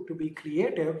us to be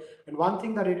creative. And one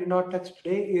thing that I did not touch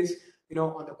today is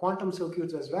on the quantum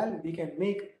circuits as well, we can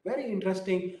make very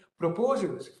interesting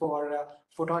proposals for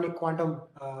photonic quantum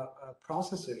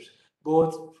processors,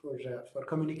 both for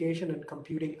communication and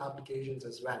computing applications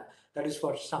as well. That is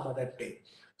for some other day.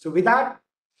 So with that,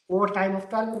 over time of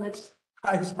 12 minutes,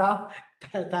 I stop.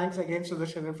 Thanks again,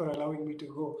 Sudarshan, for allowing me to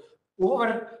go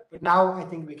over. But now I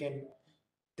think we can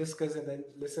discuss and then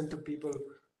listen to people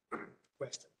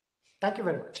questions. Thank you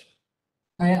very much.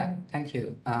 Oh, yeah, thank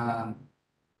you. I'm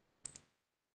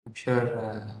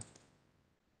sure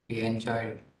we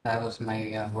enjoyed. That was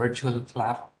my virtual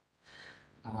clap.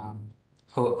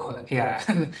 Yeah,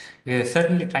 we're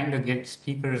certainly trying to get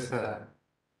speakers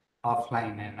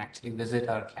offline and actually visit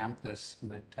our campus,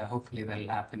 but hopefully that'll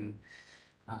happen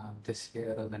this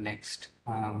year or the next.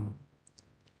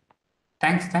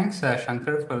 Thanks,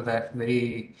 Shankar, for that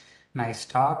very nice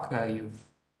talk. You've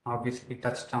obviously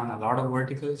touched on a lot of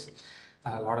verticals,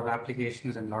 a lot of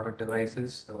applications, and a lot of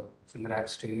devices. So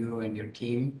congrats to you and your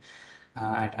team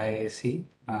at IAC.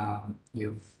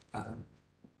 You've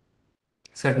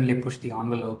certainly pushed the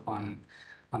envelope on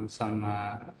some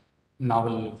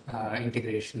novel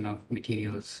integration of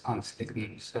materials on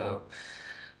silicon. So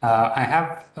I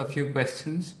have a few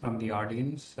questions from the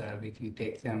audience. We can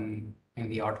take them in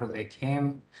the order they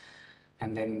came,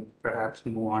 and then perhaps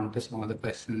move on to some of the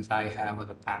questions I have or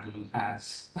the panel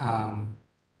has.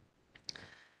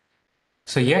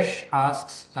 So Yash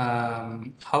asks,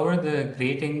 how are the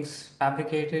gratings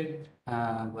fabricated?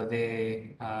 Were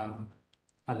they a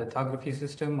lithography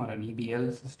system or an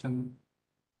EBL system?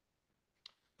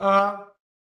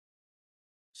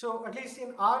 So at least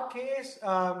in our case,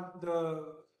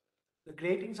 the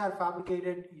gratings are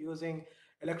fabricated using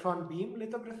electron beam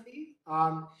lithography,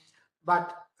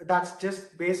 but that's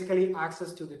just basically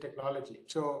access to the technology.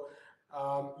 So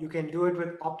you can do it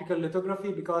with optical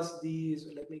lithography, because these,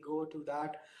 let me go to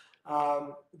that.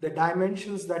 the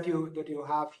dimensions that you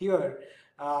have here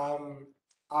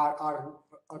are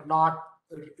not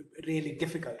really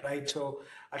difficult, right? So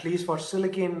at least for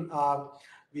silicon,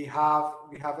 we have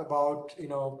about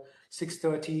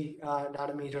 630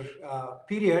 nanometer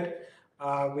period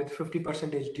with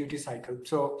 50% duty cycle.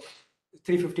 So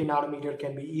 350 nanometer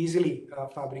can be easily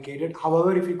fabricated.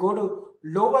 However, if you go to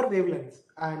lower wavelengths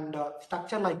and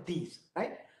structure like these,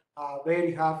 right, where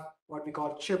you have what we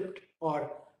call chipped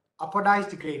or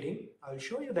apodized grading, I'll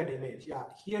show you that image. Yeah,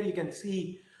 here you can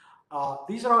see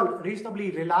these are all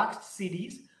reasonably relaxed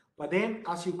CDs, but then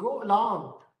as you go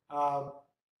along,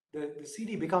 the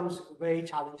CD becomes very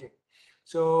challenging.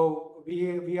 So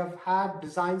we have had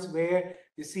designs where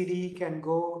the CD can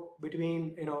go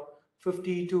between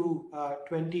 50 to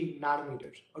 20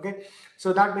 nanometers. Okay,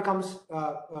 so that becomes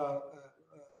the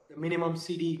minimum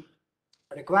CD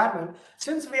requirement.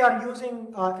 Since we are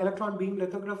using electron beam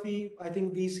lithography, I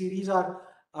think these CDs are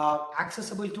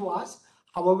accessible to us.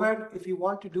 However, if you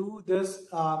want to do this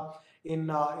in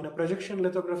a projection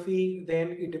lithography,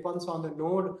 then it depends on the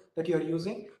node that you're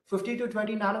using. 50 to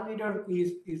 20 nanometer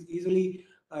is easily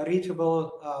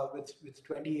reachable with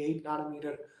 28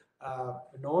 nanometer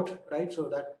node, right? So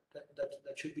that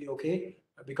should be okay,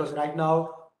 because right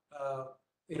now,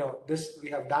 this we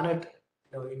have done it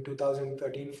in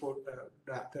 2013,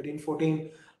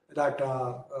 14, that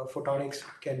photonics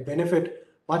can benefit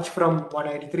much from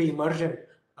 193 immersion,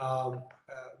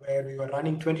 where we were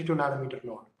running 22 nanometer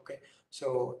node. Okay,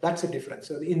 so that's the difference.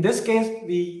 So in this case,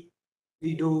 we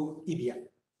do EBM.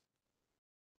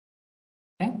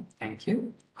 Okay, thank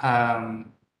you.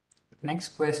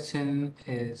 Next question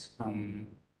is from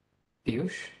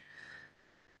Piyush.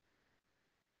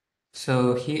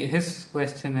 So his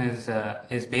question is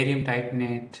barium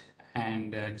titanate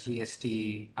and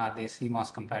GST, are they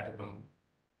CMOS compatible?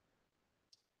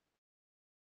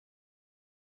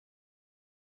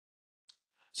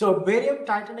 So barium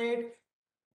titanate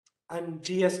and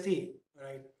GST,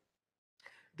 right?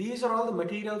 These are all the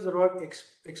materials that were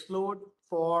explored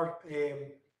for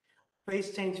a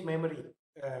phase change memory.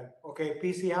 Okay,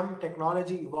 PCM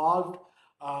technology evolved,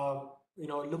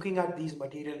 looking at these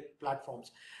material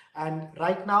platforms. And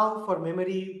right now for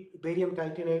memory, barium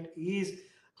titanate is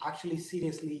actually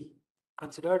seriously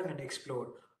considered and explored.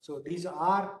 So these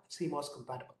are CMOS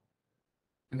compatible.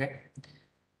 Okay.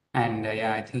 And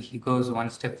yeah, I think he goes one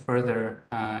step further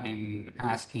in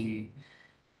asking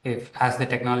if, as the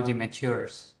technology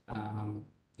matures,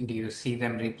 do you see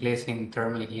them replacing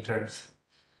thermal heaters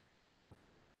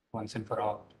once and for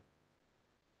all?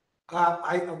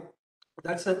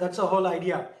 That's a whole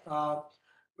idea,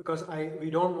 because we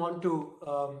don't want to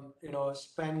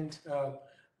spend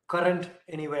current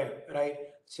anywhere, right?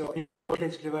 So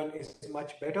voltage driven is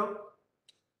much better,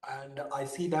 and I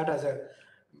see that as a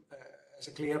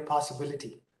clear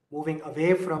possibility, moving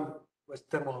away from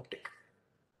thermo optic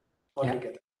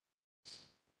altogether. Yeah.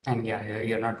 And yeah,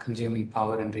 you're not consuming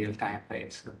power in real time,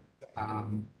 right? So,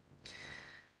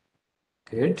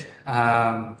 good.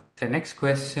 The next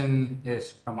question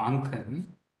is from Ankan.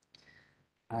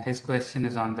 His question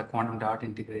is on the quantum dot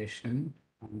integration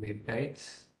on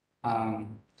waveguides.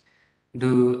 In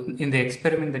the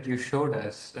experiment that you showed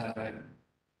us,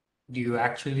 do you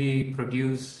actually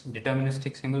produce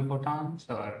deterministic single photons,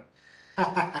 or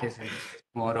is it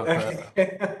more of a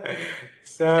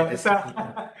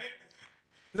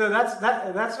so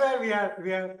that's where we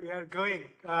are going.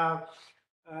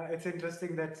 It's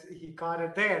interesting that he caught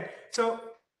it there. So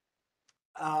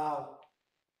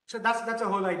that's a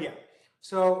whole idea.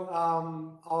 So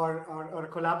our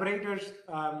collaborators,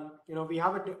 we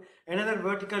have another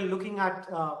vertical looking at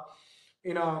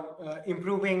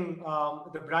improving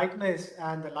the brightness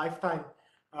and the lifetime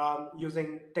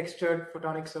using textured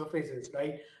photonic surfaces,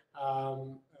 right?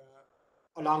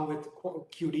 Along with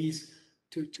QDs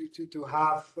to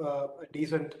have a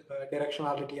decent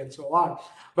directionality and so on.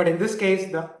 But in this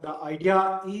case, the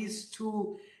idea is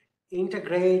to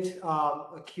integrate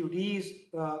QDs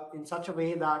in such a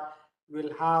way that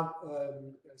we'll have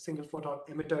single photon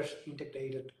emitters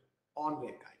integrated on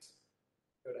waveguides.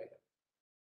 You're right.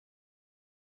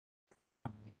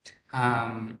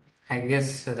 I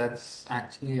guess that's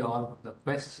actually all of the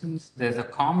questions. There's a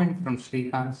comment from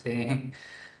Srikanth saying,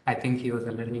 I think he was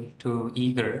a little too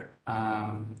eager.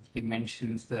 He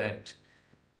mentions that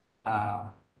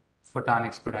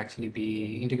photonics could actually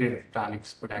be, integrated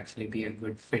photonics could actually be a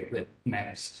good fit with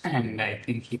MEMS. And I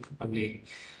think he probably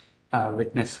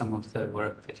witnessed some of the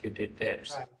work that you did there.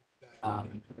 So,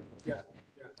 yeah.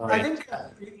 Right. I think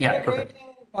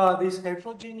integrating this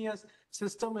heterogeneous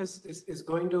system is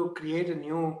going to create a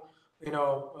new,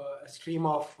 stream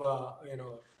of,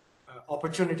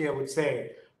 opportunity, I would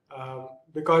say,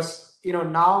 because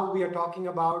now we are talking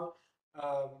about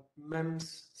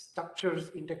MEMS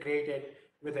structures integrated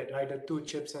with it, right? The 2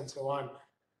 chips and so on.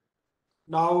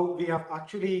 Now we have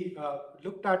actually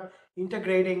looked at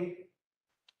integrating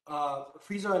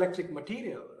piezoelectric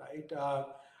material, right,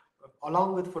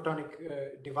 along with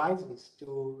photonic devices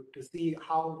to see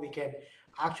how we can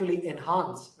actually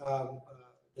enhance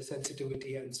the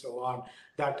sensitivity and so on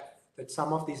that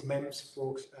some of these MEMS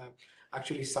folks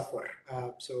actually suffer.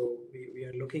 So we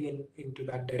are looking into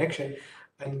that direction,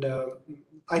 and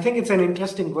I think it's an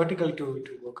interesting vertical to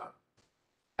work on.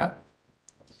 Yeah,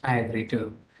 I agree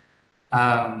too.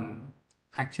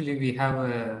 Actually, we have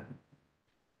a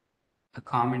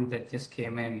comment that just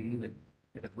came in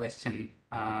with a question.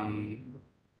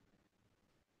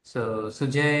 So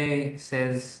Sujay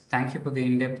says, thank you for the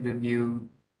in-depth review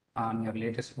on your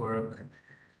latest work.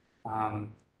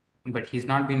 But he's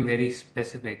not been very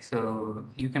specific. So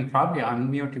you can probably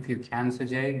unmute if you can,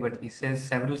 Sujay, but he says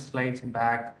several slides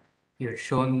back, you had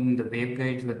shown the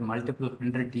waveguides with multiple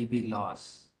 100 dB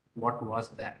loss. What was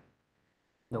that?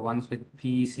 The ones with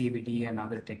PECVD and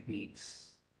other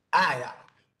techniques. Yeah.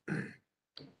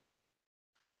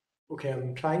 Okay,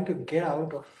 I'm trying to get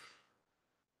out of,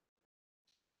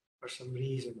 for some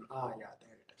reason. Yeah,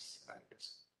 there it is.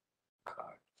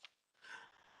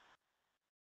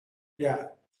 Yeah.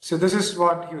 So this is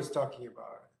what he was talking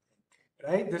about,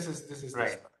 right? This is Right.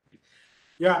 this one.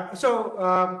 Yeah. So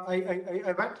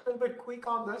I went a little bit quick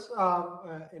on this.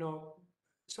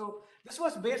 So this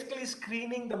was basically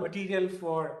screening the material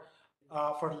for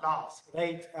loss,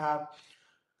 right?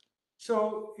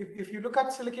 So if you look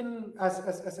at silicon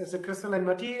as a crystalline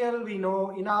material, we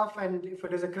know enough, and if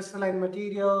it is a crystalline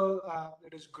material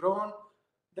that is grown,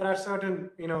 there are certain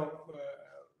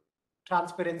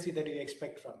transparency that you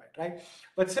expect from it, right?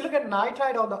 But silicon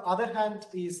nitride, on the other hand,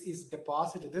 is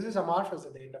deposited. This is amorphous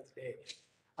at the end of the day,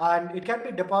 and it can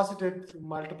be deposited through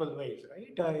multiple ways,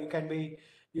 right?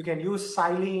 You can use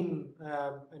silane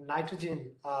and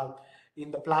nitrogen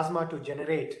in the plasma to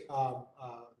generate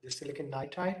the silicon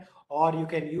nitride, or you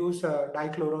can use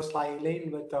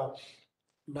dichlorosilane with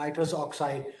nitrous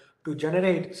oxide to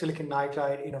generate silicon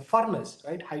nitride in a furnace,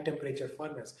 right? High temperature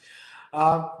furnace.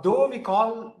 Though we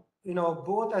call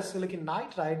both as silicon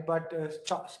nitride, but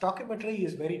stoichiometry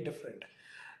is very different.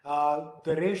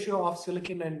 The ratio of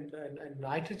silicon and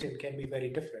nitrogen can be very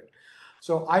different.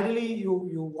 So ideally,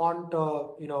 you want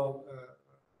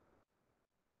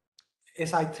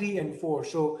Si3 and 4.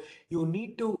 So you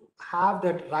need to have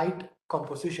that right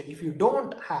composition. If you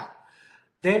don't have,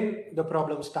 then the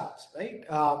problem starts, right?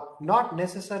 Not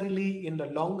necessarily in the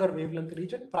longer wavelength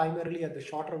region, primarily at the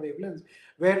shorter wavelengths,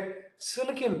 where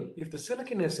silicon, if the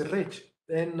silicon is rich,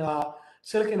 then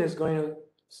silicon is going to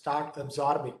start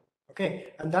absorbing,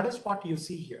 okay? And that is what you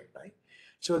see here, right?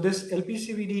 So this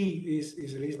LPCVD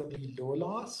is reasonably low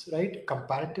loss, right,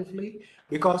 comparatively,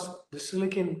 because the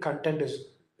silicon content is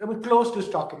close to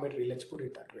stoichiometry, let's put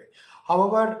it that way.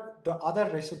 However, the other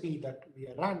recipe that we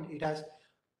run, it has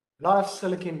a lot of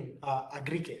silicon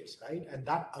aggregates, right? And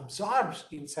that absorbs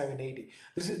in 780.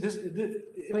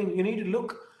 I mean, you need to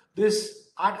look this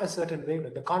at a certain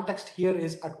wavelength. The context here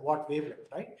is at what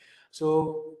wavelength, right?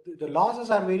 So the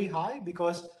losses are very high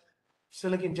because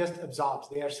silicon just absorbs.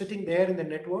 They are sitting there in the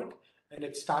network and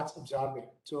it starts absorbing.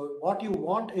 So what you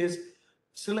want is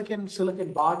silicon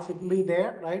bonds should be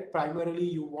there, right? Primarily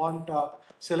you want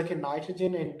silicon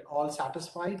nitrogen and all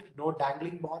satisfied, no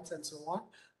dangling bonds and so on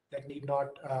that need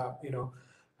not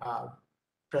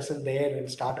present there and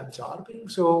start absorbing.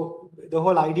 So the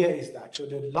whole idea is that. So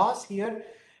the loss here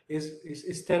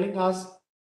is telling us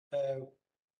the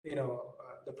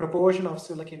proportion of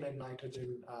silicon and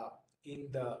nitrogen in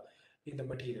the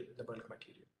material, the bulk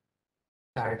material.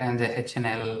 Got it. And the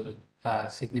HNL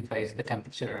signifies the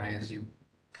temperature, I assume.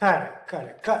 Correct.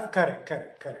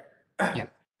 Yeah.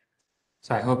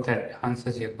 So I hope that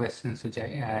answers your question,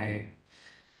 Sujay.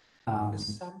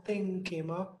 Something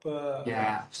came up.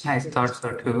 Yeah, I thought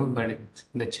so too, but it's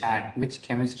in the chat. Which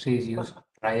chemistry is used for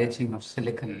dry etching of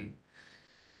silicon?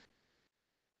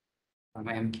 From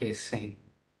MK saying.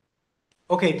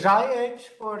 Okay, dry etch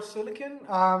for silicon.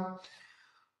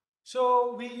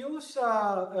 So we use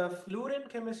fluorine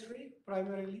chemistry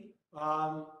primarily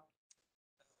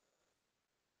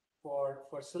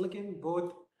for silicon,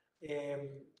 both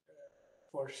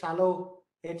for shallow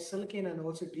etch silicon and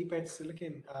also deep etch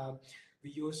silicon.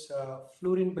 We use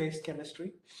fluorine-based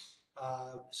chemistry.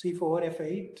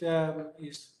 C4F8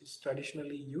 is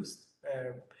traditionally used,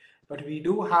 but we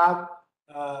do have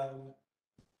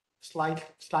slight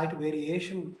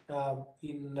variation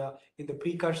in the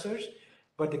precursors,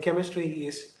 but the chemistry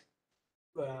is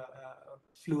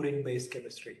fluorine-based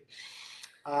chemistry.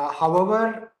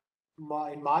 However,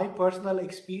 in my personal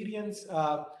experience,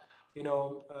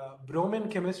 bromine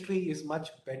chemistry is much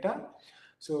better.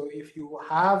 So if you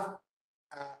have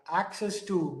access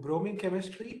to bromine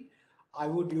chemistry, I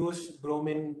would use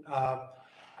bromine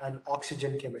and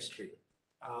oxygen chemistry.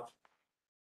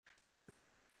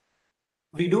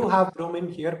 We do have bromine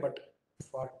here, but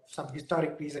for some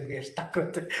historic reason, we are stuck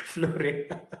with fluorine.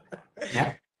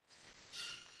 Yeah.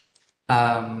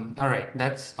 All right,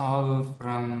 that's all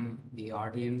from the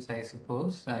audience, I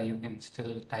suppose. You can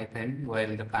still type in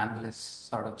while the panelists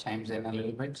sort of chimes in a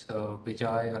little bit. So,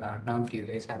 Vijay or Arnav, do you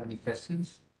guys have any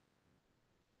questions?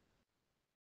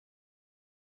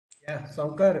 Yeah,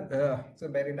 Sankar, it's a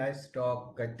very nice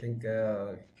talk. I think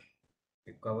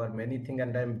you cover many things,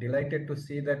 and I'm delighted to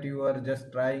see that you are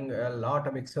just trying a lot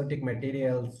of exotic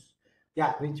materials,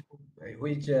 Yeah.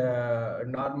 which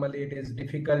normally it is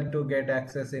difficult to get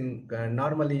access in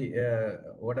normally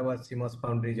whatever CMOS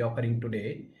foundry is offering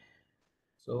today.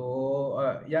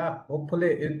 So yeah,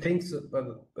 hopefully if things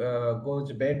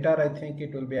goes better, I think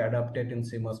it will be adapted in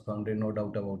CMOS foundry, no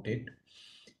doubt about it,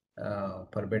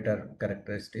 for better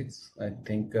characteristics. I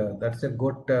think that's a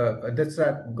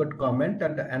good comment.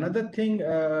 And another thing,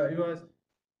 you was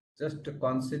just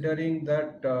considering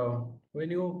that when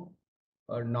you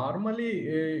normally,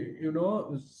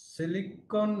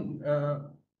 silicon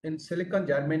in silicon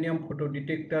germanium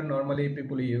photodetector normally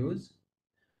people use,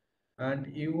 and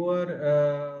you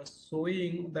were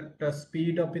showing that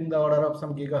speed up in the order of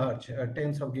some gigahertz,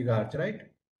 tens of gigahertz, right?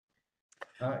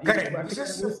 In Correct.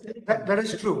 This particular, is that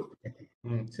is true.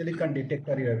 silicon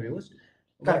detector you have used,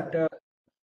 Correct. but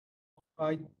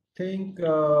I think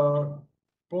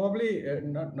probably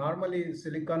not normally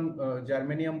silicon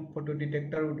germanium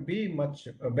photodetector would be much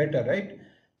better, right?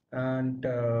 And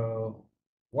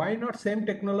why not same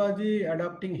technology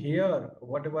adapting here,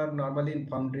 whatever normally in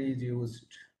foundry is used,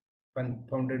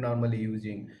 foundry normally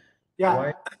using? Yeah.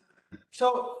 Why?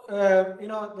 So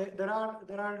there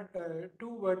are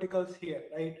two verticals here,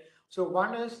 right? So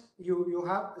one is you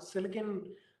have a silicon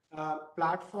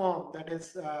platform that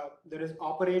is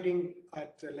operating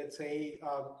at let's say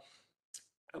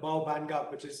above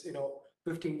bandgap, which is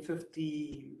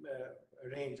 1550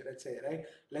 range, let's say, right,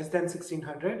 less than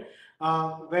 1600,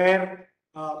 where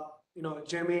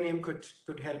germanium could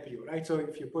help you, right? So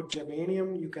if you put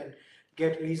germanium, you can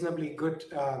get reasonably good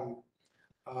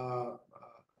uh,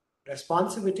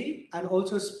 responsivity and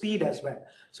also speed as well.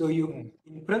 So you,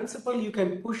 in principle, you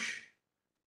can push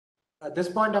at this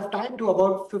point of time to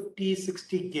about 50,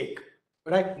 60 gig,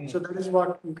 right? So that is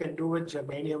what you can do with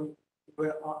germanium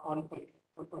on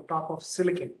top of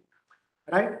silicon,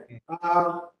 right?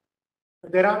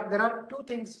 There are two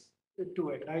things to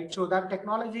it, right? So that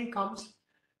technology comes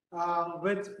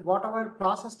with whatever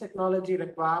process technology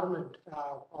requirement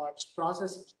or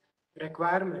process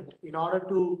requirement in order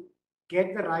to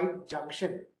get the right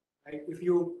junction, right? If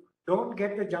you don't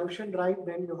get the junction right,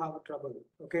 then you have trouble.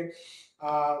 Okay,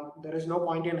 there is no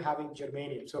point in having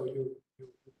germanium, so you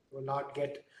will not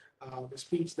get the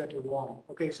speeds that you want.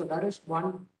 Okay, so that is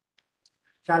one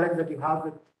challenge that you have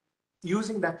with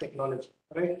using that technology,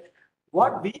 right?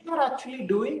 What we are actually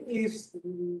doing is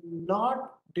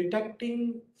not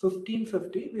detecting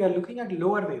 1550. We are looking at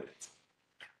lower wavelengths.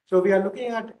 So we are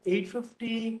looking at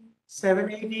 850,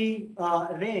 780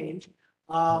 range,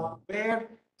 where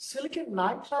silicon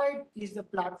nitride is the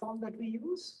platform that we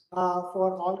use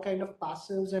for all kind of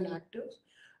passives and actives.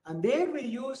 And there we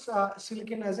use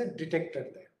silicon as a detector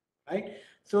there, right?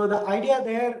 So the idea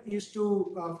there is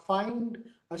to find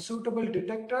a suitable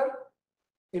detector,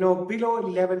 below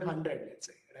 1100, let's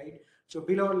say, right? So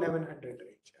below 1100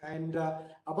 range, and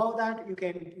above that, you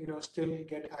can, still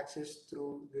get access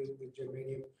through the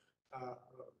germanium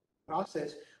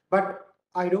process. But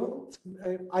I don't.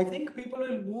 I think people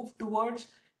will move towards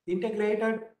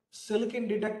integrated silicon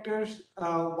detectors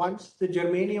once the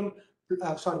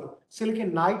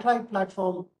silicon nitride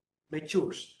platform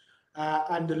matures.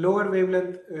 And the lower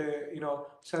wavelength,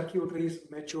 circuitries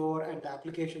mature and the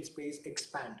application space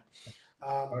expand,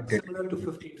 similar to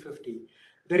 1550.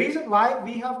 The reason why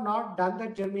we have not done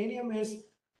that germanium is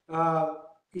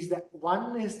that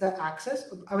one is the access.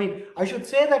 I mean, I should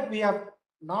say that we have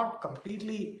not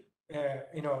completely,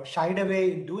 shied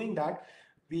away in doing that.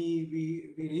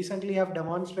 We recently have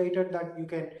demonstrated that you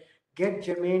can get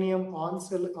germanium on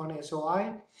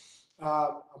SOI,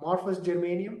 amorphous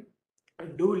germanium,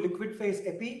 and do liquid phase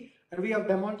epi, and we have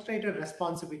demonstrated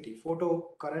responsivity.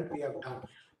 Photo current we have done,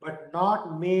 but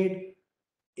not made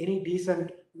any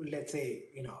decent, let's say,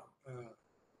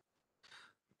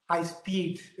 high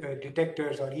speed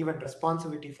detectors or even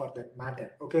responsivity for that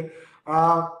matter. Okay.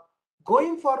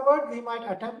 Going forward, we might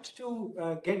attempt to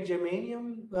get germanium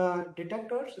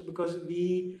detectors, because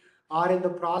we are in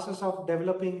the process of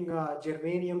developing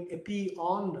germanium epi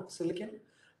on silicon,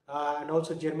 and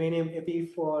also germanium epi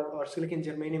for, or silicon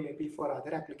germanium epi for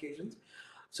other applications.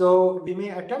 So we may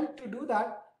attempt to do that,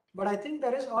 but I think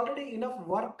there is already enough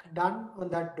work done on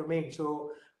that domain.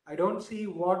 So I don't see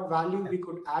what value we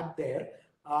could add there.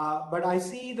 But I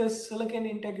see the silicon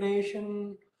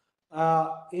integration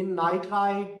in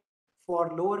nitride for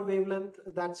lower wavelength,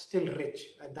 that's still rich,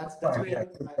 and that's Point, yeah,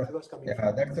 where I was coming from.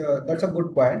 yeah, that's a good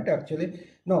point actually.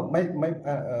 No, my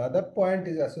other point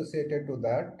is associated to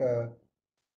that.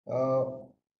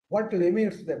 What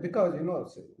limits that? Because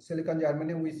silicon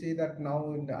germanium, we see that now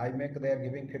in IMEC they are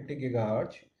giving 50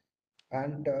 gigahertz,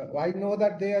 and I know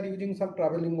that they are using some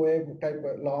traveling wave type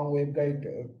long waveguide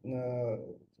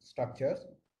structures,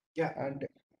 Yeah, and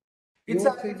it's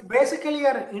yours is basically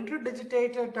an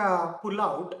interdigitated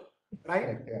pull-out, right?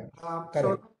 correct. Yeah,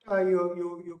 So correct.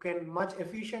 you can much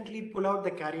efficiently pull out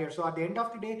the carrier. So at the end of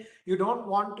the day, you don't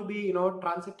want to be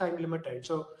transit time limited.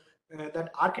 So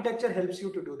that architecture helps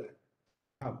you to do that.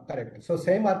 Correct. So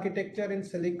same architecture in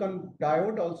silicon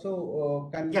diode also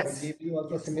can Yes, give you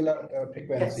also yes, similar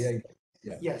frequency. yes, I guess.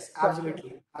 Yeah. yes, So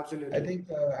absolutely, I absolutely,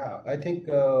 think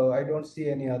I don't see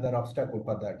any other obstacle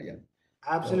for that. Yeah.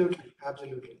 So absolutely,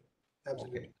 absolutely, okay,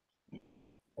 absolutely.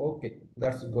 okay,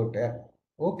 that's good. Yeah.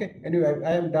 Okay. Anyway,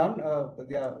 I am done.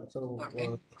 Yeah. So Okay.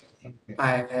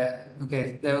 okay.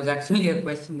 Okay, there was actually a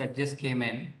question that just came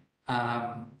in.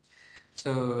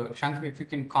 So, Shankar, if you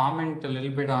can comment a little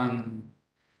bit on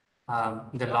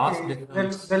the loss Okay, the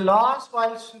difference. loss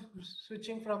while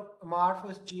switching from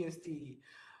amorphous GST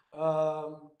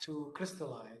to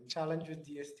crystalline, challenge with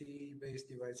GST based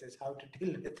devices, how to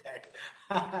deal with that.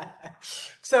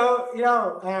 So,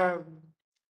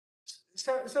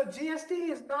 so GST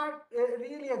is not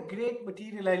really a great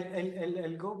material.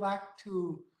 I'll go back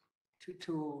to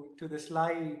the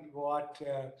slide what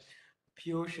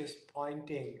Piyush is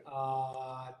pointing.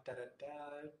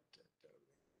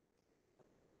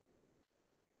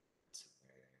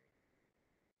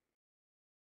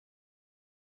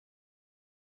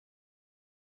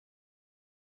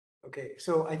 Okay,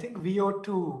 so I think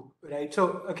VO2, right?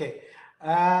 So, okay.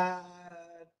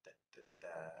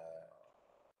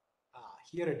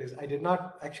 Here it is. I did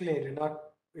not,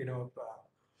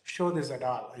 show this at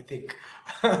all, I think.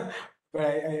 But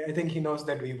I think he knows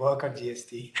that we work on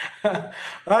GST.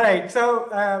 All right. So,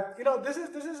 this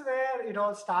is where it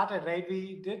all started, right?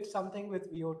 We did something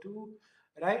with VO2,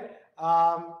 right?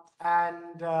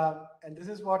 And this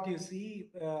is what you see,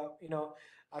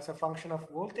 as a function of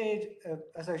voltage,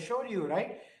 as I showed you,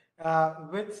 right?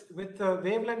 With the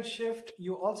wavelength shift,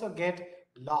 you also get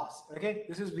loss. Okay,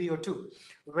 this is VO2,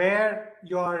 where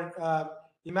your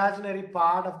imaginary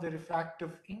part of the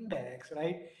refractive index,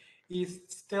 right, is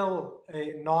still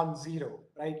a non-zero,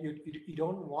 right? You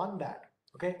don't want that.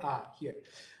 Okay, here.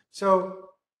 So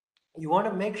you want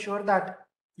to make sure that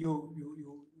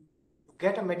you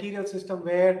get a material system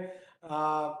where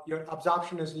your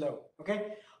absorption is low.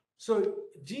 Okay, so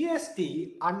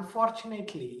GST,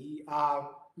 unfortunately,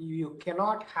 you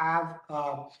cannot have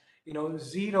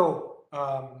zero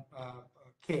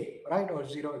K, right, or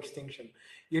zero extinction.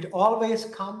 It always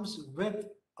comes with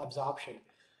absorption,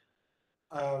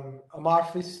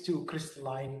 amorphous to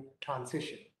crystalline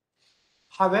transition.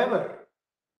 However,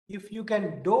 if you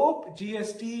can dope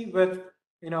GST with,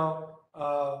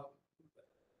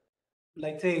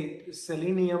 like say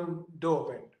selenium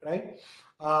dopant, right?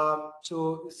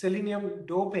 So selenium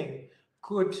doping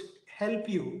could help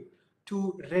you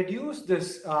to reduce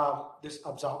this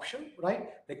absorption, right?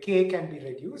 The K can be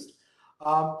reduced.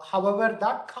 However,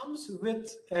 that comes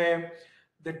with the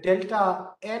delta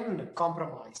N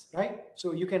compromise, right?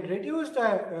 So you can reduce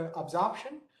the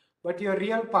absorption, but your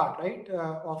real part, right,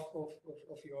 of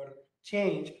your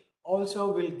change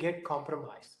also will get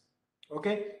compromised.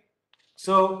 Okay,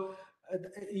 so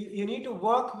you need to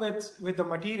work with the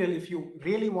material. If you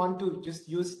really want to just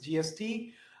use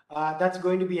GST, that's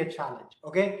going to be a challenge.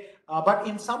 Okay, but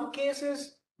in some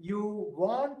cases you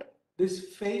want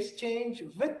this phase change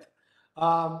with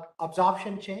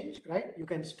absorption change, right? You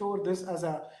can store this as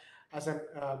a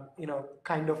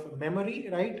kind of memory,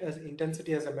 right? As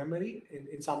intensity as a memory.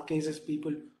 In some cases,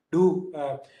 people do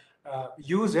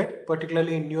use it,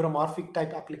 particularly in neuromorphic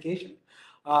type application,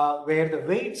 where the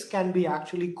weights can be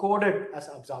actually coded as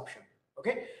absorption.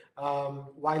 Okay,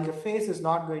 while the phase is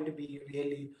not going to be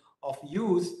really of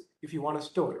use if you want to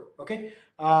store. Okay,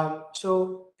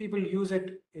 so people use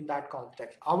it in that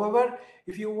context. However,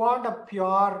 if you want a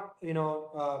pure,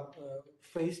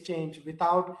 phase change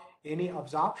without any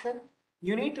absorption,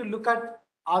 you need to look at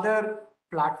other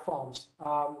platforms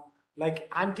like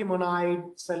antimonide,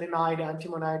 selenide,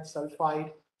 antimonide,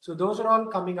 sulfide. So those are all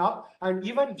coming up, and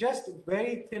even just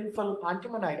very thin film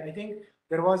antimonide. I think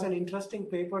there was an interesting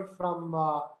paper from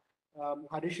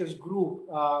Harish's group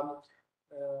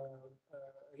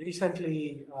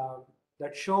recently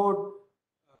that showed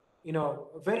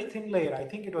a very thin layer. I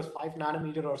think it was 5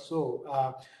 nanometer or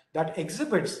so that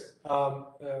exhibits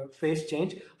phase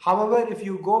change. However, if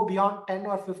you go beyond 10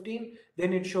 or 15,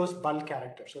 then it shows bulk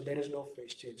character. So there is no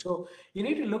phase change. So you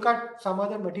need to look at some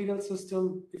other material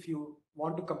system if you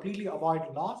want to completely avoid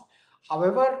loss.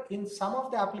 However, in some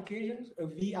of the applications,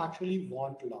 we actually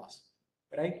want loss,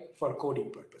 right, for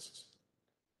coding purposes.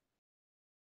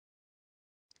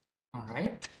 All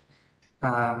right.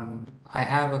 I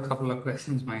have a couple of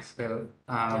questions myself.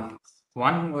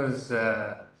 One was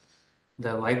the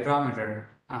vibrometer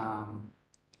on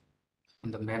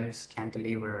the MEMS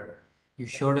cantilever. You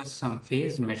showed us some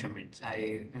phase measurements.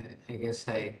 I guess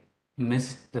I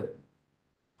missed the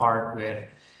part where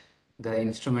the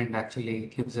instrument actually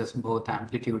gives us both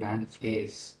amplitude and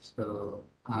phase. So,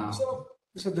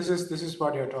 so this is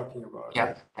what you're talking about. Yeah,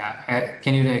 Right? yeah.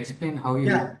 Can you explain how you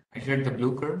Yeah. measured the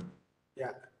blue curve?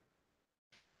 Yeah.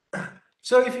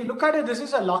 So if you look at it, this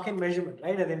is a lock-in measurement,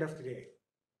 right? At the end of the day.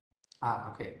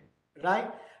 Okay.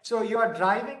 Right. So you are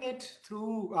driving it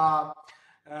through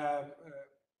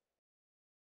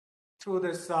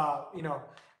this,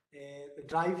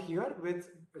 drive here with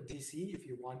DC if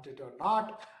you want it or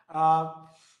not.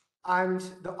 And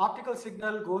the optical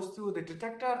signal goes through the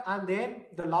detector, and then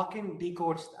the lock-in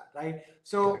decodes that, right?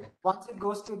 So once it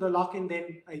goes through the lock-in,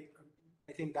 then I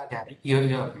think that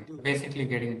you're basically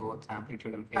getting both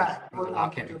amplitude and phase from the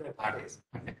lock-in.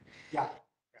 Okay. Yeah.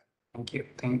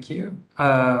 Thank you.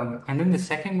 And then the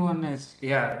second one is,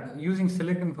 using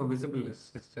silicon for visible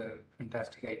is a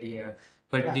fantastic idea.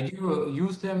 But did you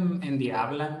use them in the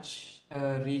avalanche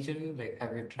region? Like,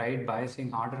 have you tried biasing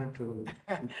harder to?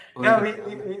 No,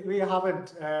 we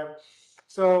haven't.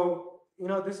 So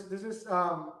this is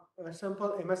a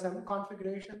simple MSM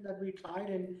configuration that we tried,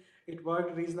 and it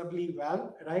worked reasonably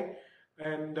well, right?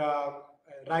 And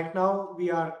right now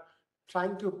we are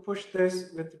trying to push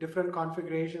this with different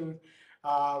configurations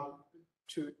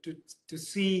to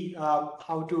see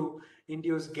how to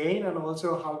induce gain and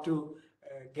also how to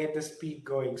get the speed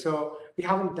going. So we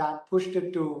haven't pushed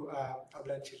it to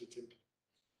avalanche region.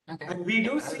 Okay. And we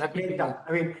do see data.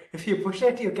 I mean, if you push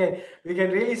it, we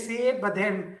can really see it, but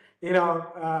then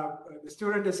the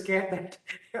student is scared that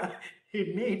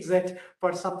he needs it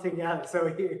for something else.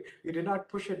 So we did not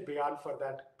push it beyond for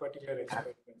that particular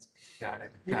experiment. Got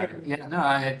it. Yeah, no,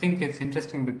 I think it's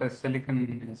interesting because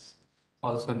silicon is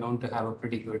also known to have a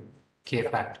pretty good K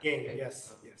factor. Right?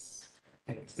 Yes.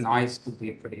 It's noise to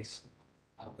be pretty.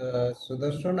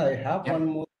 Sudarshan, I have one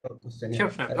more question. Sure,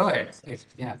 go ahead.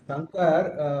 Yeah.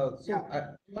 Shankar, I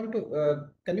want to,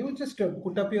 can you just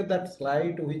put up that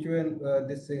slide which when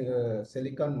this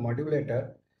silicon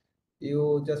modulator,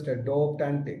 you just doped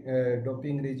and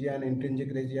doping region,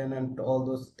 intrinsic region, and all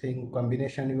those things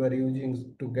combination you are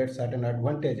using to get certain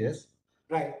advantages.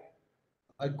 Right.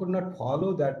 I could not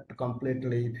follow that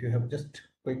completely. If you have just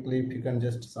quickly, if you can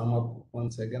just sum up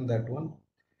once again that one.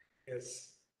 Yes.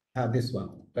 This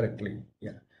one correctly.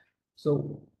 Yeah.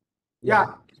 So.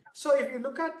 Yeah. So if you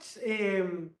look at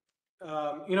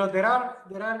there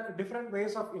are different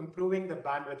ways of improving the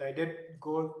bandwidth. I did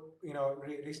go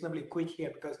reasonably quick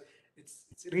here because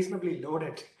it's reasonably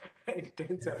loaded in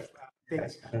terms of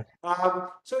things.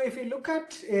 So if you look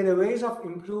at the ways of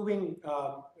improving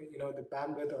the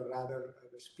bandwidth, or rather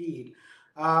the speed,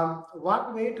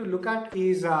 one way to look at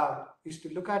is to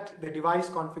look at the device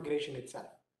configuration itself.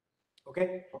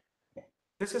 Okay,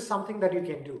 this is something that you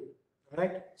can do.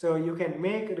 Right, so you can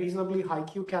make reasonably high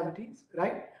Q cavities,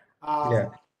 right?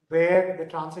 Where the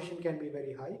transition can be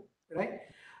very high, right?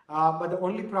 But the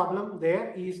only problem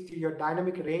there is your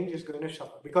dynamic range is going to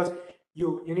suffer because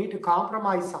you need to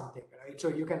compromise something, right? So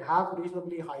you can have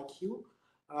reasonably high Q,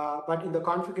 but in the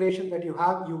configuration that you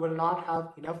have, you will not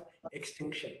have enough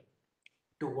extinction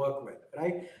to work with,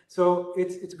 right? So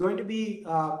it's going to be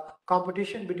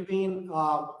competition between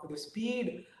the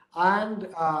speed and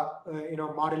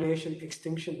modulation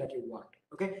extinction that you want.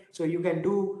 Okay, so you can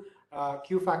do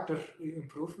Q factor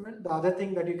improvement. The other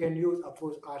thing that you can use, of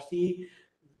course, RC.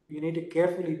 You need to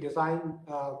carefully design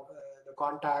the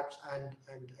contacts and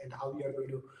how you are going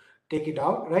to take it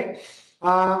out, right?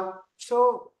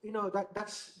 So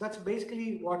that's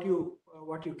basically what you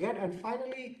get. And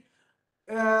finally,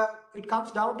 it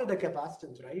comes down to the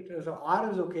capacitance, right? So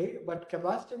R is okay, but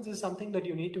capacitance is something that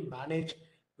you need to manage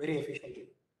very efficiently.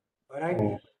 All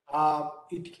right.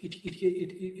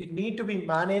 It need to be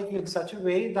managed in such a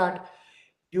way that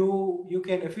you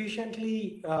can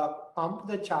efficiently pump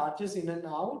the charges in and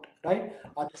out, right?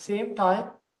 At the same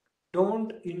time,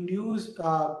 don't induce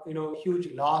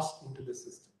huge loss into the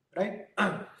system, right?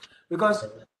 Because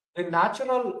the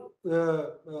natural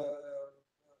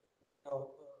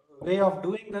way of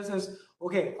doing this is,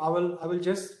 okay, I will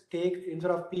just take,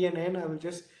 instead of P and N, I will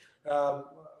just uh,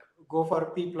 go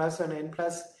for P plus and N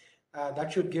plus.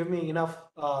 That should give me enough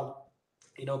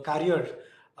carriers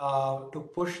to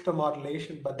push the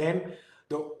modulation. But then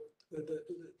the the,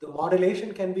 the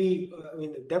modulation can be,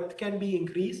 the depth can be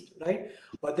increased, right?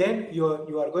 But then you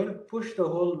are going to push the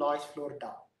whole noise floor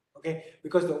down, okay?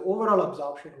 Because the overall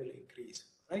absorption will increase,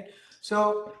 right?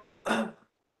 So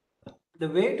the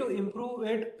way to improve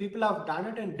it, people have done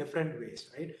it in different ways,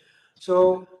 right?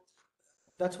 So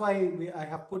that's why I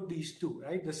have put these two,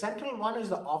 right? The central one is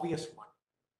the obvious one,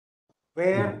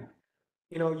 where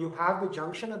you have the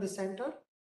junction at the center,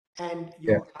 and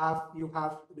you have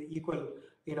the equal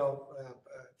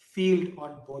field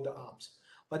on both the arms.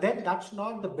 But then that's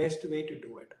not the best way to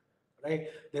do it, right?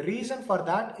 The reason for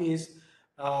that is,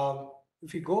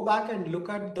 if you go back and look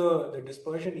at the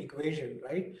dispersion equation,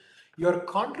 right, your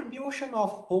contribution of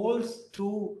holes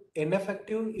to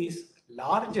ineffective is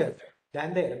larger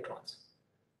than the electrons.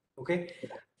 Okay,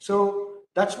 so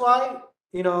that's why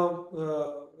when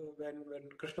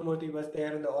Krishnamurti was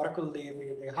there in the Oracle, they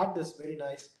had this very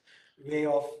nice way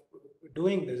of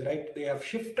doing this, right? They have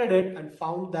shifted it and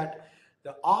found that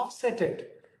the offsetted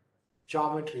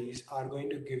geometries are going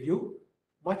to give you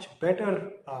much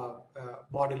better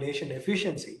modulation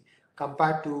efficiency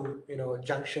compared to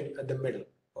junction at the middle.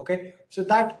 Okay, so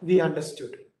that we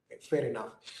understood. Fair enough.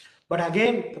 But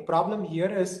again, the problem here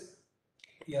is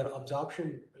your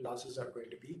absorption losses are going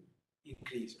to be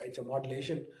increased, right? So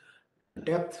modulation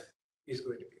depth is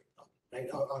going to be a problem, right?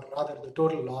 Or rather, the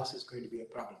total loss is going to be a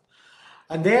problem.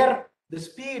 And there, the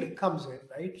speed comes in,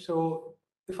 right? So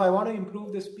if I want to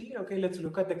improve the speed, okay, let's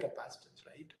look at the capacitance,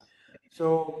 right?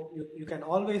 So you can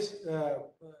always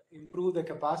improve the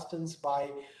capacitance by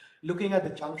looking at the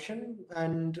junction,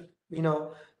 and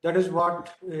that is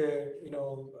what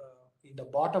in the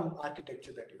bottom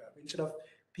architecture that you have. Instead of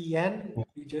PN,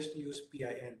 you just use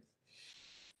PIN.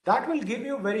 That will give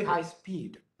you very high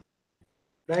speed,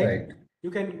 right?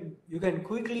 You can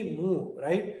quickly move,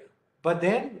 right? But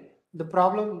then the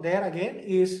problem there again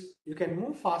is you can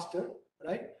move faster,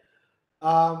 right?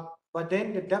 But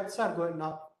then the depths are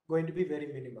going to be very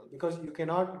minimal, because you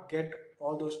cannot get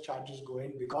all those charges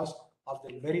going because of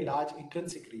the very large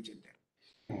intrinsic region there.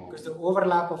 Because the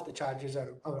overlap of the charges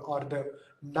or the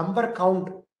number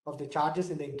count of the charges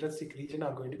in the intrinsic region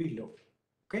are going to be low.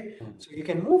 Okay, so you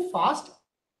can move fast,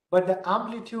 but the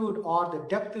amplitude or the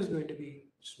depth is going to be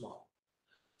small.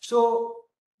 So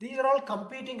these are all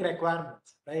competing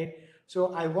requirements, right?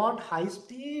 So I want high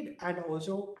speed, and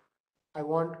also I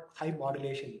want high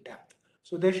modulation depth.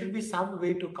 So there should be some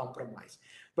way to compromise.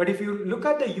 But if you look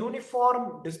at the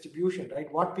uniform distribution,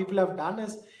 right, what people have done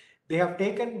is they have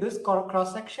taken this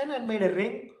cross section and made a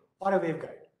ring or a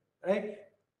waveguide, right?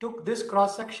 Took this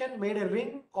cross section, made a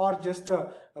ring or just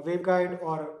a waveguide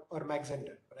or Mach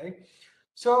Zehnder, right?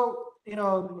 So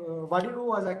Vadiru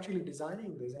was actually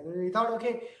designing this, and we thought,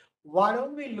 okay, why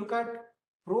don't we look at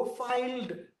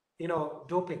profiled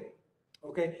doping?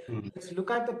 Okay, let's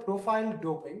look at the profile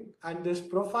doping, and this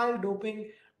profile doping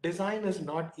design is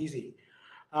not easy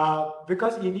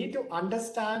because you need to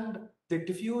understand the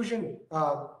diffusion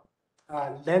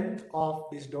length of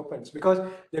these dopants, because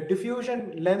the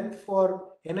diffusion length for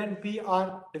N and P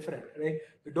are different, right?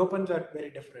 The dopants are very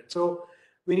different. So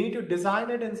we need to design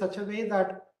it in such a way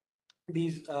that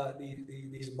these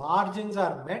margins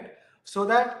are met, so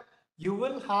that you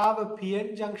will have a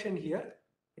PN junction here,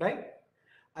 right?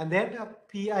 And then a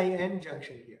PIN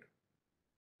junction here.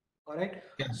 All right.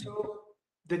 Yeah. So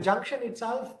the junction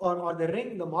itself, or the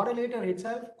ring, the modulator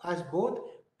itself, has both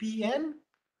PN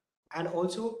and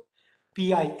also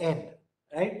PIN,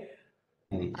 right?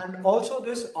 And also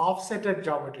this offsetted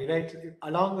geometry, right?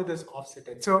 Along with this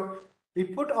offsetted. So we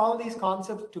put all these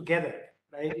concepts together,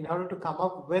 right, in order to come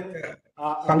up with a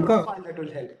profile that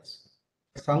will help us.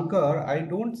 Shankar, I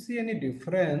don't see any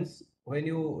difference when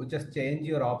you just change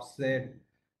your offset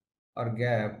or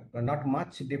gap, not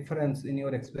much difference in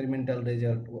your experimental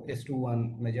result,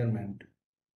 S21 measurement.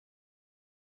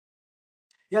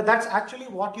 Yeah, that's actually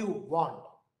what you want,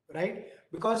 right?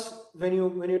 Because when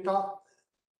you talk,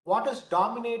 what is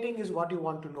dominating is what you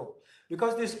want to know.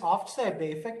 Because this offset,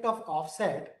 the effect of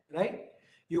offset, right?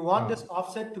 You want this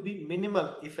offset to be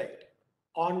minimal effect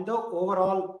on the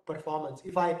overall performance.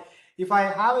 If I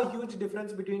have a huge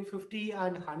difference between 50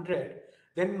 and 100,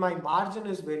 then my margin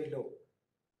is very low.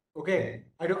 Okay,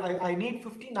 I need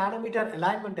 50 nanometer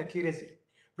alignment accuracy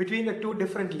between the two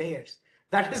different layers.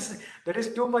 That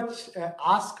is too much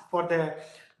ask for the.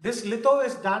 This litho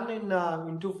is done in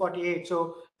 248,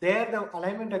 so there the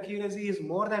alignment accuracy is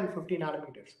more than 50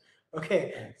 nanometers.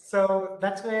 Okay, so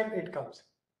that's where it comes.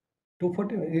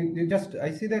 240. You just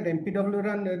I see that MPW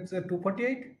run it's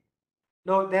 248.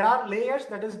 No, there are layers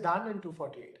that is done in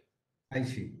 248. I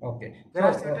see. Okay. There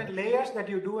are certain layers that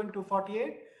you do in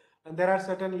 248, and there are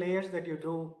certain layers that you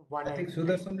do I think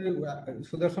 190.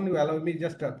 Sudarshan, you allow me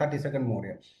just 30-second more.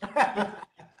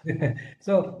 Yeah.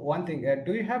 So one thing,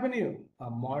 do you have any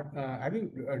have you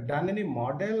done any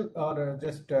model or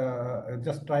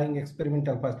just trying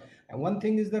experimental first? And one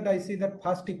thing is that I see that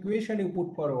first equation you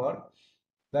put forward,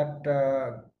 that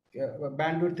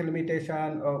bandwidth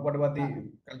limitation or whatever the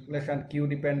calculation Q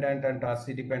dependent and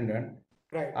RC dependent.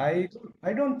 Right.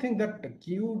 I don't think that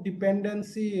Q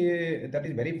dependency that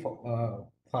is very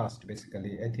fast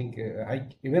basically. I think I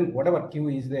even whatever Q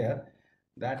is there,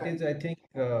 that is I think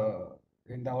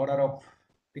in the order of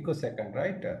picosecond,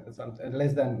 right? Something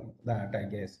less than that, I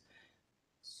guess.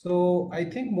 So I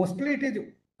think mostly it is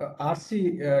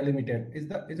RC limited. Is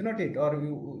not it? Or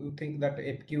you think that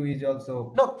FQ is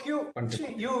also No, Q,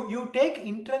 see, you take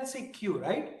intrinsic Q,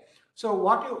 right? So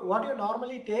what you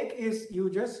normally take is you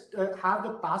just have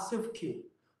the passive Q,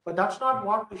 but that's not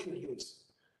what we should use.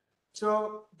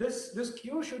 So this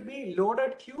Q should be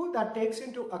loaded Q that takes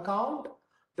into account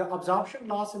the absorption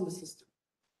loss in the system,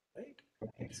 right?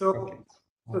 So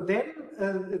then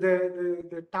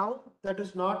the tau that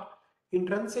is not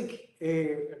intrinsic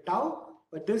tau,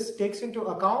 but this takes into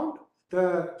account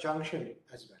the junction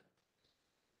as well.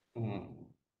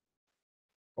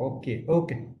 Okay.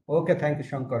 Thank you,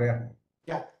 Shankar.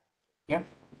 Yeah. Yeah.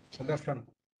 Sudarshan.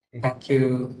 Thank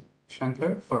you,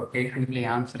 Shankar, for patiently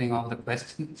answering all the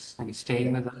questions and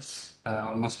staying with us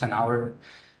almost an hour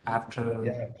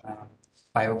after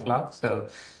 5 o'clock. So,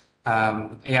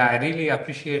 yeah, I really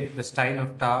appreciate the style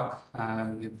of talk.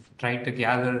 We've tried to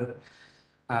gather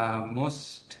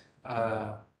most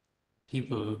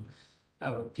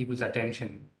people's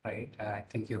attention, right? I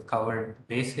think you've covered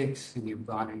basics and you've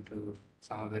gone into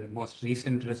some of the most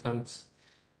recent results.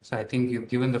 So I think you've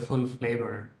given the full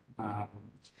flavor.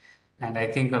 And I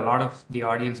think a lot of the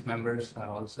audience members are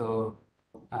also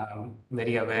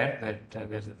very aware that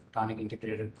there's a photonic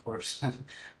integrated course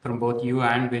from both you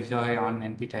and Vijay on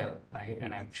NPTEL, right?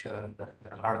 And I'm sure that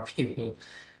there are a lot of people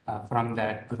from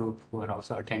that group who are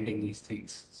also attending these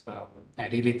things. So I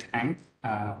really thank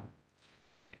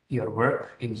your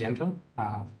work in general.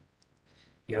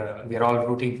 We're all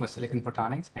rooting for Silicon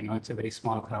Photonics. I know it's a very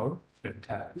small crowd,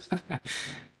 but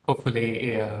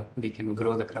hopefully we can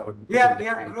grow the crowd. Yeah, we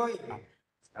are growing.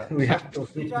 We have to.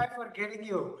 Vijay for getting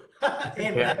you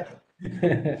in. Yeah.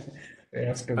 We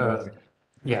have to go.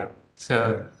 Yeah.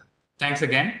 So thanks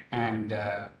again, and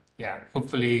yeah,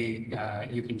 hopefully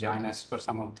you can join us for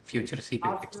some of the future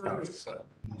CPPICS talks. So,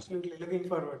 Absolutely, looking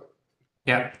forward.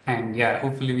 yeah, and yeah,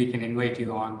 hopefully we can invite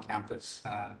you on campus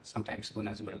sometime soon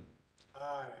as well.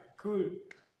 All right, cool,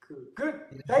 good.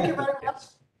 Thank you very much.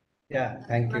 Yeah,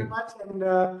 thank you very much, and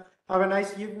have a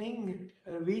nice evening,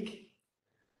 week.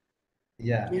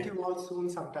 Yeah. Meet you all soon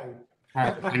sometime.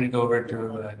 I'll hand it over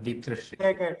to Deep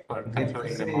Drishti for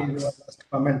concluding remarks. Last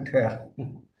comment.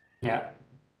 Yeah.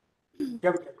 Go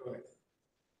ahead.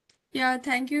 Yeah,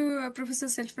 thank you, Professor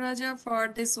Selvaraj, for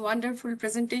this wonderful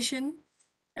presentation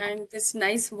and this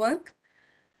nice work.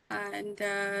 And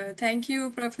thank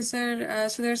you, Professor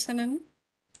Sudarshanan,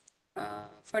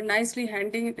 for nicely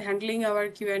handling our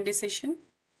Q&A session.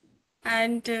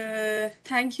 And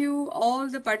thank you all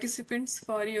the participants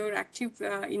for your active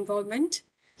involvement.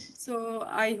 So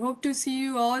I hope to see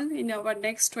you all in our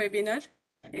next webinar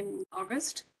in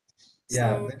August.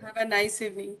 So have a nice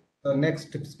evening. The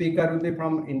next speaker will be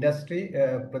from industry,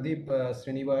 Pradeep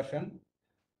Srinivasan.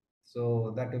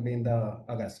 So that will be in the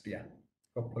August. Yeah.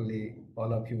 Hopefully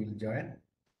all of you will join.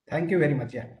 Thank you very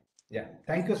much. Yeah.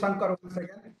 Thank you, Shankar, once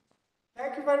again.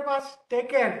 Thank you very much. Take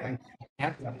care. Thank you.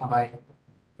 Yeah. Bye.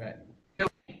 Bye.